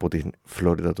από την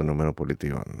Φλόριδα των Ηνωμένων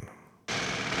Πολιτειών.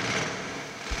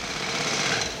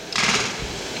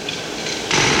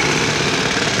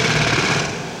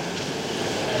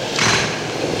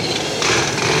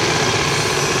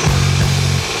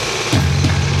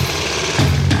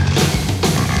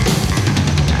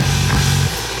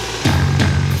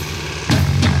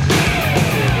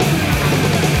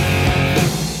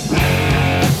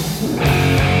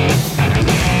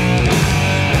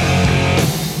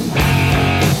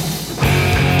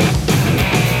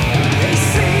 We'll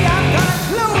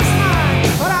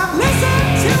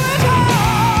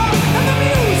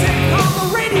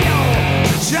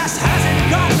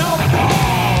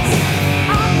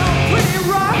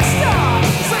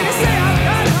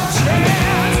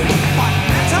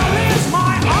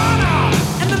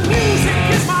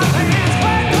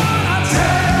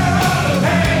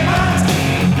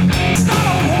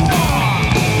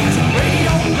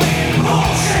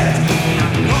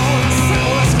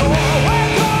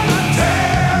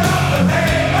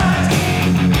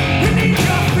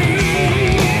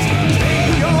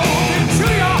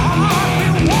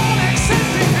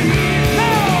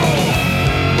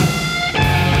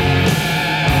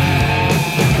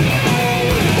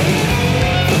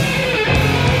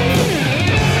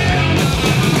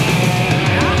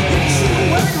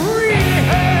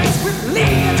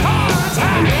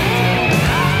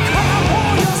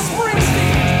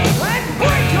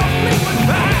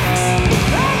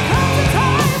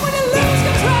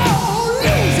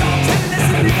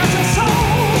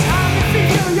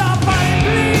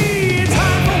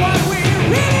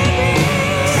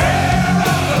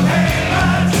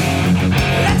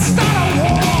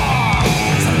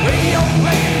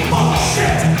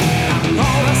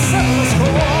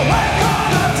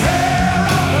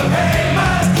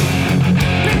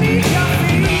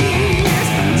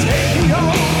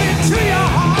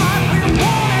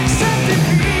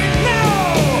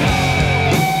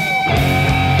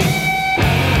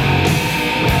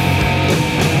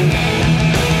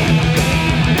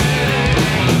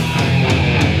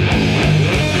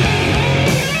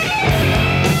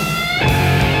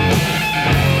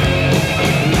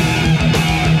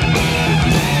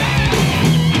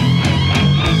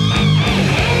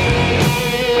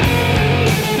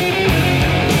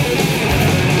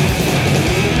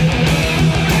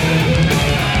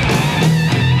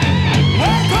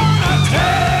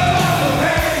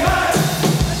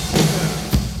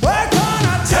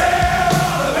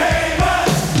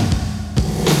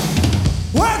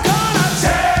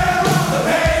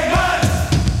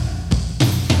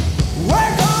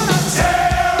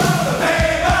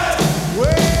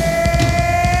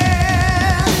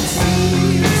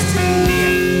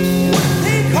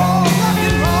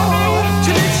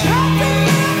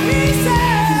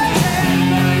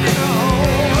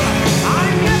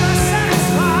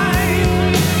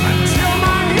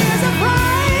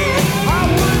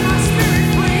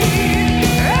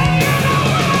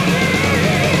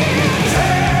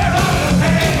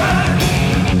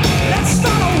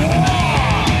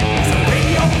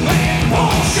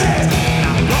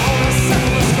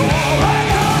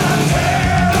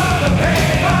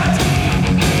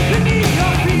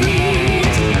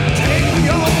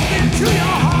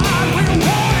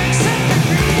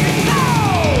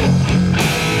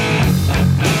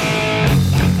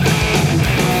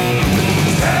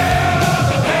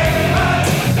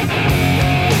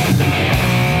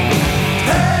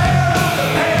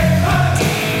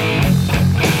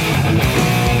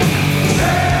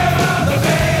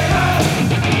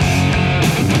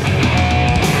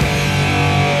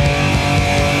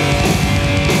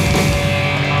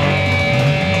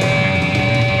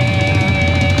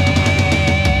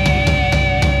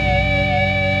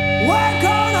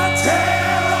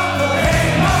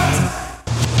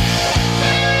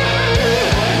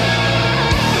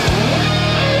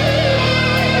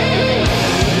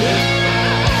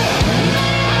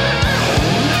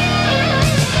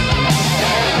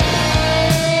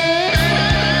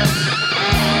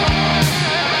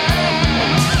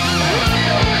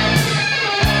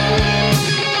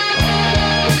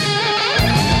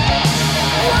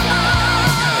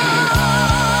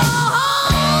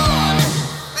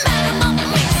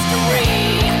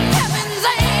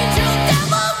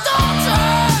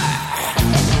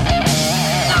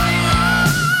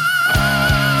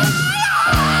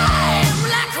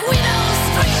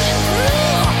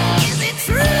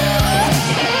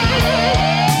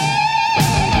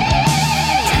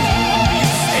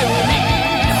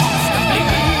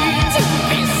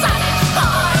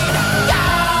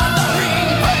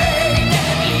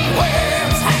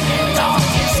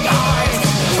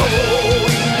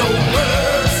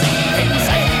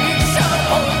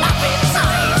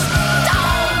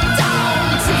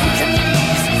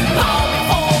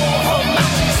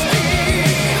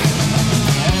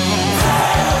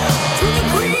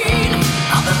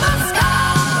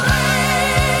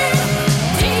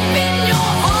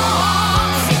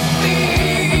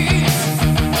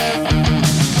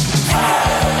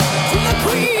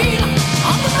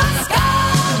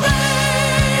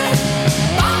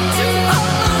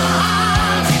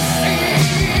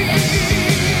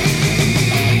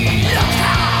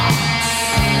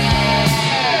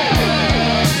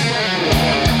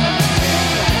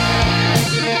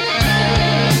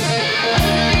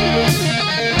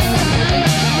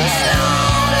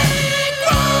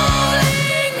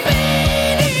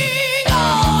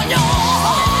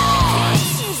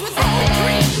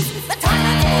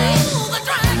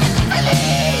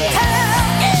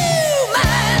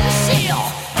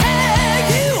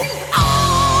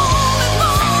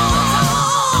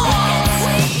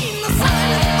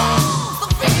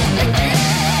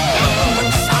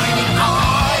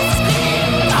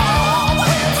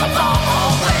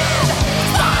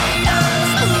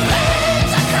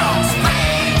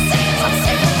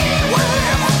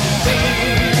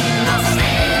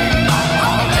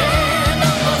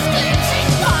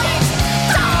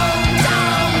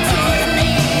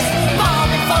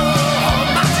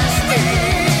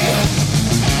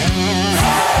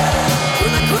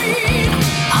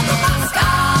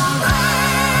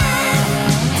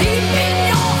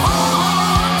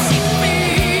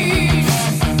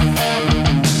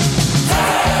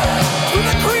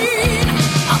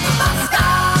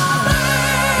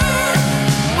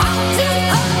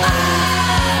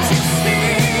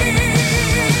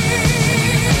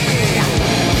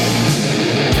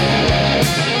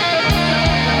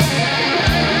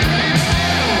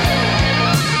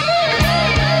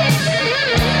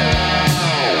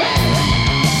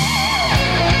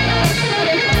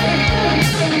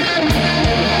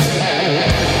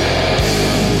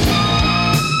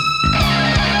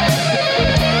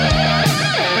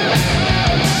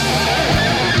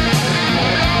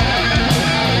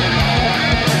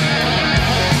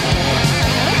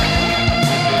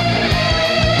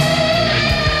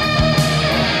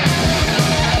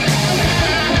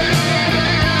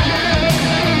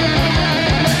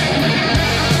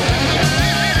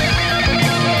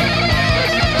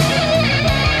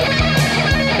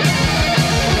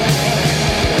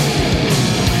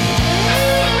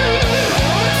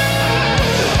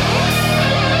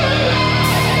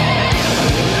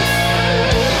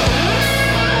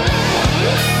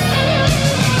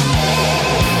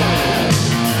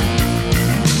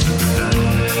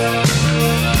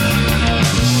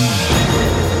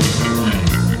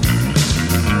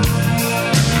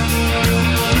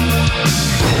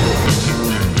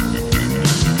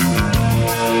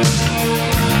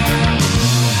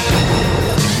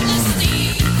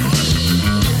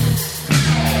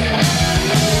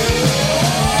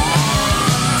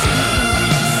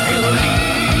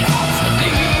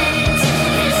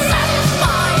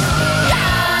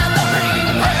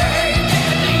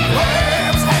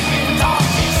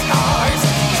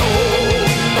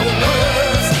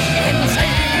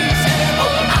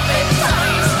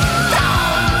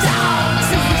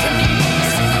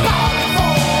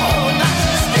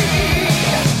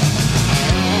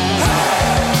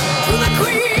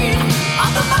queen of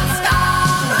the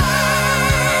masquerade,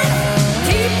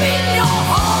 deep in your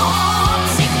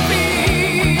hearts it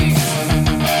beats.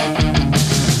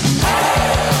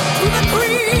 To the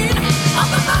queen of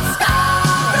the masquerade,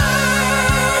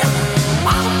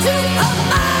 bound to her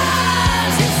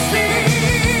majesty.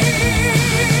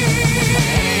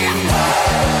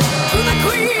 To the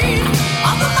queen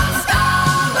of the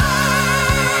masquerade,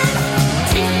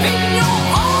 deep in your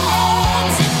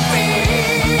hearts it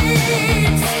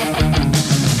beats.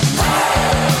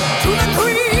 To the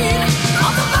queen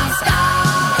of the masquerade,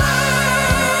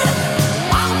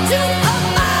 bound to her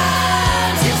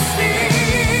majesty.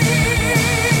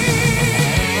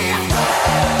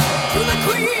 To the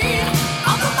queen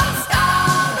of the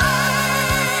masquerade,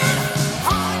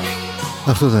 hiding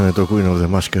the Αυτό ήταν το Queen of the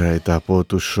Masquerade από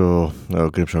τους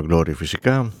Crimson Glory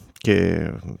φυσικά, και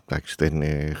εντάξει, δεν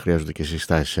χρειάζονται και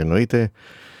συστάσεις εννοείται.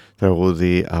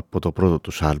 Τραγούδι από το πρώτο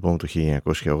τους άλμπομ του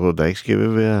 1986, και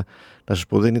βέβαια να σας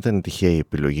πω δεν ήταν τυχαία η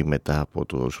επιλογή μετά από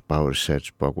τους Power Search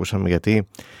που ακούσαμε, γιατί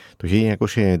το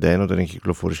 1991 όταν είχε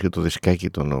κυκλοφορήσει και το δισκάκι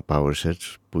των Power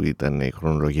Search, που ήταν η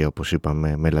χρονολογία όπως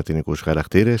είπαμε με λατινικούς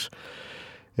χαρακτήρες,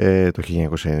 το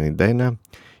 1991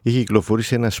 είχε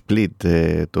κυκλοφορήσει ένα split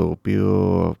το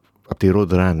οποίο από τη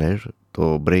Roadrunner,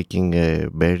 το Breaking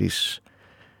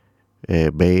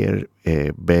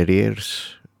Barriers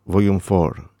Volume 4,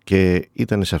 και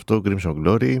ήταν σε αυτό Crimson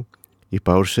Glory, η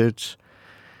Power Search,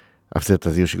 αυτά τα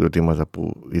δύο συγκροτήματα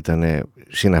που ήταν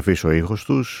συναφής ο ήχος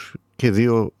τους, και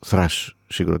δύο thrash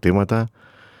συγκροτήματα,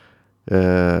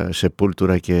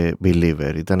 Sepultura και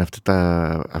Believer. Ήταν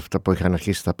αυτά που είχαν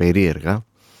αρχίσει τα περίεργα,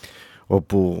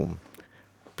 όπου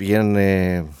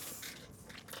πηγαίνανε,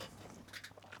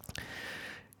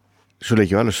 σου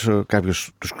λέγει ο άλλος,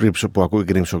 κάποιος τους Crimson που ακούει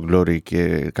Crimson Glory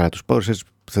και κάνα τους Power Search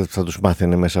θα τους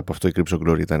μάθαινε μέσα από αυτό. Η Crimson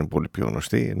Glory ήταν πολύ πιο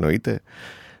γνωστή, εννοείται.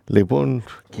 Λοιπόν,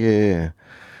 και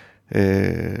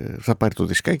θα πάρει το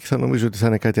δισκάκι, θα νομίζει ότι θα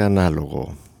είναι κάτι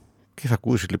ανάλογο, και θα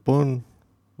ακούσει λοιπόν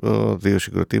δύο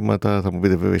συγκροτήματα. Θα μου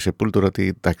πείτε βέβαια η Sepultura ότι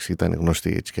εντάξει ήταν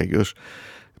γνωστή έτσι κι αλλιώς,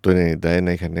 το 1991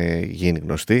 είχαν γίνει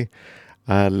γνωστοί,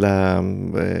 αλλά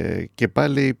και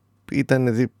πάλι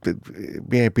ήταν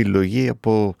μια επιλογή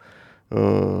από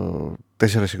 4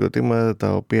 συγκροτήματα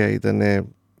τα οποία ήταν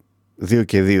 2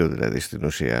 και 2 δηλαδή στην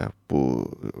ουσία, που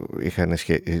είχαν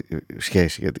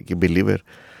σχέση, γιατί και Believer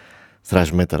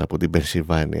thrash metal από την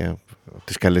Pennsylvania,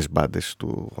 τις καλές μπάντες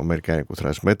του αμερικάνικου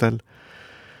thrash metal,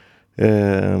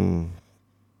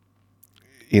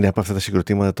 είναι από αυτά τα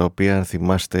συγκροτήματα τα οποία, αν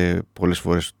θυμάστε, πολλές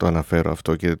φορές το αναφέρω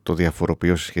αυτό και το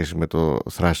διαφοροποιώ σε σχέση με το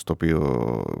thrash, το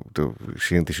οποίο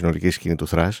τη συνολική σκηνή του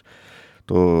thrash,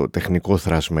 το τεχνικό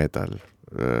thrash metal,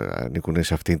 ανήκουν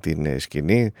σε αυτή την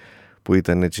σκηνή που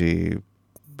ήταν έτσι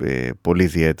πολύ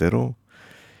ιδιαίτερο,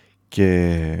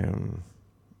 και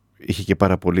είχε και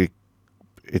πάρα πολύ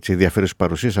έτσι ενδιαφέρουσες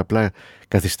παρουσίες. Απλά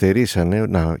καθυστερήσανε,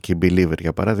 και οι Believer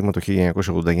για παράδειγμα το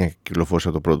 1989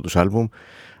 κυκλοφόρησαν το πρώτο τους άλμπουμ.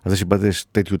 Αυτές οι μπάντες,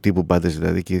 τέτοιου τύπου μπάντες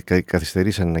δηλαδή, και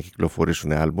καθυστερήσανε να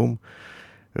κυκλοφορήσουν άλμπουμ,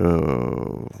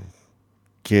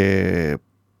 και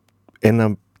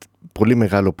ένα πολύ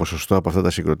μεγάλο ποσοστό από αυτά τα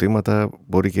συγκροτήματα,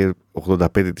 μπορεί και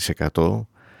 85%,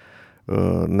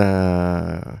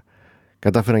 να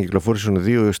κατάφεραν να κυκλοφόρησαν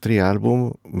 2 έως 3 άλμπουμ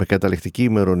με καταληκτική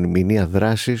ημερομηνία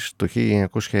δράσης το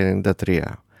 1993.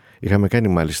 Είχαμε κάνει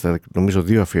μάλιστα νομίζω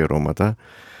 2 αφιερώματα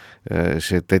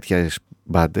σε τέτοιες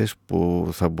μπάντες που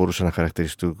θα μπορούσαν να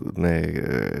χαρακτηριστούν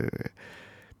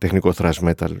τεχνικό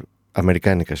thrash metal,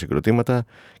 αμερικάνικα συγκροτήματα,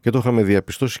 και το είχαμε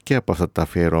διαπιστώσει και από αυτά τα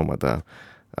αφιερώματα,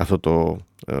 αυτό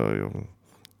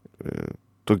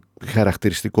το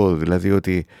χαρακτηριστικό δηλαδή,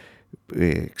 ότι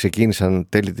ξεκίνησαν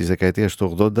τέλη της δεκαετίας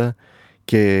του 80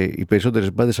 και οι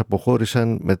περισσότερες μπάντες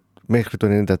αποχώρησαν μέχρι το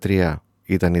 93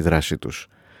 ήταν η δράση τους,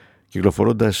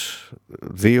 κυκλοφορώντας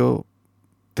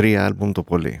 2-3 άλμπουμ το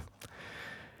πολύ.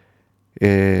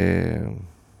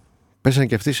 Πέσαν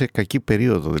και αυτοί σε κακή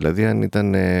περίοδο, δηλαδή αν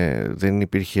δεν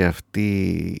υπήρχε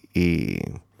αυτή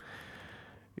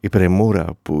η πρεμούρα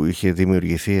που είχε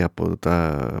δημιουργηθεί από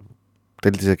τα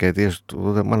τέλη της δεκαετίας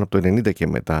του 80, μάλλον από το 90 και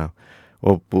μετά,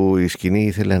 όπου η σκηνή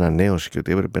ήθελε ανανέωση και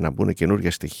ότι έπρεπε να μπουν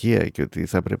καινούργια στοιχεία και ότι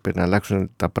θα έπρεπε να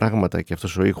αλλάξουν τα πράγματα και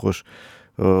αυτός ο ήχος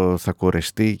θα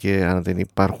κορεστεί, και αν δεν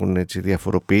υπάρχουν έτσι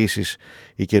διαφοροποιήσεις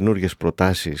ή καινούργιες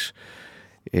προτάσεις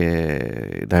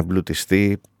να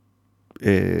εμπλουτιστεί,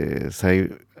 θα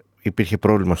υπήρχε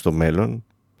πρόβλημα στο μέλλον,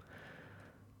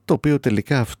 το οποίο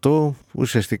τελικά αυτό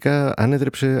ουσιαστικά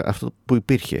ανέτρεψε αυτό που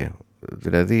υπήρχε.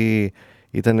 Δηλαδή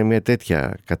ήταν μια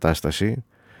τέτοια κατάσταση,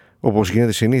 όπως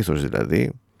γίνεται συνήθως,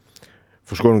 δηλαδή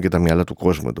φουσκώνουν και τα μυαλά του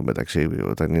κόσμου εντωμεταξύ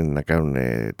όταν είναι να κάνουν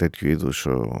τέτοιου είδους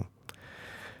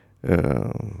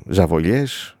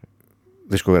ζαβολιές.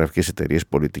 δισκογραφικές εταιρείες,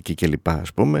 πολιτική κλπ,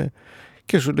 ας πούμε,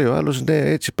 και σου λέει ο άλλος, ναι,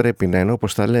 έτσι πρέπει να είναι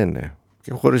όπως τα λένε,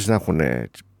 και χωρίς να έχουν,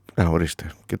 να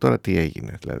ορίστε, και τώρα τι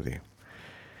έγινε δηλαδή.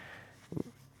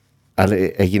 Αλλά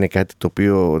έγινε κάτι το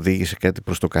οποίο οδήγησε κάτι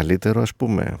προς το καλύτερο, ας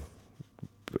πούμε.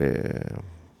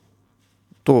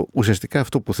 Ουσιαστικά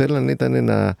αυτό που θέλανε ήταν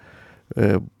να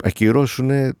ακυρώσουν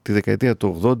τη δεκαετία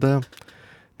του 80,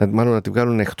 μάλλον να τη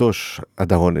βγάλουν εκτός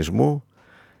ανταγωνισμού,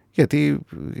 γιατί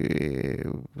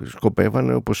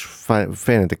σκοπεύανε, όπως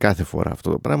φαίνεται κάθε φορά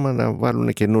αυτό το πράγμα, να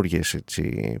βάλουν καινούργιες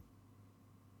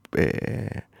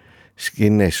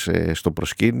σκηνές στο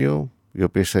προσκήνιο, οι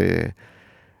οποίες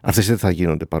αυτές δεν θα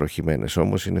γίνονται παροχημένες,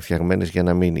 όμως είναι φτιαγμένες για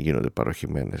να μην γίνονται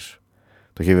παροχημένες.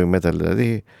 Το heavy metal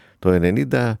δηλαδή το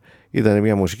 90 ήταν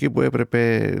μια μουσική που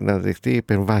έπρεπε να δεχτεί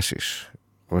επεμβάσεις.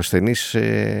 Ο ασθενής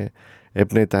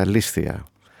έπνεε τα λίσθια.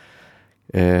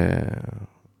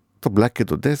 Το Black και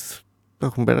το Death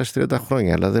έχουν περάσει 30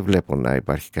 χρόνια, αλλά δεν βλέπω να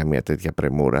υπάρχει καμία τέτοια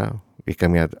πρεμούρα ή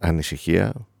καμία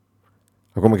ανησυχία.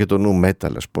 Ακόμα και το nu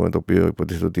metal, ας πούμε, το οποίο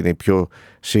υποτίθεται ότι είναι η πιο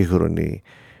σύγχρονη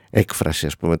έκφραση,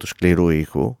 ας πούμε, του σκληρού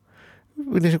ήχου,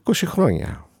 είναι 20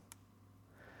 χρόνια.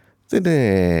 Δεν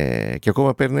είναι... και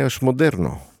ακόμα παίρνει ως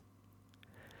μοντέρνο.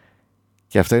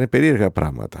 Και αυτά είναι περίεργα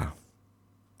πράγματα.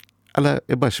 Αλλά,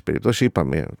 εν πάση περιπτώσει,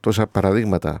 είπαμε, τόσα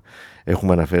παραδείγματα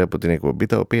έχουμε αναφέρει από την εκπομπή,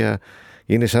 τα οποία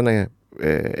είναι σαν να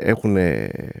έχουν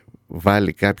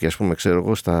βάλει κάποιοι, ας πούμε, ξέρω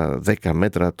εγώ, στα 10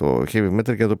 μέτρα το heavy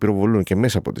metal και να το πυροβολούν και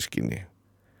μέσα από τη σκηνή.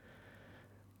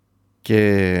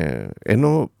 Και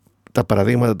ενώ τα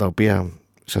παραδείγματα τα οποία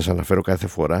σας αναφέρω κάθε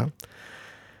φορά,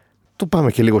 το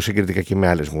πάμε και λίγο συγκριτικά και με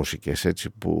άλλες μουσικές, έτσι,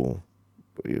 που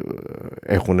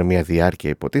έχουν μια διάρκεια,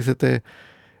 υποτίθεται.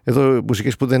 Εδώ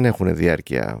μουσικές που δεν έχουν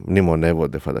διάρκεια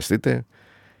μνημονεύονται, φανταστείτε,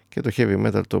 και το heavy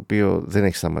metal, το οποίο δεν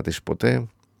έχει σταματήσει ποτέ,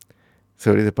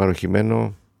 θεωρείται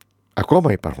παροχημένο.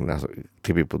 Ακόμα υπάρχουν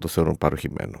τύποι που το θεωρούν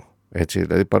παροχημένο, έτσι,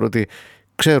 δηλαδή παρότι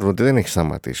ξέρουν ότι δεν έχει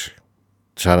σταματήσει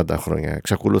 40 χρόνια,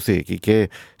 εξακολουθεί εκεί και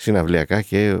συναυλιακά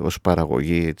και ως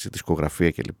παραγωγή, έτσι,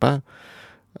 δισκογραφία κλπ,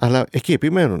 αλλά εκεί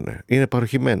επιμένουν, είναι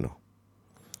παροχημένο.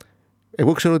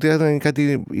 Εγώ ξέρω ότι αν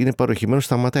κάτι είναι παροχημένο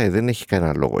σταματάει, δεν έχει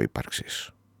κανένα λόγο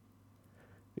ύπαρξης.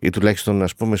 Ή τουλάχιστον,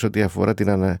 ας πούμε, σε ό,τι αφορά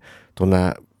το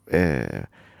να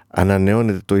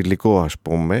ανανεώνεται το υλικό, ας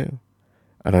πούμε,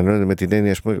 ανανεώνεται με την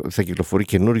έννοια, ας πούμε, ότι θα κυκλοφορεί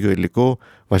καινούριο υλικό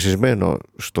βασισμένο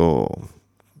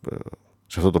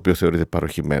σε αυτό το οποίο θεωρείται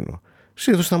παροχημένο.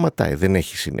 Συνήθως σταματάει, δεν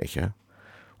έχει συνέχεια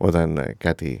όταν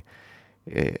κάτι...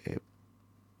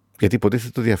 γιατί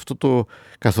υποτίθεται ότι αυτό το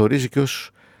καθορίζει και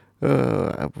ως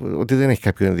ότι δεν έχει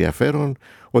κάποιο ενδιαφέρον,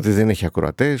 ότι δεν έχει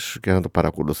ακροατές και να το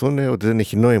παρακολουθούν, ότι δεν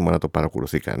έχει νόημα να το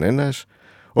παρακολουθεί κανένας,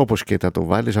 όπως και θα το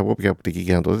βάλεις από όποια οπτική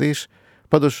και να το δεις.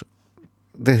 Πάντως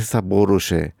δεν θα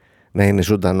μπορούσε να είναι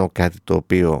ζωντανό κάτι το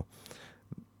οποίο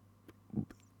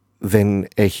δεν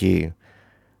έχει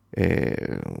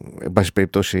εν πάση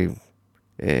περιπτώσει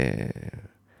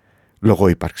λόγω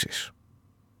ύπαρξης,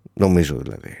 νομίζω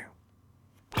δηλαδή.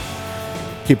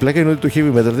 Και η πλάκα είναι ότι το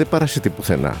heavy metal δεν παρασίτει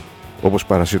πουθενά, όπως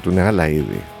παρασίτουν άλλα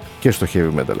είδη και στο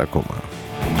heavy metal ακόμα.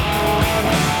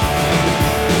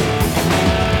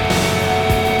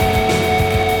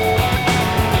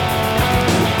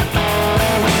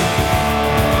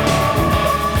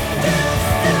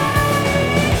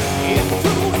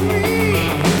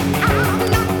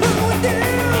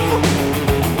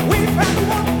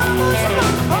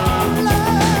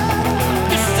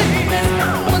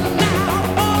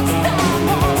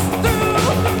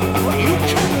 You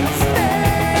can't stay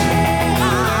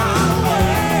away.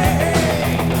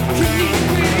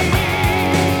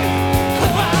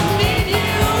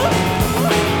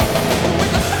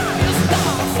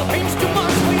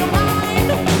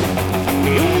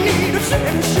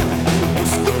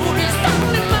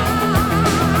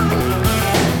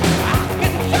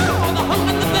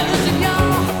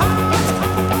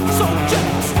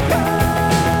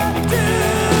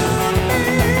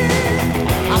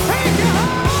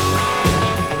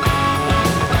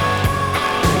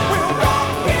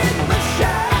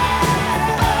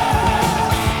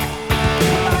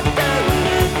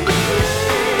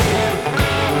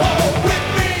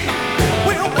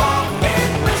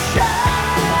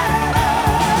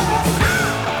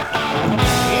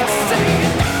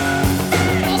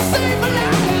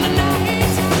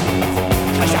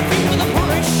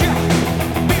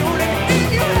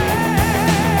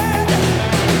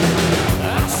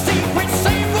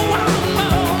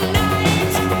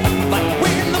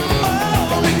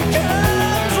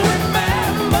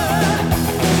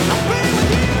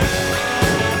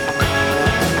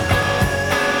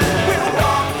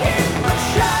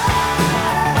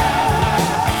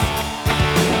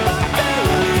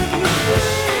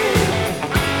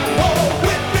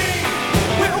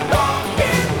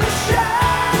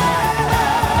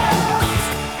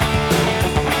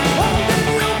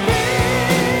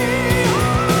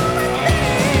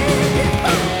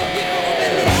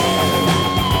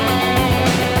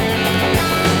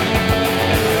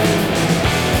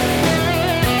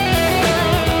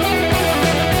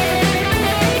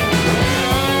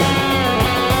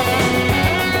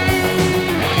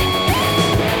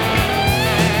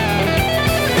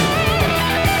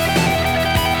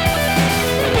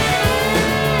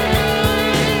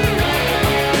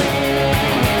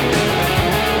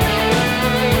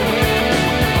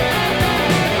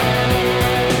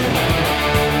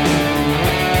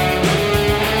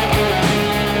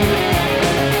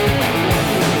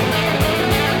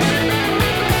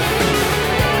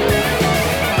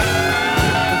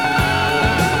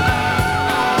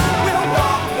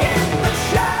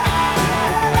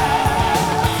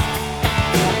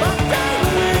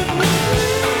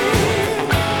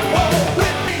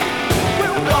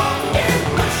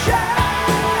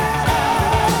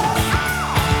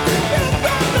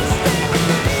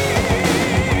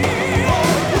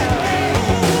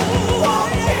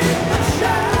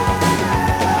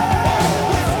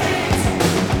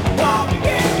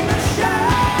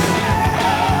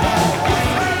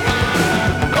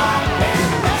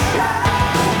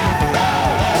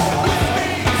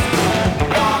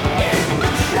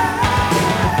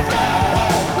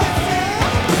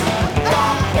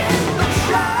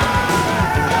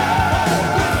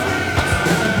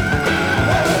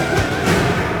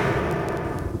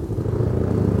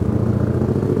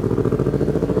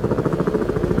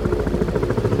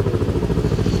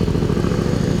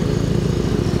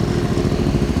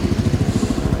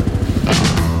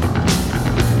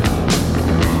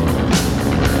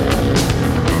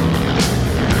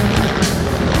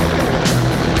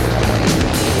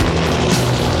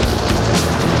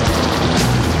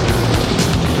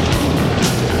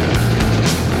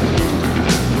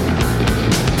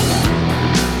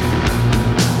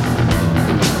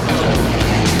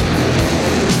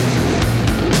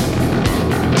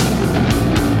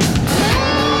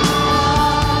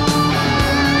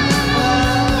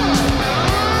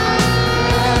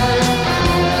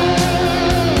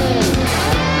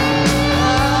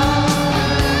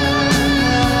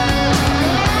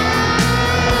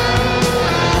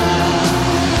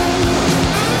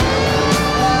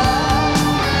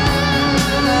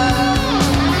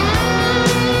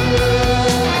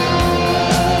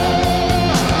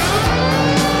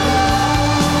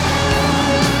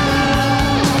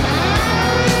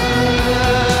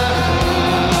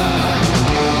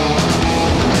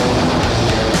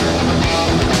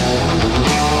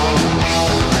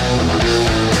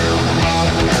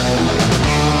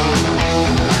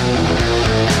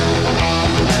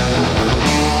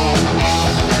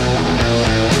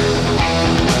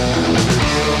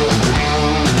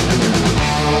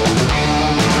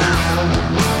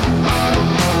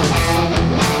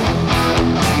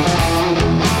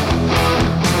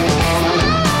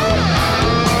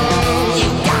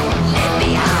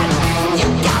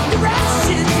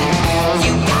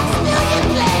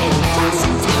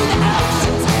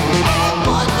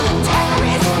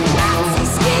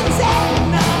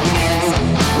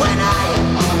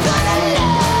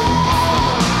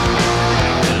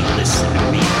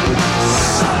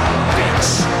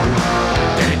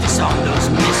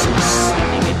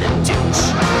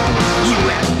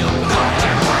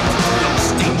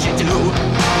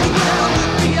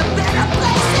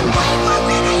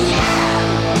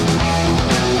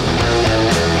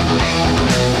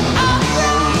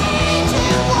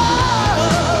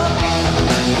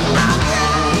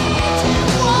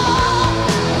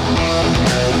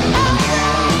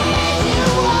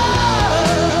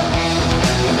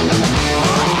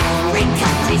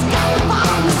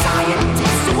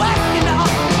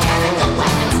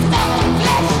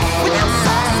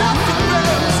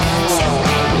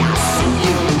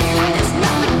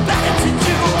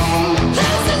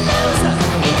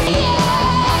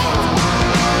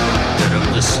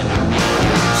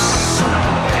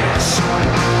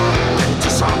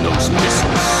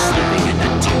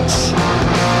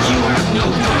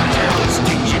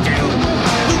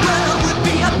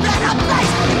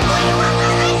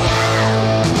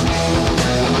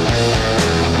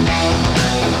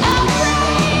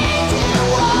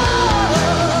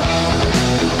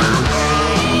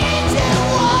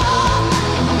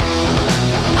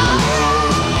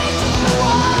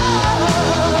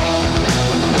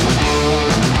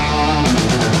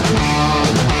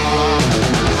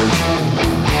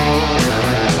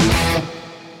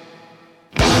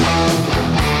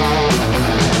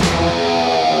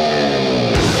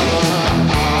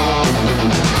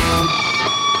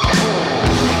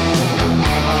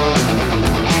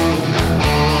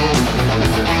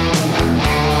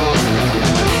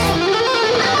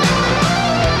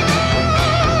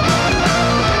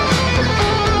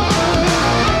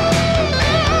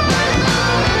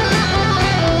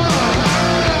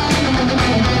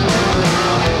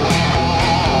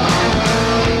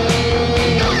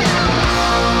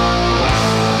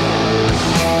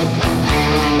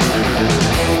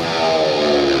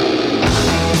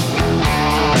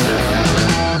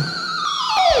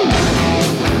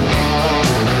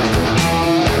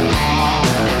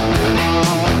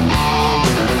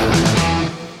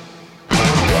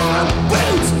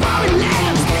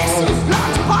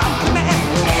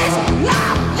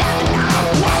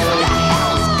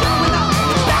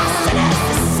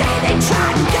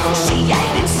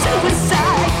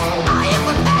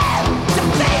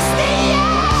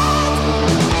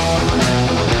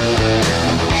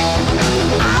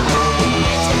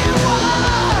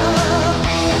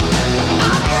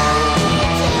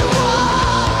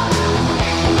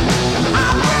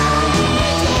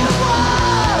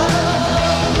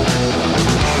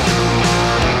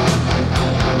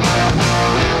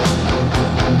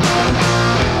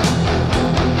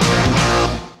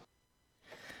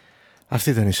 Αυτή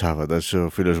ήταν η Σάββατας. Ο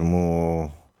φίλος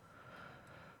μου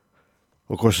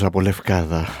ο Κώστας από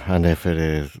Λευκάδα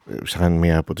ανέφερε σαν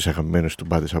μία από τις αγαπημένες του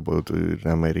μπάντες από την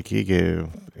Αμερική και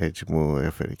έτσι μου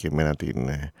έφερε και εμένα την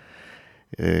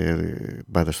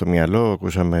μπάντα στο μυαλό.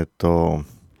 Ακούσαμε το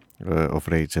Of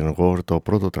Rage and War, το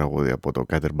πρώτο τραγούδι από το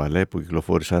Cater Ballet που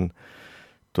κυκλοφόρησαν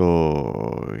το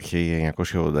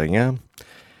 1989,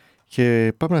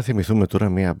 και πάμε να θυμηθούμε τώρα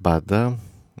μία μπάντα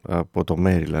από το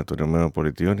Maryland των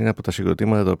ΗΠΑ. Είναι από τα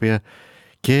συγκροτήματα τα οποία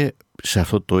και σε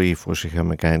αυτό το ύφος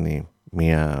είχαμε κάνει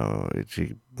μία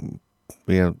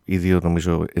ή δύο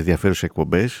νομίζω ενδιαφέρουσες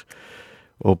εκπομπές,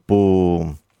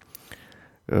 όπου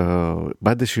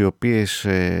μπάντες οι οποίες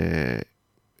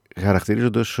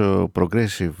χαρακτηρίζονται ως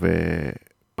progressive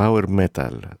power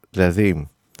metal, δηλαδή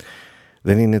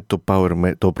δεν είναι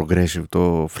το progressive,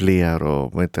 το φλίαρο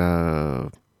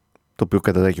το οποίο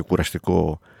καταδάει και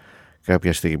κουραστικό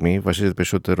κάποια στιγμή, βασίζεται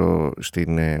περισσότερο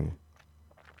στην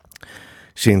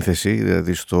σύνθεση,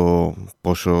 δηλαδή στο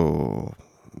πόσο,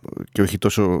 και όχι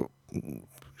τόσο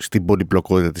στην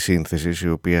πολυπλοκότητα της σύνθεσης, η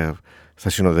οποία θα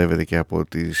συνοδεύεται και από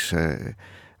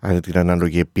την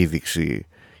ανάλογη επίδειξη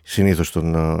συνήθως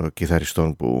των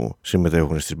κιθαριστών που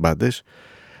συμμετέχουν στις μπάντες,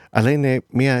 αλλά είναι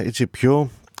μια έτσι πιο,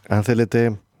 αν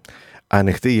θέλετε,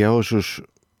 ανοιχτή για όσους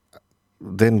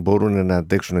δεν μπορούν να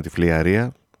αντέξουν τη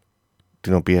φλιαρία,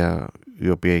 η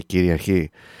οποία κυριαρχεί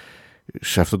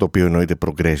σε αυτό το οποίο εννοείται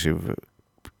progressive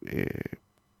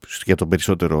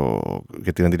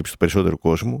για την αντίληψη του περισσότερου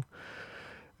κόσμου,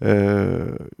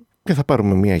 και θα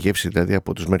πάρουμε μια γεύση δηλαδή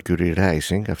από τους Mercury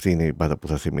Rising. Αυτή είναι η μπάντα που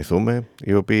θα θυμηθούμε,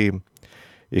 οι οποίοι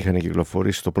είχαν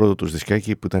κυκλοφορήσει το πρώτο τους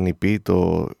δισκάκι που ήταν EP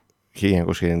το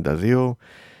 1992.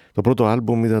 Το πρώτο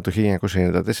άλμπουμ ήταν το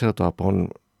 1994, το Upon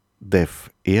Deaf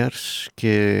Ears,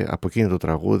 και από εκείνο το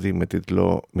τραγούδι με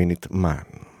τίτλο Minute Man.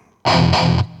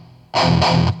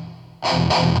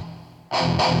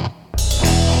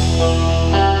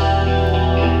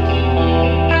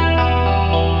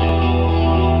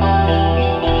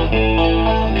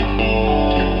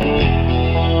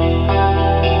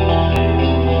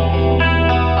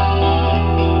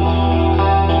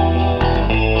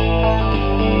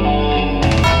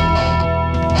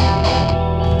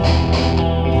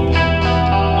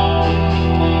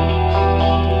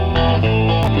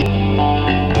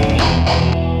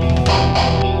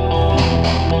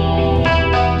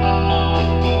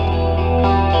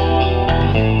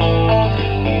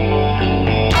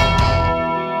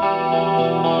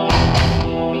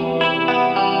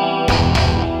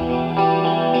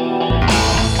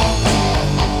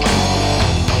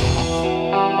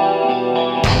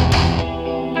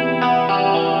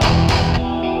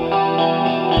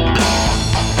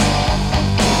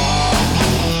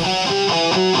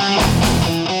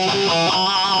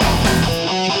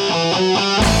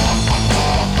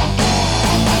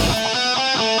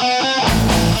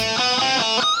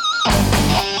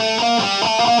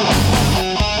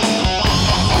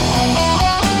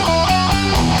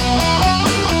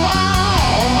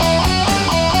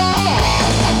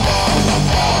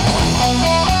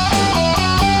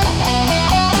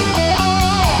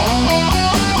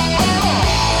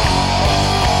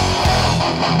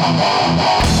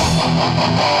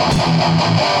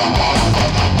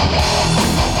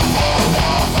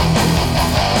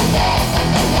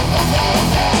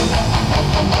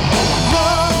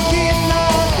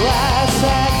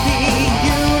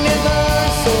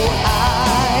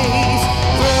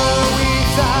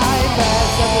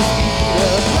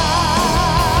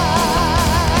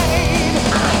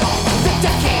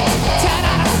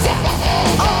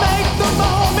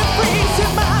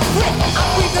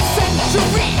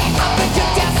 Century, I'm your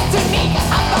destiny,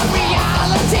 I'm a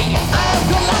reality, I'm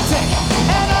galactic.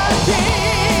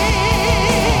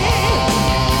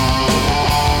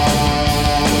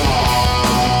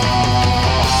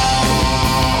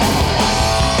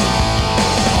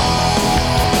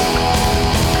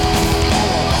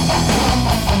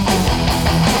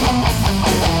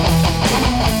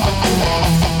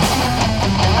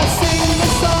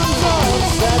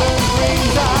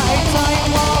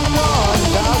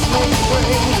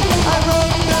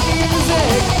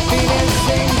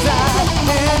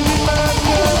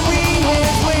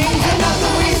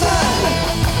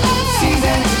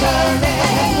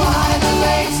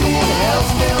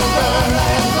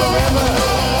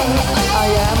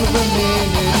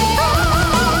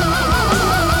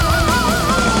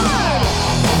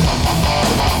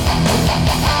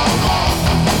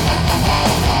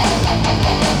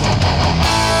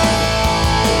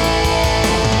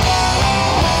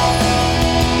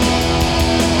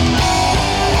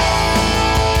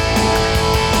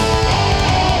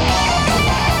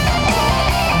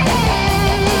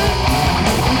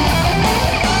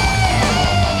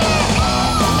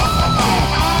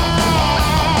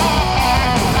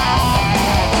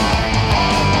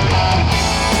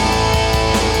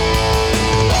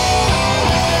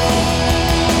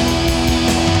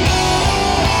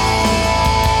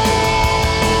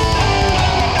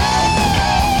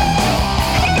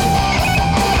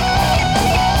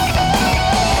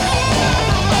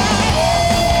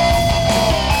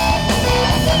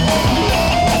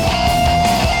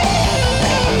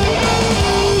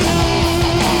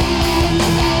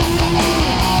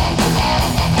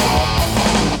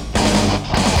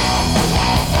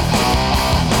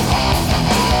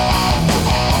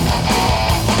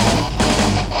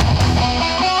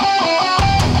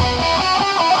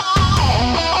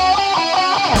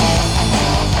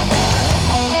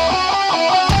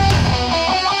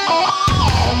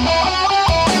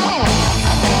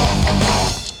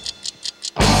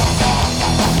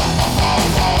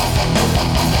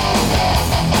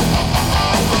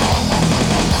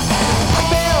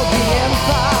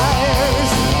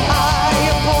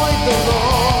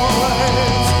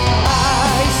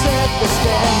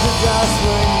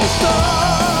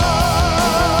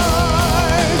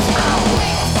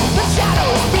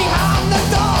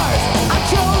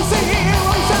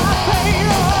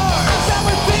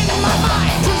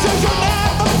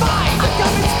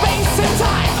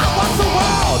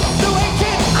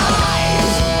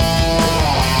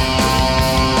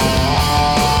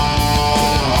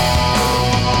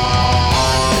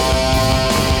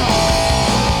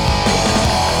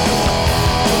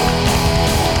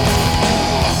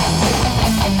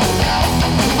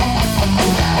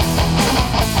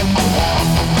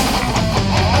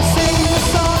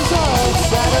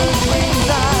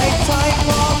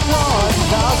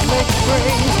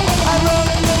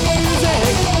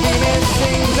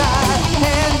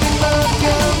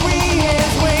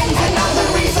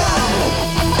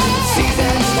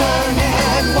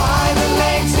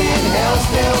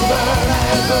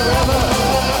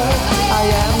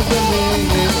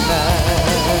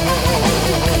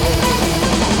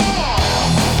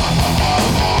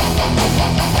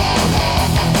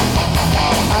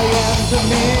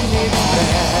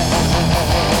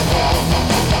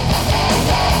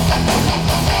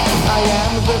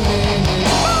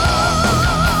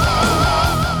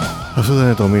 Αυτό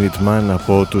ήταν το Minuteman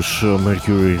από τους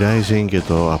Mercury Rising και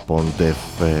το Upon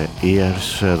Deaf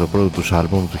Ears, το πρώτο τους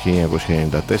άλμπουμ του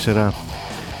 1994.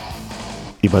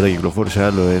 Η μπάντα κυκλοφόρησε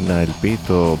άλλο ένα LP,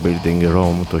 το Building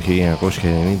Rome, το 1998.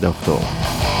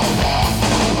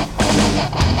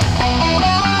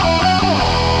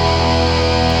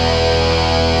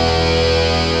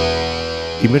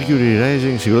 Η Mercury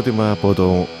Rising συγκρότημα από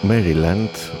το Maryland,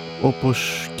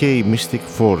 όπως και η Mystic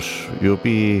Force, οι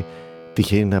οποίοι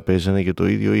τυχαίνει να παίζανε και το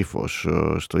ίδιο ύφος,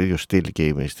 στο ίδιο στυλ και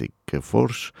η Mystic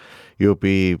Force, οι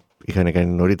οποίοι είχαν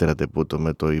κάνει νωρίτερα τεπούτο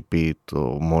με το EP το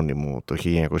μόνιμο το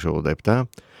 1987.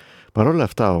 Παρ' όλα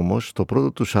αυτά όμως, το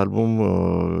πρώτο τους άλμπουμ,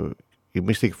 οι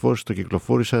Mystic Force το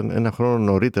κυκλοφόρησαν ένα χρόνο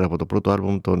νωρίτερα από το πρώτο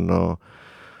άλμπουμ των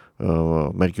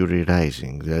Mercury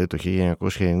Rising, δηλαδή το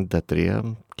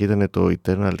 1993, και ήταν το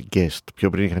Eternal Guest. Πιο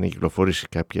πριν είχαν κυκλοφορήσει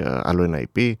άλλο ένα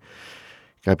EP,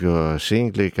 κάποιο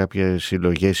single, κάποιες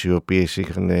συλλογές οι οποίες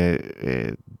είχαν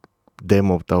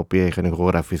demo τα οποία είχαν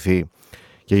ηχογραφηθεί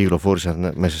και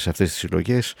κυκλοφόρησαν μέσα σε αυτές τις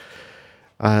συλλογές,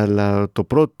 αλλά το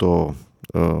πρώτο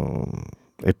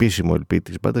επίσημο LP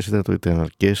της μπάντας ήταν το Eternal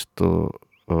Guest το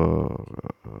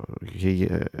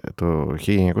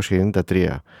 1993.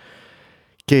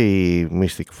 Και οι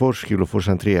Mystic Force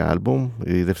κυκλοφόρησαν 3 άλμπουμ.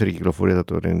 Η δεύτερη κυκλοφορία ήταν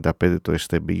το 1995, το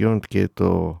Step Beyond, και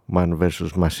το Man vs.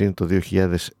 Machine το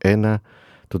 2001,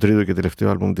 το τρίτο και τελευταίο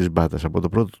άλμπουμ της μπάντας. Από το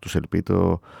πρώτο τους LP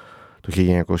το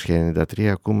 1993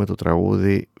 ακούμε το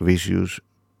τραγούδι Vicious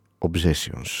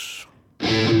Obsessions.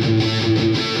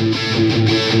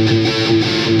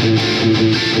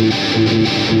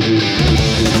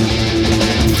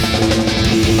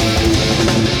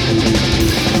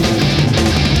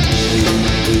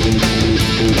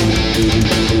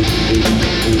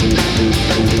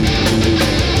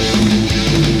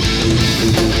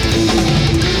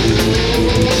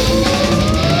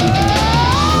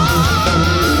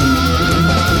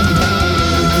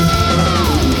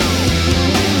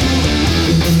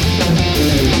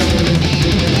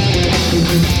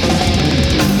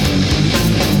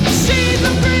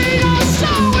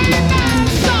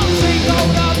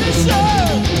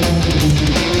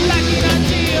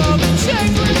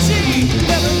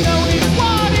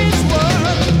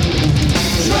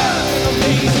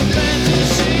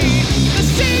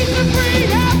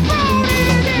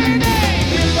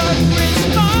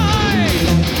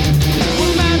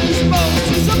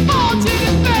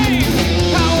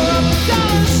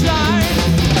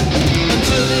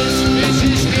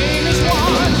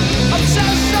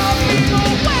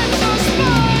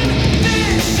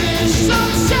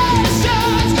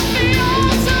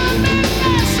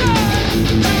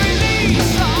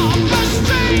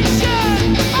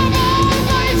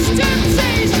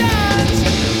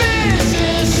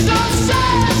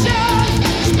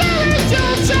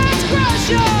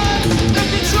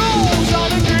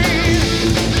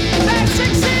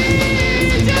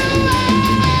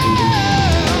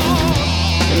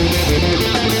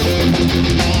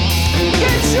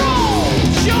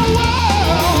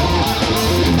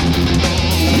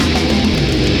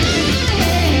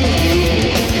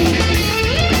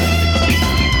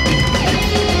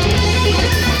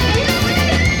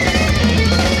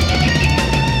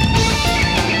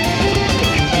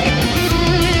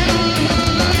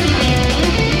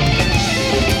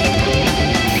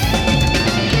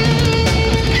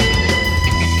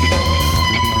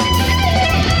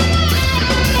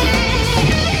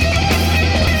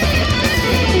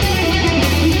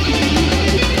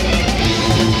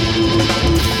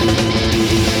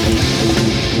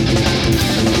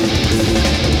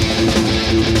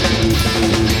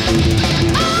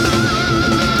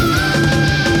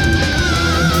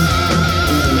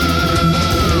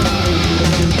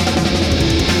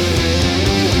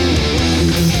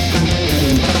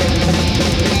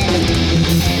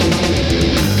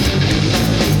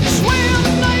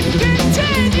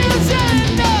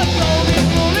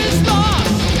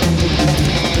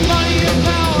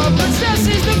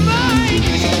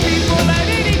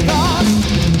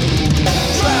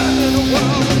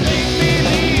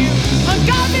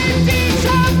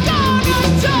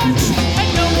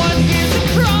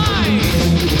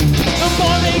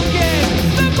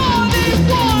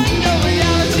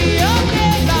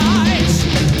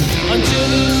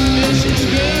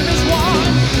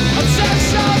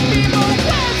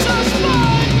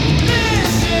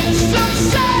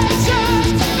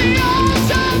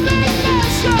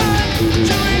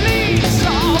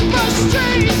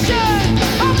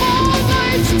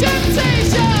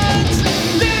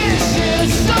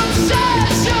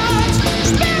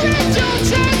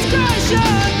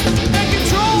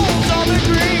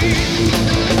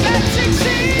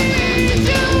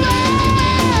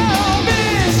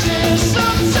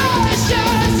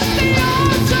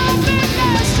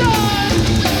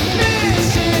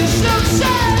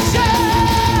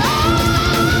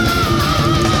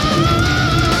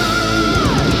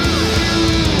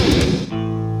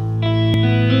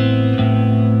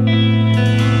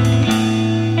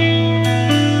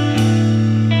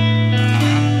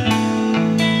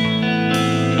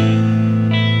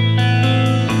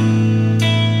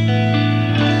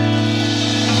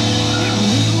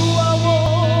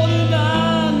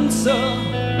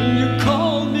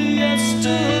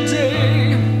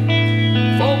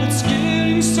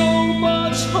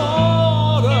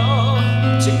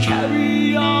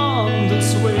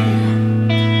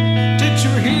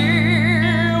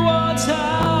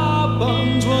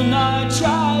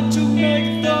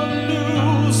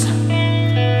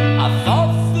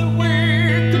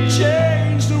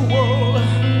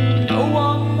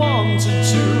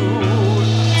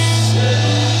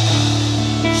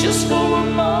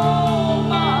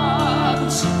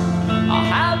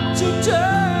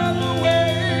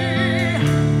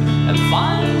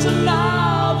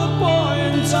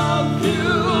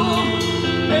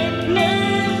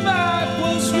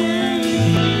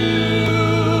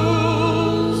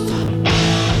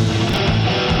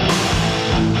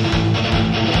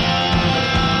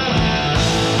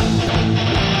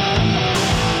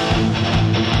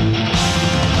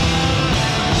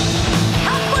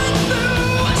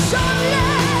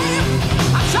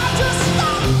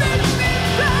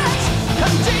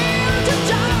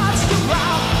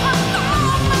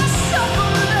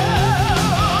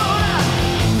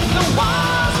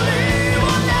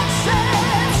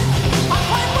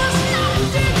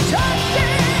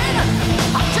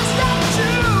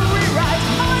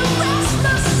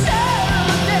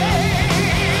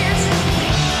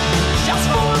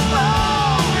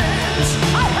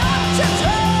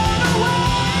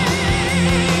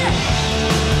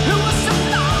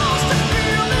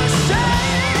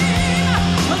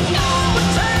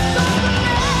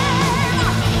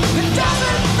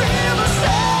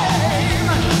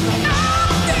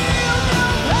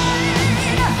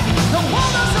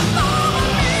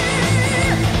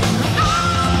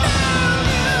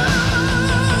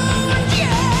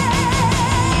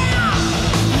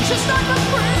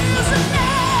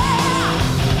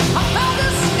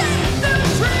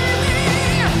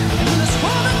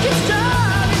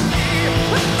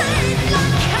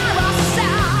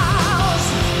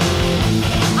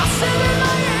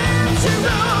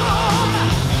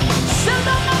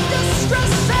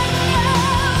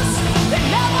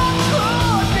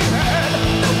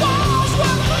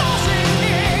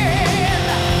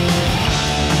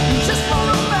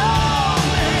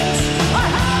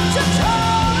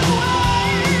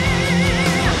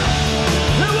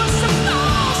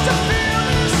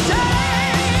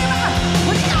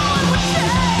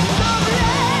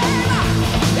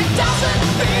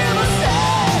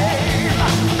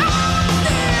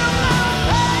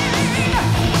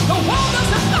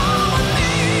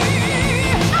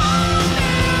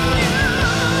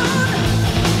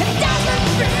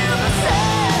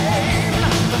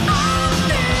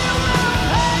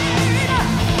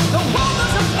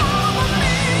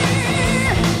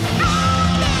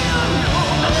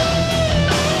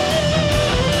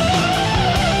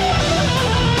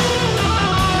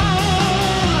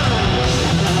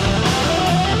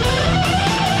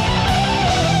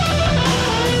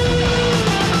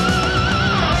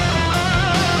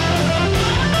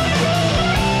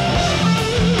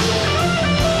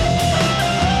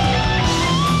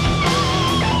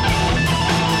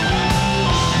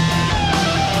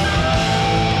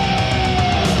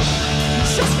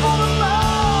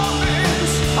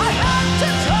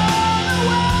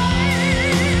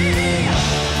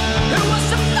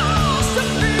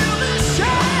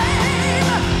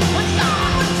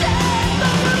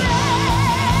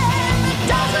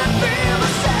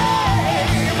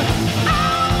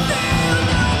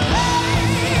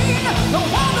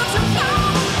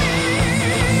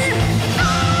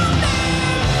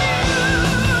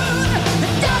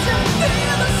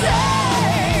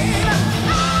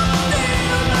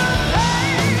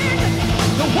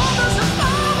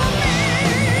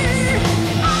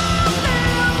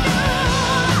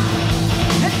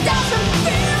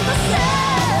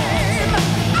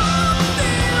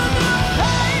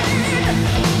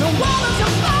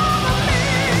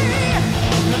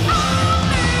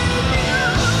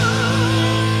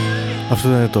 Αυτό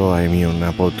είναι το Immune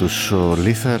από τους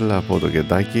Lethal, από το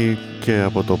Kentucky και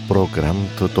από το Program,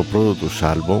 το πρώτο τους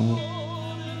άλμπομ.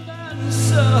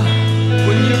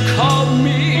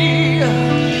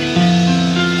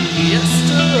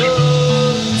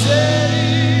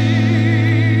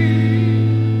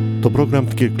 Το Program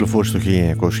κυκλοφόρησε το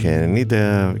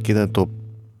 1990 και ήταν το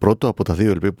πρώτο από τα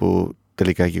δύο LP που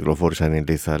τελικά κυκλοφόρησαν οι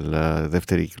Lethal.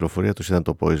 Δεύτερη κυκλοφορία τους ήταν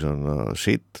το Poison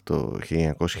Seed το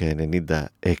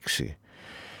 1996.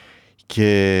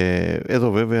 Και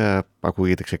εδώ βέβαια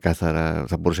ακούγεται ξεκάθαρα,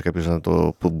 θα μπορούσε κάποιος να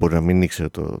το, που μπορεί να μην ήξερε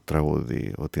το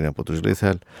τραγούδι ότι είναι από τους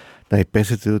Lethal, να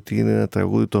υπέθετε ότι είναι ένα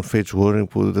τραγούδι των Fates Warning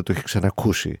που δεν το έχει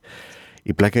ξανακούσει.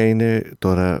 Η πλάκα είναι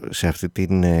τώρα σε αυτή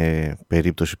την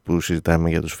περίπτωση που συζητάμε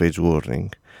για τους Fates Warning,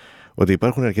 ότι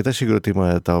υπάρχουν αρκετά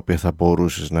συγκροτήματα τα οποία θα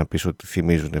μπορούσες να πεις ότι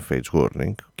θυμίζουν Fates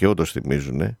Warning και όντως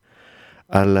θυμίζουν,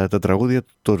 αλλά τα τραγούδια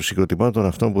των συγκροτημάτων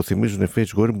αυτών που θυμίζουν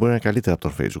Fates Warning μπορεί να είναι καλύτερα από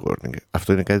τον Fates Warning.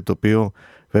 Αυτό είναι κάτι το οποίο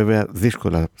βέβαια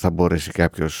δύσκολα θα μπορέσει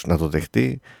κάποιος να το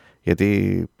δεχτεί,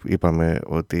 γιατί είπαμε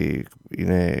ότι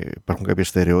υπάρχουν κάποια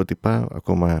στερεότυπα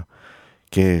ακόμα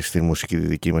και στη μουσική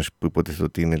δική μας που υποτίθεται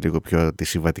ότι είναι λίγο πιο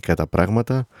αντισυμβατικά τα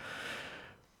πράγματα,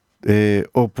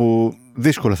 όπου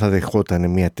δύσκολα θα δεχόταν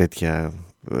μια τέτοια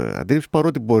αντίληψη,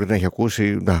 παρότι μπορεί να έχει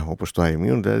ακούσει, όπως το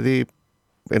Immune, δηλαδή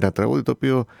ένα τραγούδι το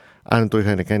οποίο αν το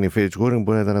είχαν κάνει οι Fates Warning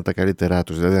μπορεί να ήταν από τα καλύτερά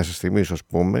τους. Δηλαδή να σας θυμίσω, ας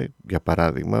πούμε, για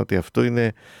παράδειγμα, ότι αυτό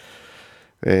είναι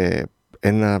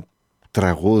ένα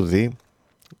τραγούδι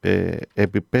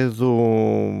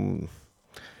επίπεδου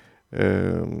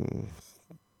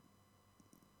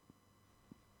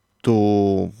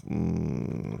του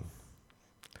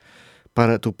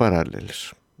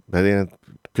Parallels. Δηλαδή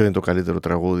ποιο είναι το καλύτερο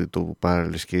τραγούδι του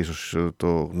Parallels και ίσως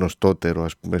το γνωστότερο,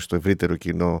 ας πούμε, στο ευρύτερο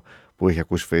κοινό που έχει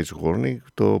ακούσει Fates Warning,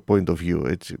 το Point of View,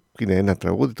 έτσι. Είναι ένα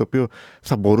τραγούδι το οποίο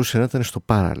θα μπορούσε να ήταν στο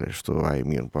Parallels, στο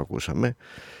Immune που ακούσαμε,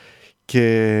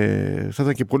 και θα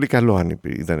ήταν και πολύ καλό αν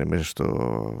ήταν μέσα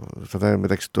θα ήταν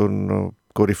μεταξύ των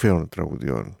κορυφαίων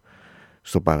τραγουδιών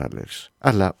στο Parallels.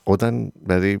 Αλλά όταν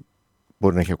δηλαδή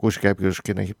μπορεί να έχει ακούσει κάποιος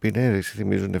και να έχει πει ναι,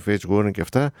 θυμίζουν Fates Warning και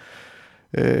αυτά,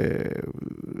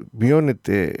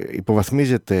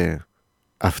 υποβαθμίζεται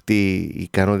αυτή η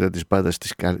ικανότητα της μπάντας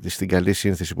στην καλή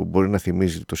σύνθεση που μπορεί να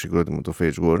θυμίζει το συγκρότημα το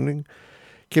Fates Warning,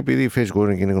 και επειδή οι Fates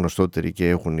Warning είναι γνωστότεροι και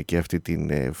έχουν και αυτή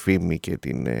την φήμη και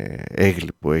την έγκλη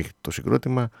που έχει το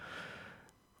συγκρότημα,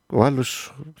 ο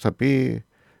άλλος θα πει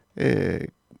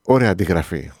ωραία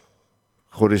αντιγραφή,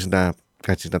 χωρίς να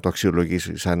κάτσει να το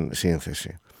αξιολογήσει σαν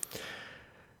σύνθεση.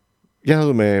 Για να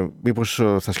δούμε μήπως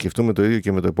θα σκεφτούμε το ίδιο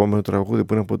και με το επόμενο τραγούδι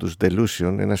που είναι από τους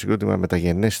Delusion, ένα συγκρότημα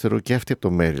μεταγενέστερο και αυτή από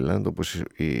το Maryland, όπως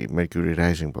η Mercury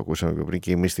Rising που ακούσαμε πιο πριν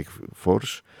και η Mystic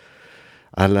Force,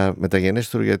 αλλά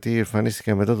μεταγενέστερο γιατί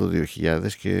εμφανίστηκαν μετά το 2000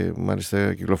 και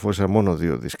μάλιστα κυκλοφόρησαν μόνο 2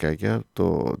 δισκάκια,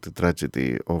 το The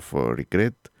Tragedy of Regret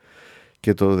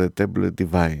και το The Temple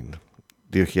Divine.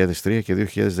 2003 και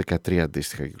 2013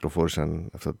 αντίστοιχα κυκλοφόρησαν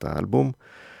αυτά τα άλμπουμ.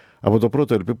 Από το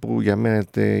πρώτο LP που για μένα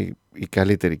είναι η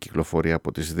καλύτερη κυκλοφορία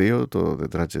από τις δύο, το The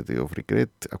Tragedy of Regret,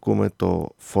 ακούμε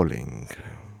το Falling.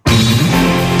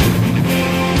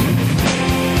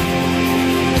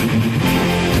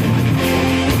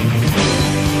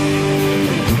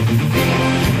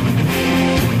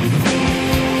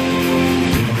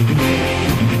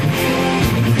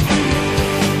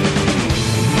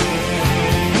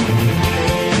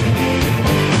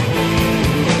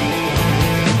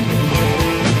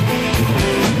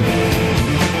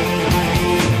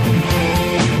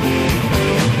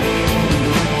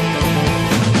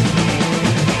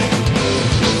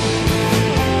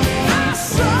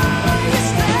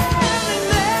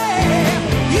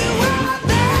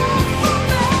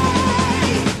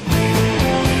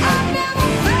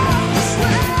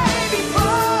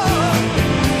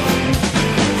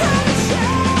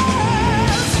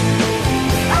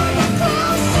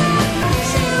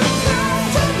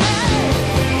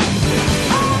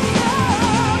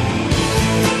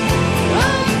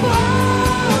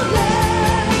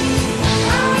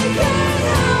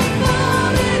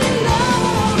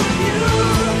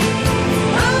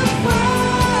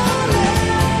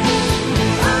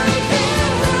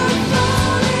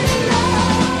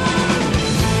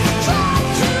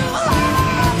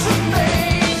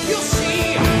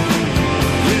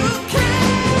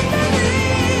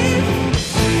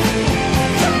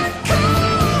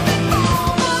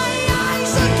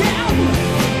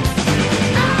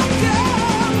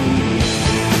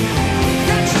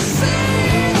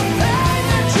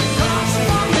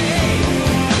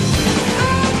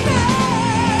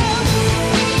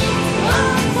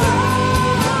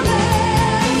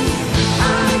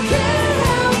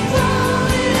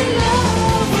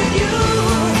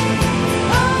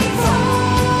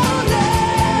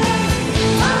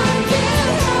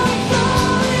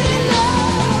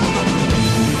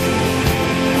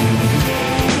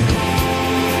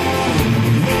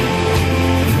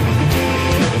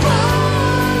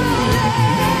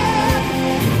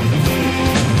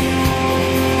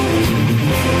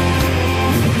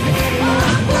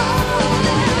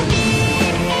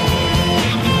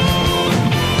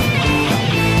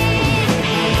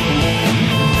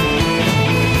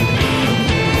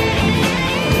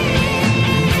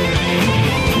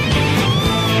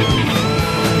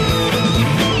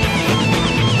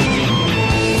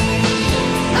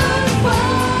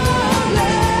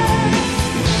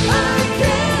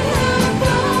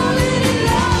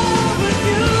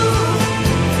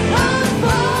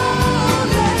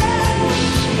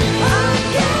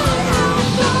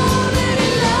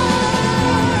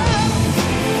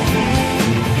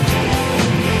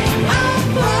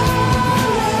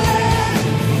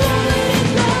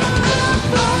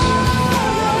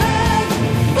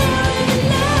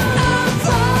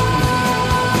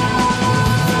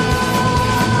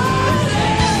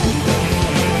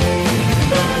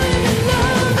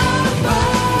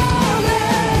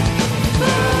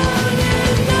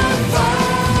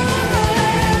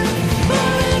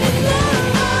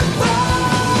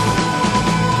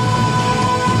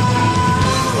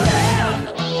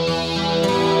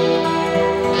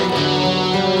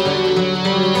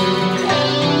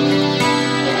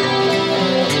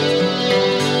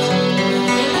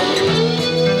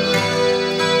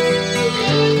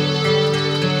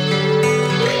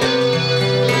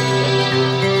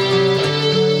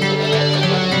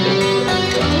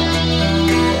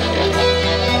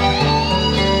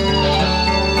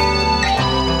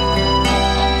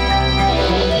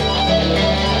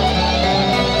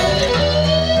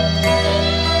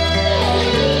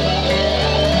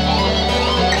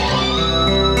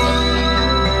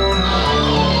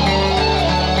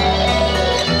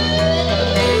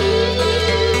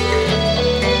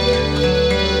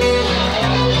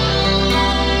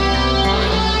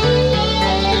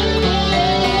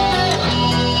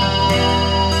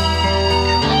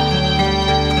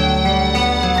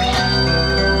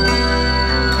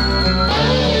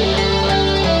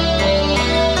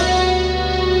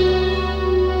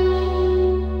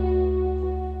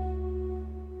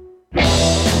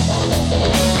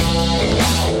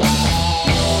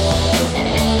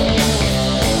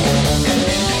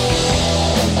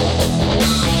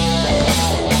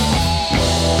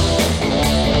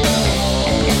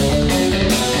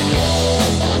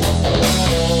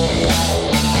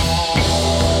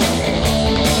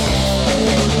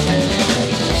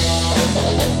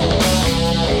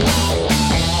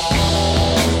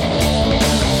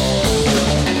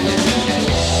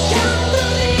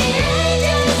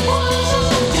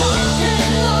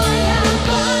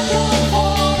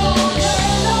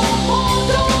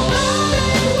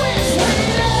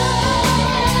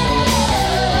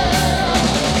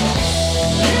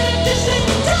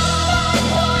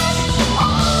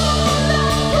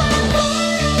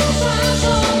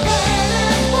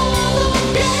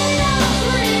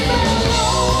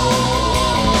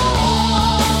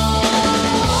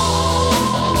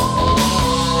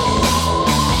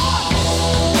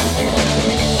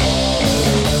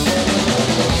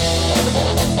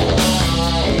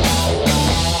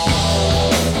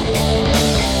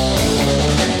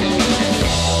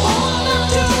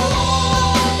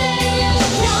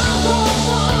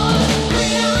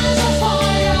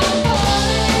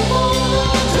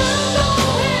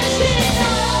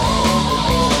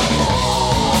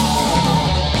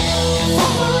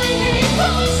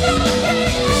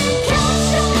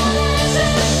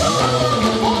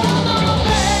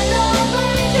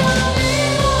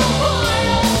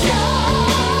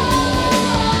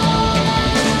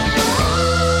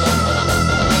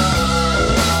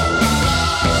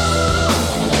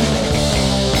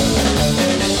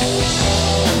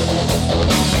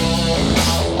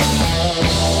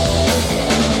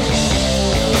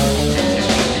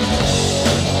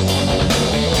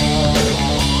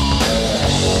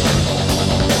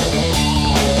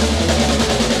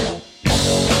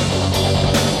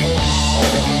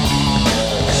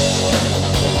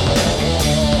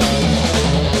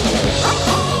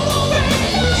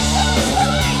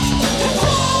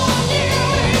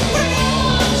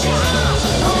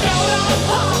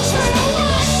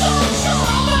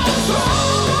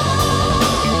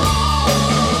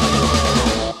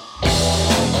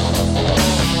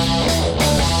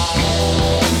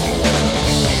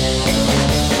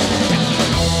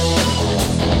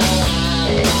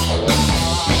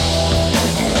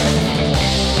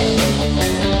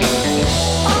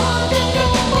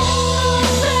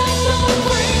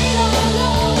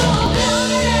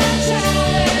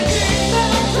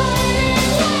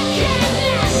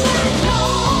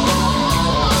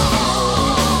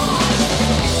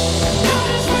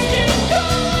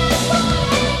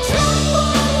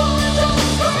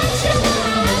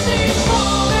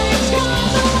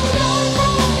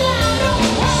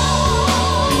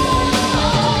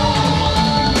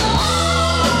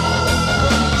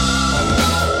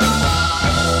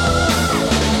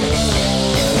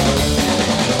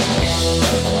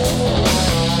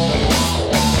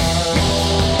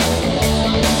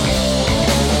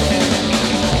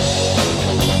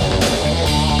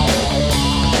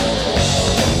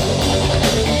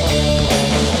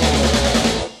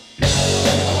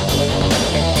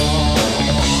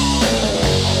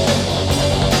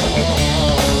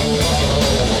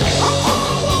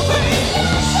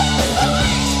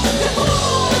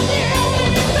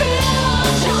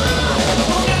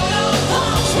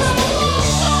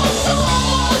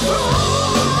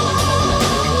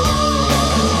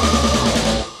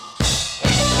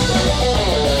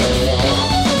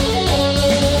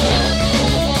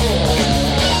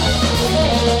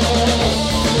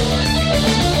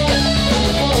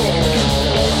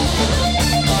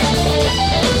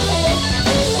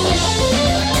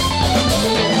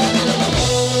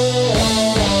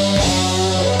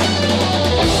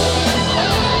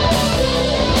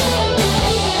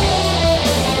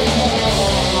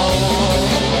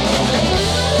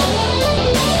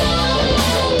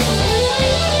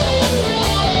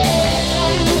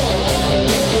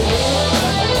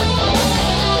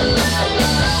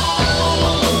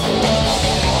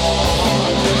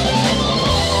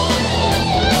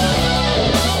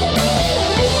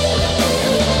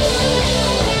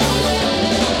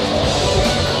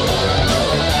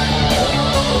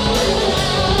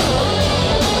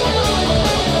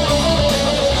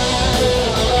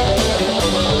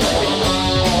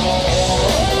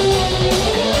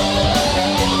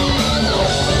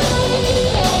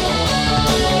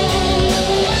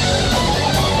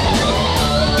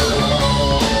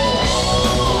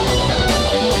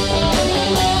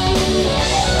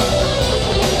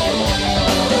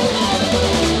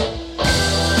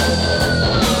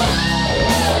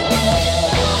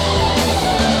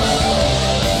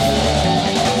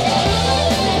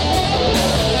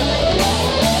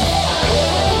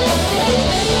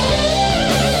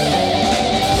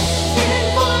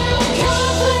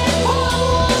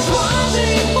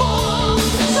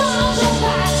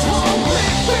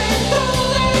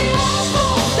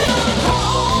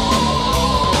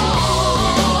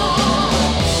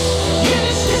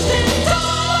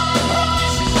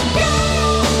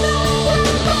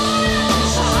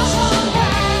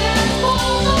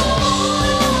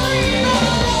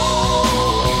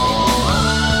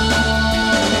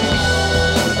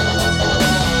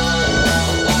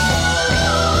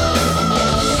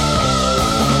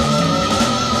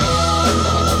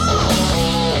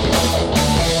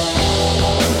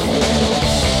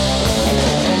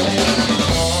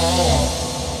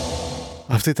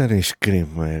 Αυτή ήταν η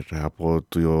Screamer από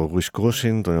το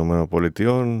Wisconsin των Ηνωμένων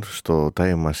Πολιτειών στο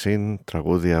Time Machine,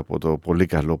 τραγούδι από το πολύ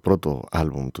καλό πρώτο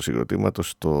άλμπουμ του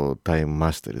συγκροτήματος, το Time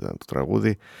Master ήταν το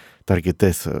τραγούδι, τα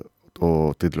αρκετές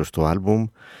ο τίτλος του άλμπουμ,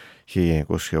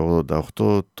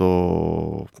 1988,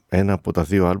 το ένα από τα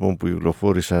δύο άλμπουμ που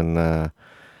κυκλοφόρησαν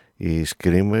οι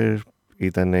Screamer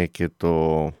ήταν και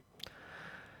το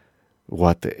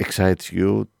What Excites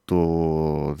You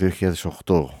το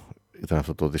 2008, ήταν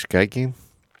αυτό το δισκάκι.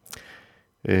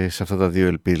 Σε αυτά τα δύο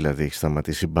LP δηλαδή έχει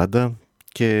σταματήσει η μπάντα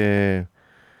και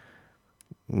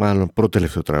μάλλον πρώτο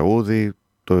τελευταίο τραγούδι,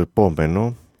 το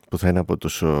επόμενο που θα είναι από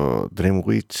τους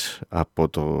Dreamwitch από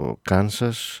το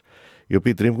Kansas, οι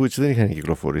οποίοι Dreamwitch δεν είχαν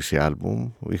κυκλοφορήσει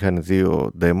άλμπουμ, είχαν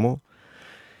δύο demo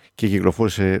και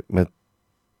κυκλοφόρησε μετά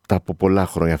από πολλά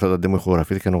χρόνια. Αυτά τα demo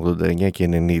ηχογραφήθηκαν 89 και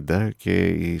 90 και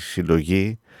η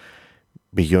συλλογή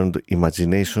Beyond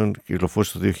Imagination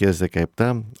κυκλοφόρησε το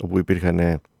 2017, όπου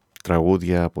υπήρχαν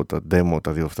τραγούδια από τα demo,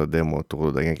 τα δύο αυτά demo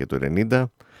το 89 και το 90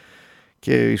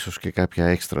 και ίσως και κάποια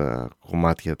έξτρα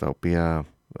κομμάτια τα οποία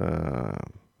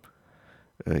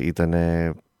ήταν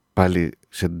πάλι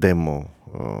σε demo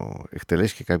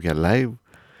εκτελέσει και κάποια live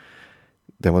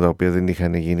demo τα οποία δεν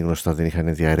είχαν γίνει γνωστά, δεν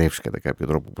είχαν διαρρεύσει κατά κάποιο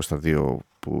τρόπο όπως τα δύο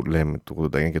που λέμε το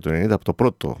 89 και το 90. Από το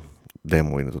πρώτο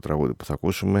demo είναι το τραγούδι που θα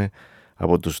ακούσουμε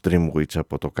από τους Dreamwitch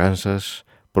από το Kansas,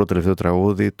 πρώτο τελευταίο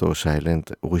τραγούδι, το Silent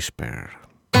Whisper.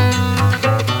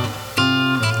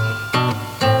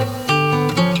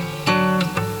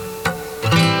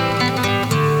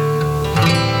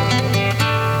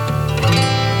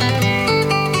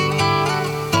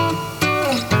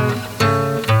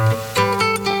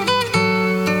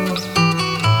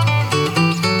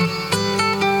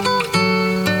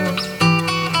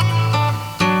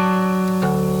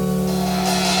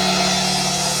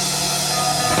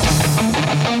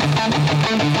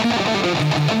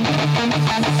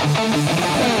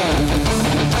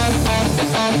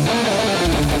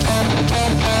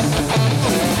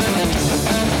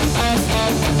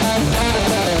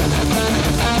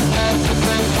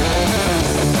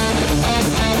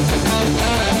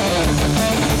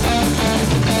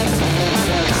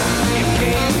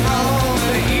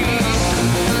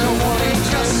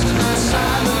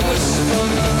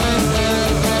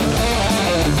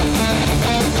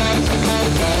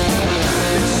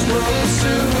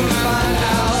 Soon find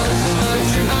out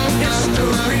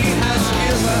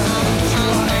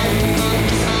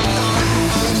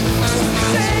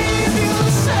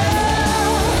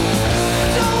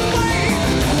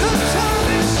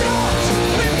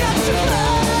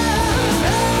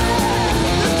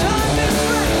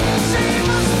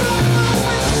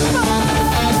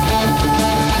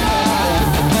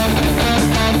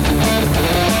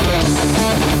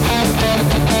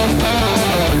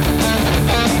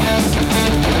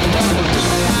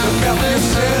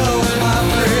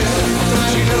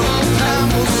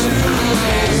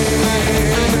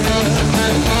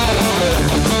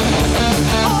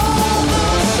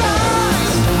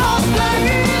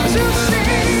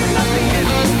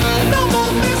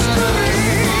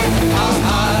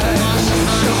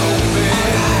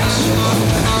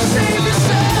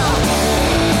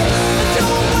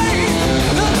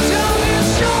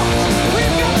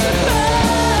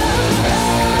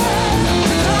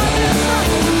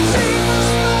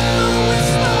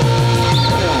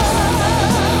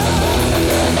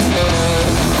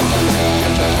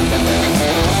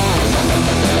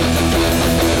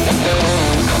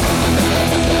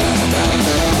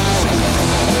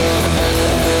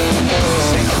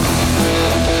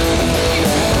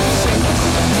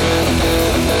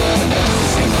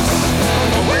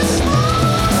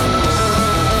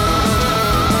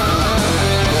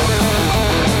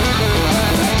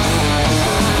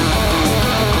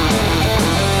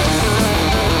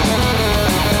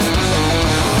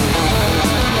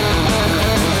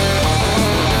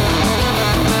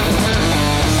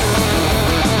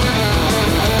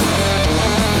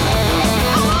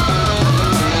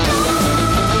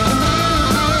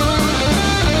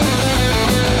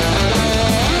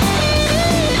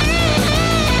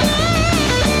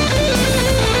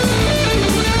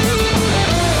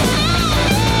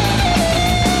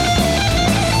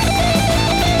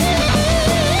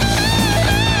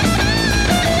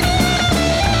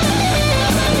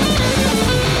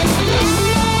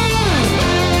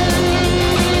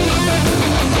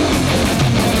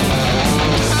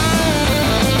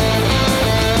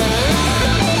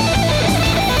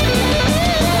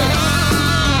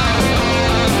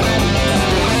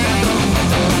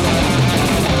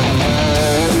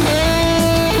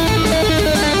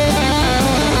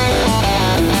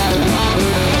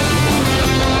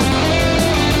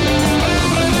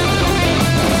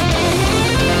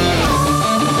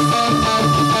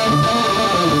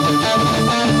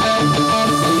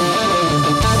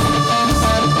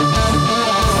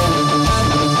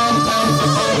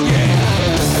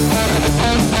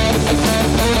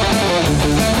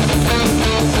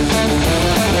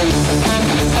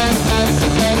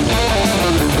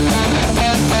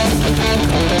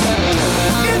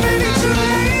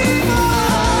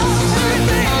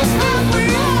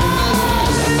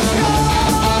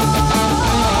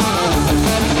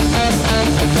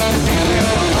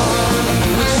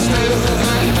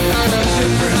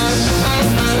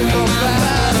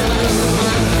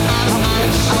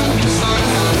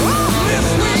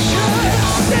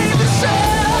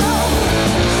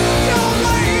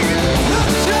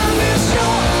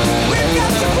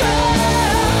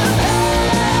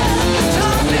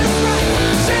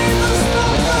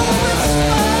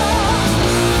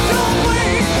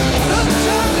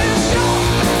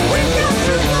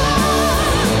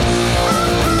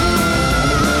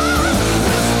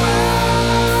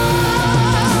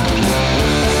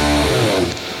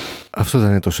Αυτό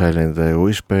ήταν το Silent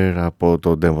Whisper από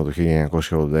το demo του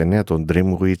 1989, τον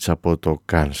Dream Witch από το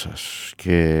Kansas.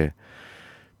 Και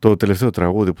το τελευταίο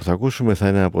τραγούδι που θα ακούσουμε θα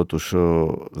είναι από τους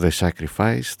The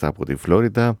Sacrificed από τη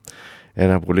Φλόριντα.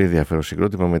 Ένα πολύ ενδιαφέρον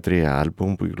συγκρότημα με 3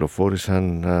 άλμπουμ που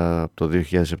κυκλοφόρησαν από το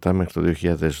 2007 μέχρι το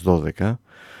 2012.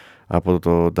 Από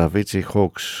το Davichi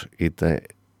Hawks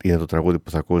είναι το τραγούδι που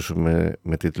θα ακούσουμε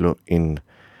με τίτλο In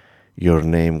Your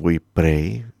Name We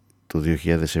Pray του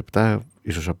 2007.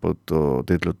 Ίσως από το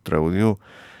τίτλο του τραγουδιού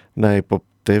να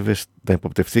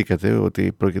υποπτευθήκατε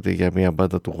ότι πρόκειται για μια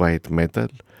μπάντα του white metal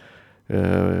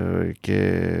και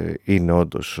είναι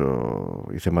όντως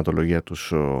η θεματολογία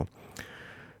τους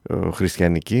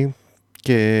χριστιανική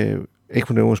και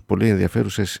έχουν όμως πολύ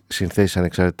ενδιαφέρουσες συνθέσεις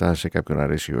ανεξάρτητα σε κάποιον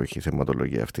αρέσει ή όχι η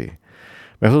θεματολογία αυτή.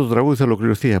 Με αυτό το τραγούδι θα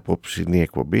ολοκληρωθεί η απόψινή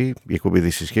εκπομπή. Η εκπομπή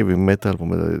της Heavy Metal που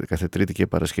μεταδίδεται κάθε Τρίτη και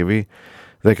Παρασκευή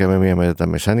 10 με 1 μετά τα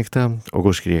μεσάνυχτα. Ο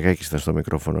Κώστας Κυριακάκης ήταν στο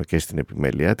μικρόφωνο και στην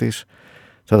επιμέλειά της.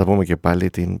 Θα τα πούμε και πάλι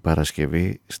την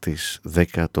Παρασκευή στις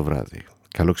 10 το βράδυ.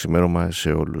 Καλό ξημέρωμα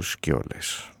σε όλους και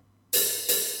όλες.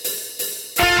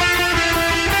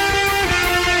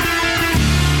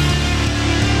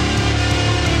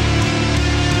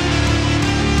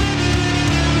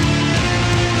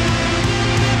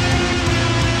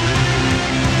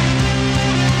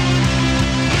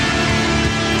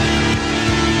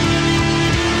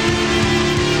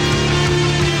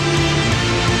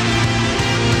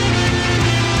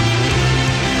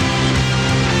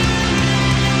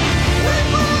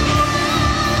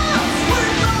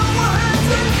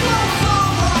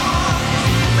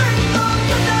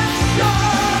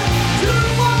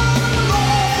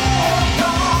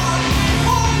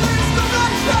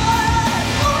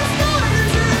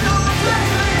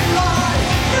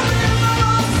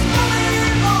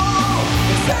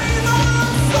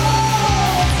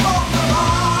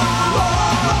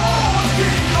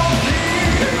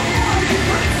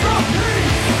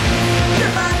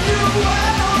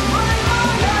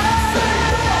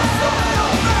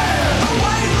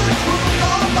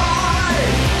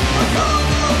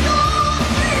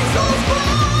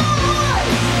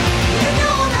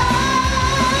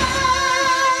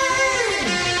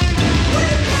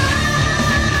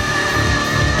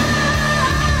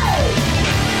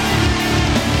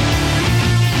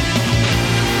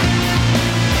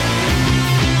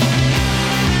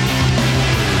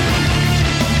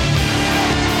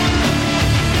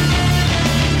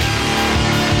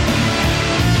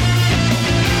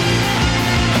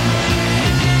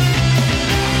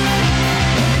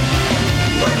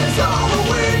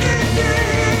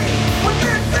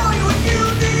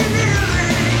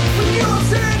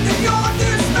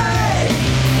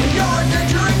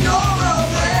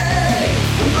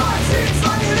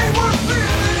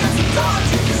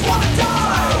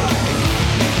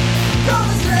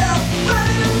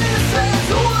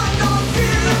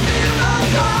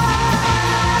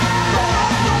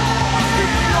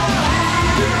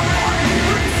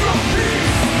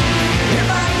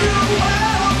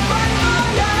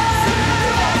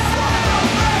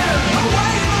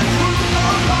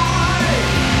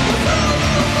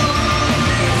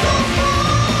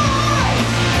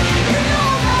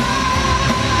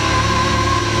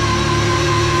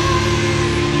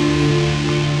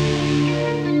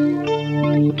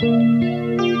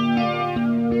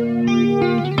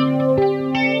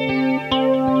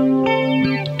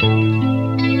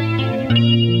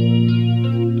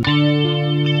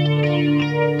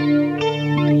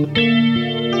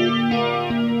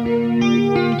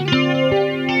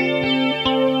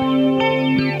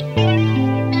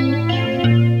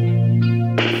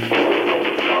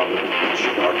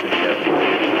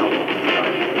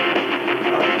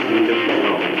 Kingdom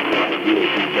come, thy will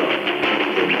be done.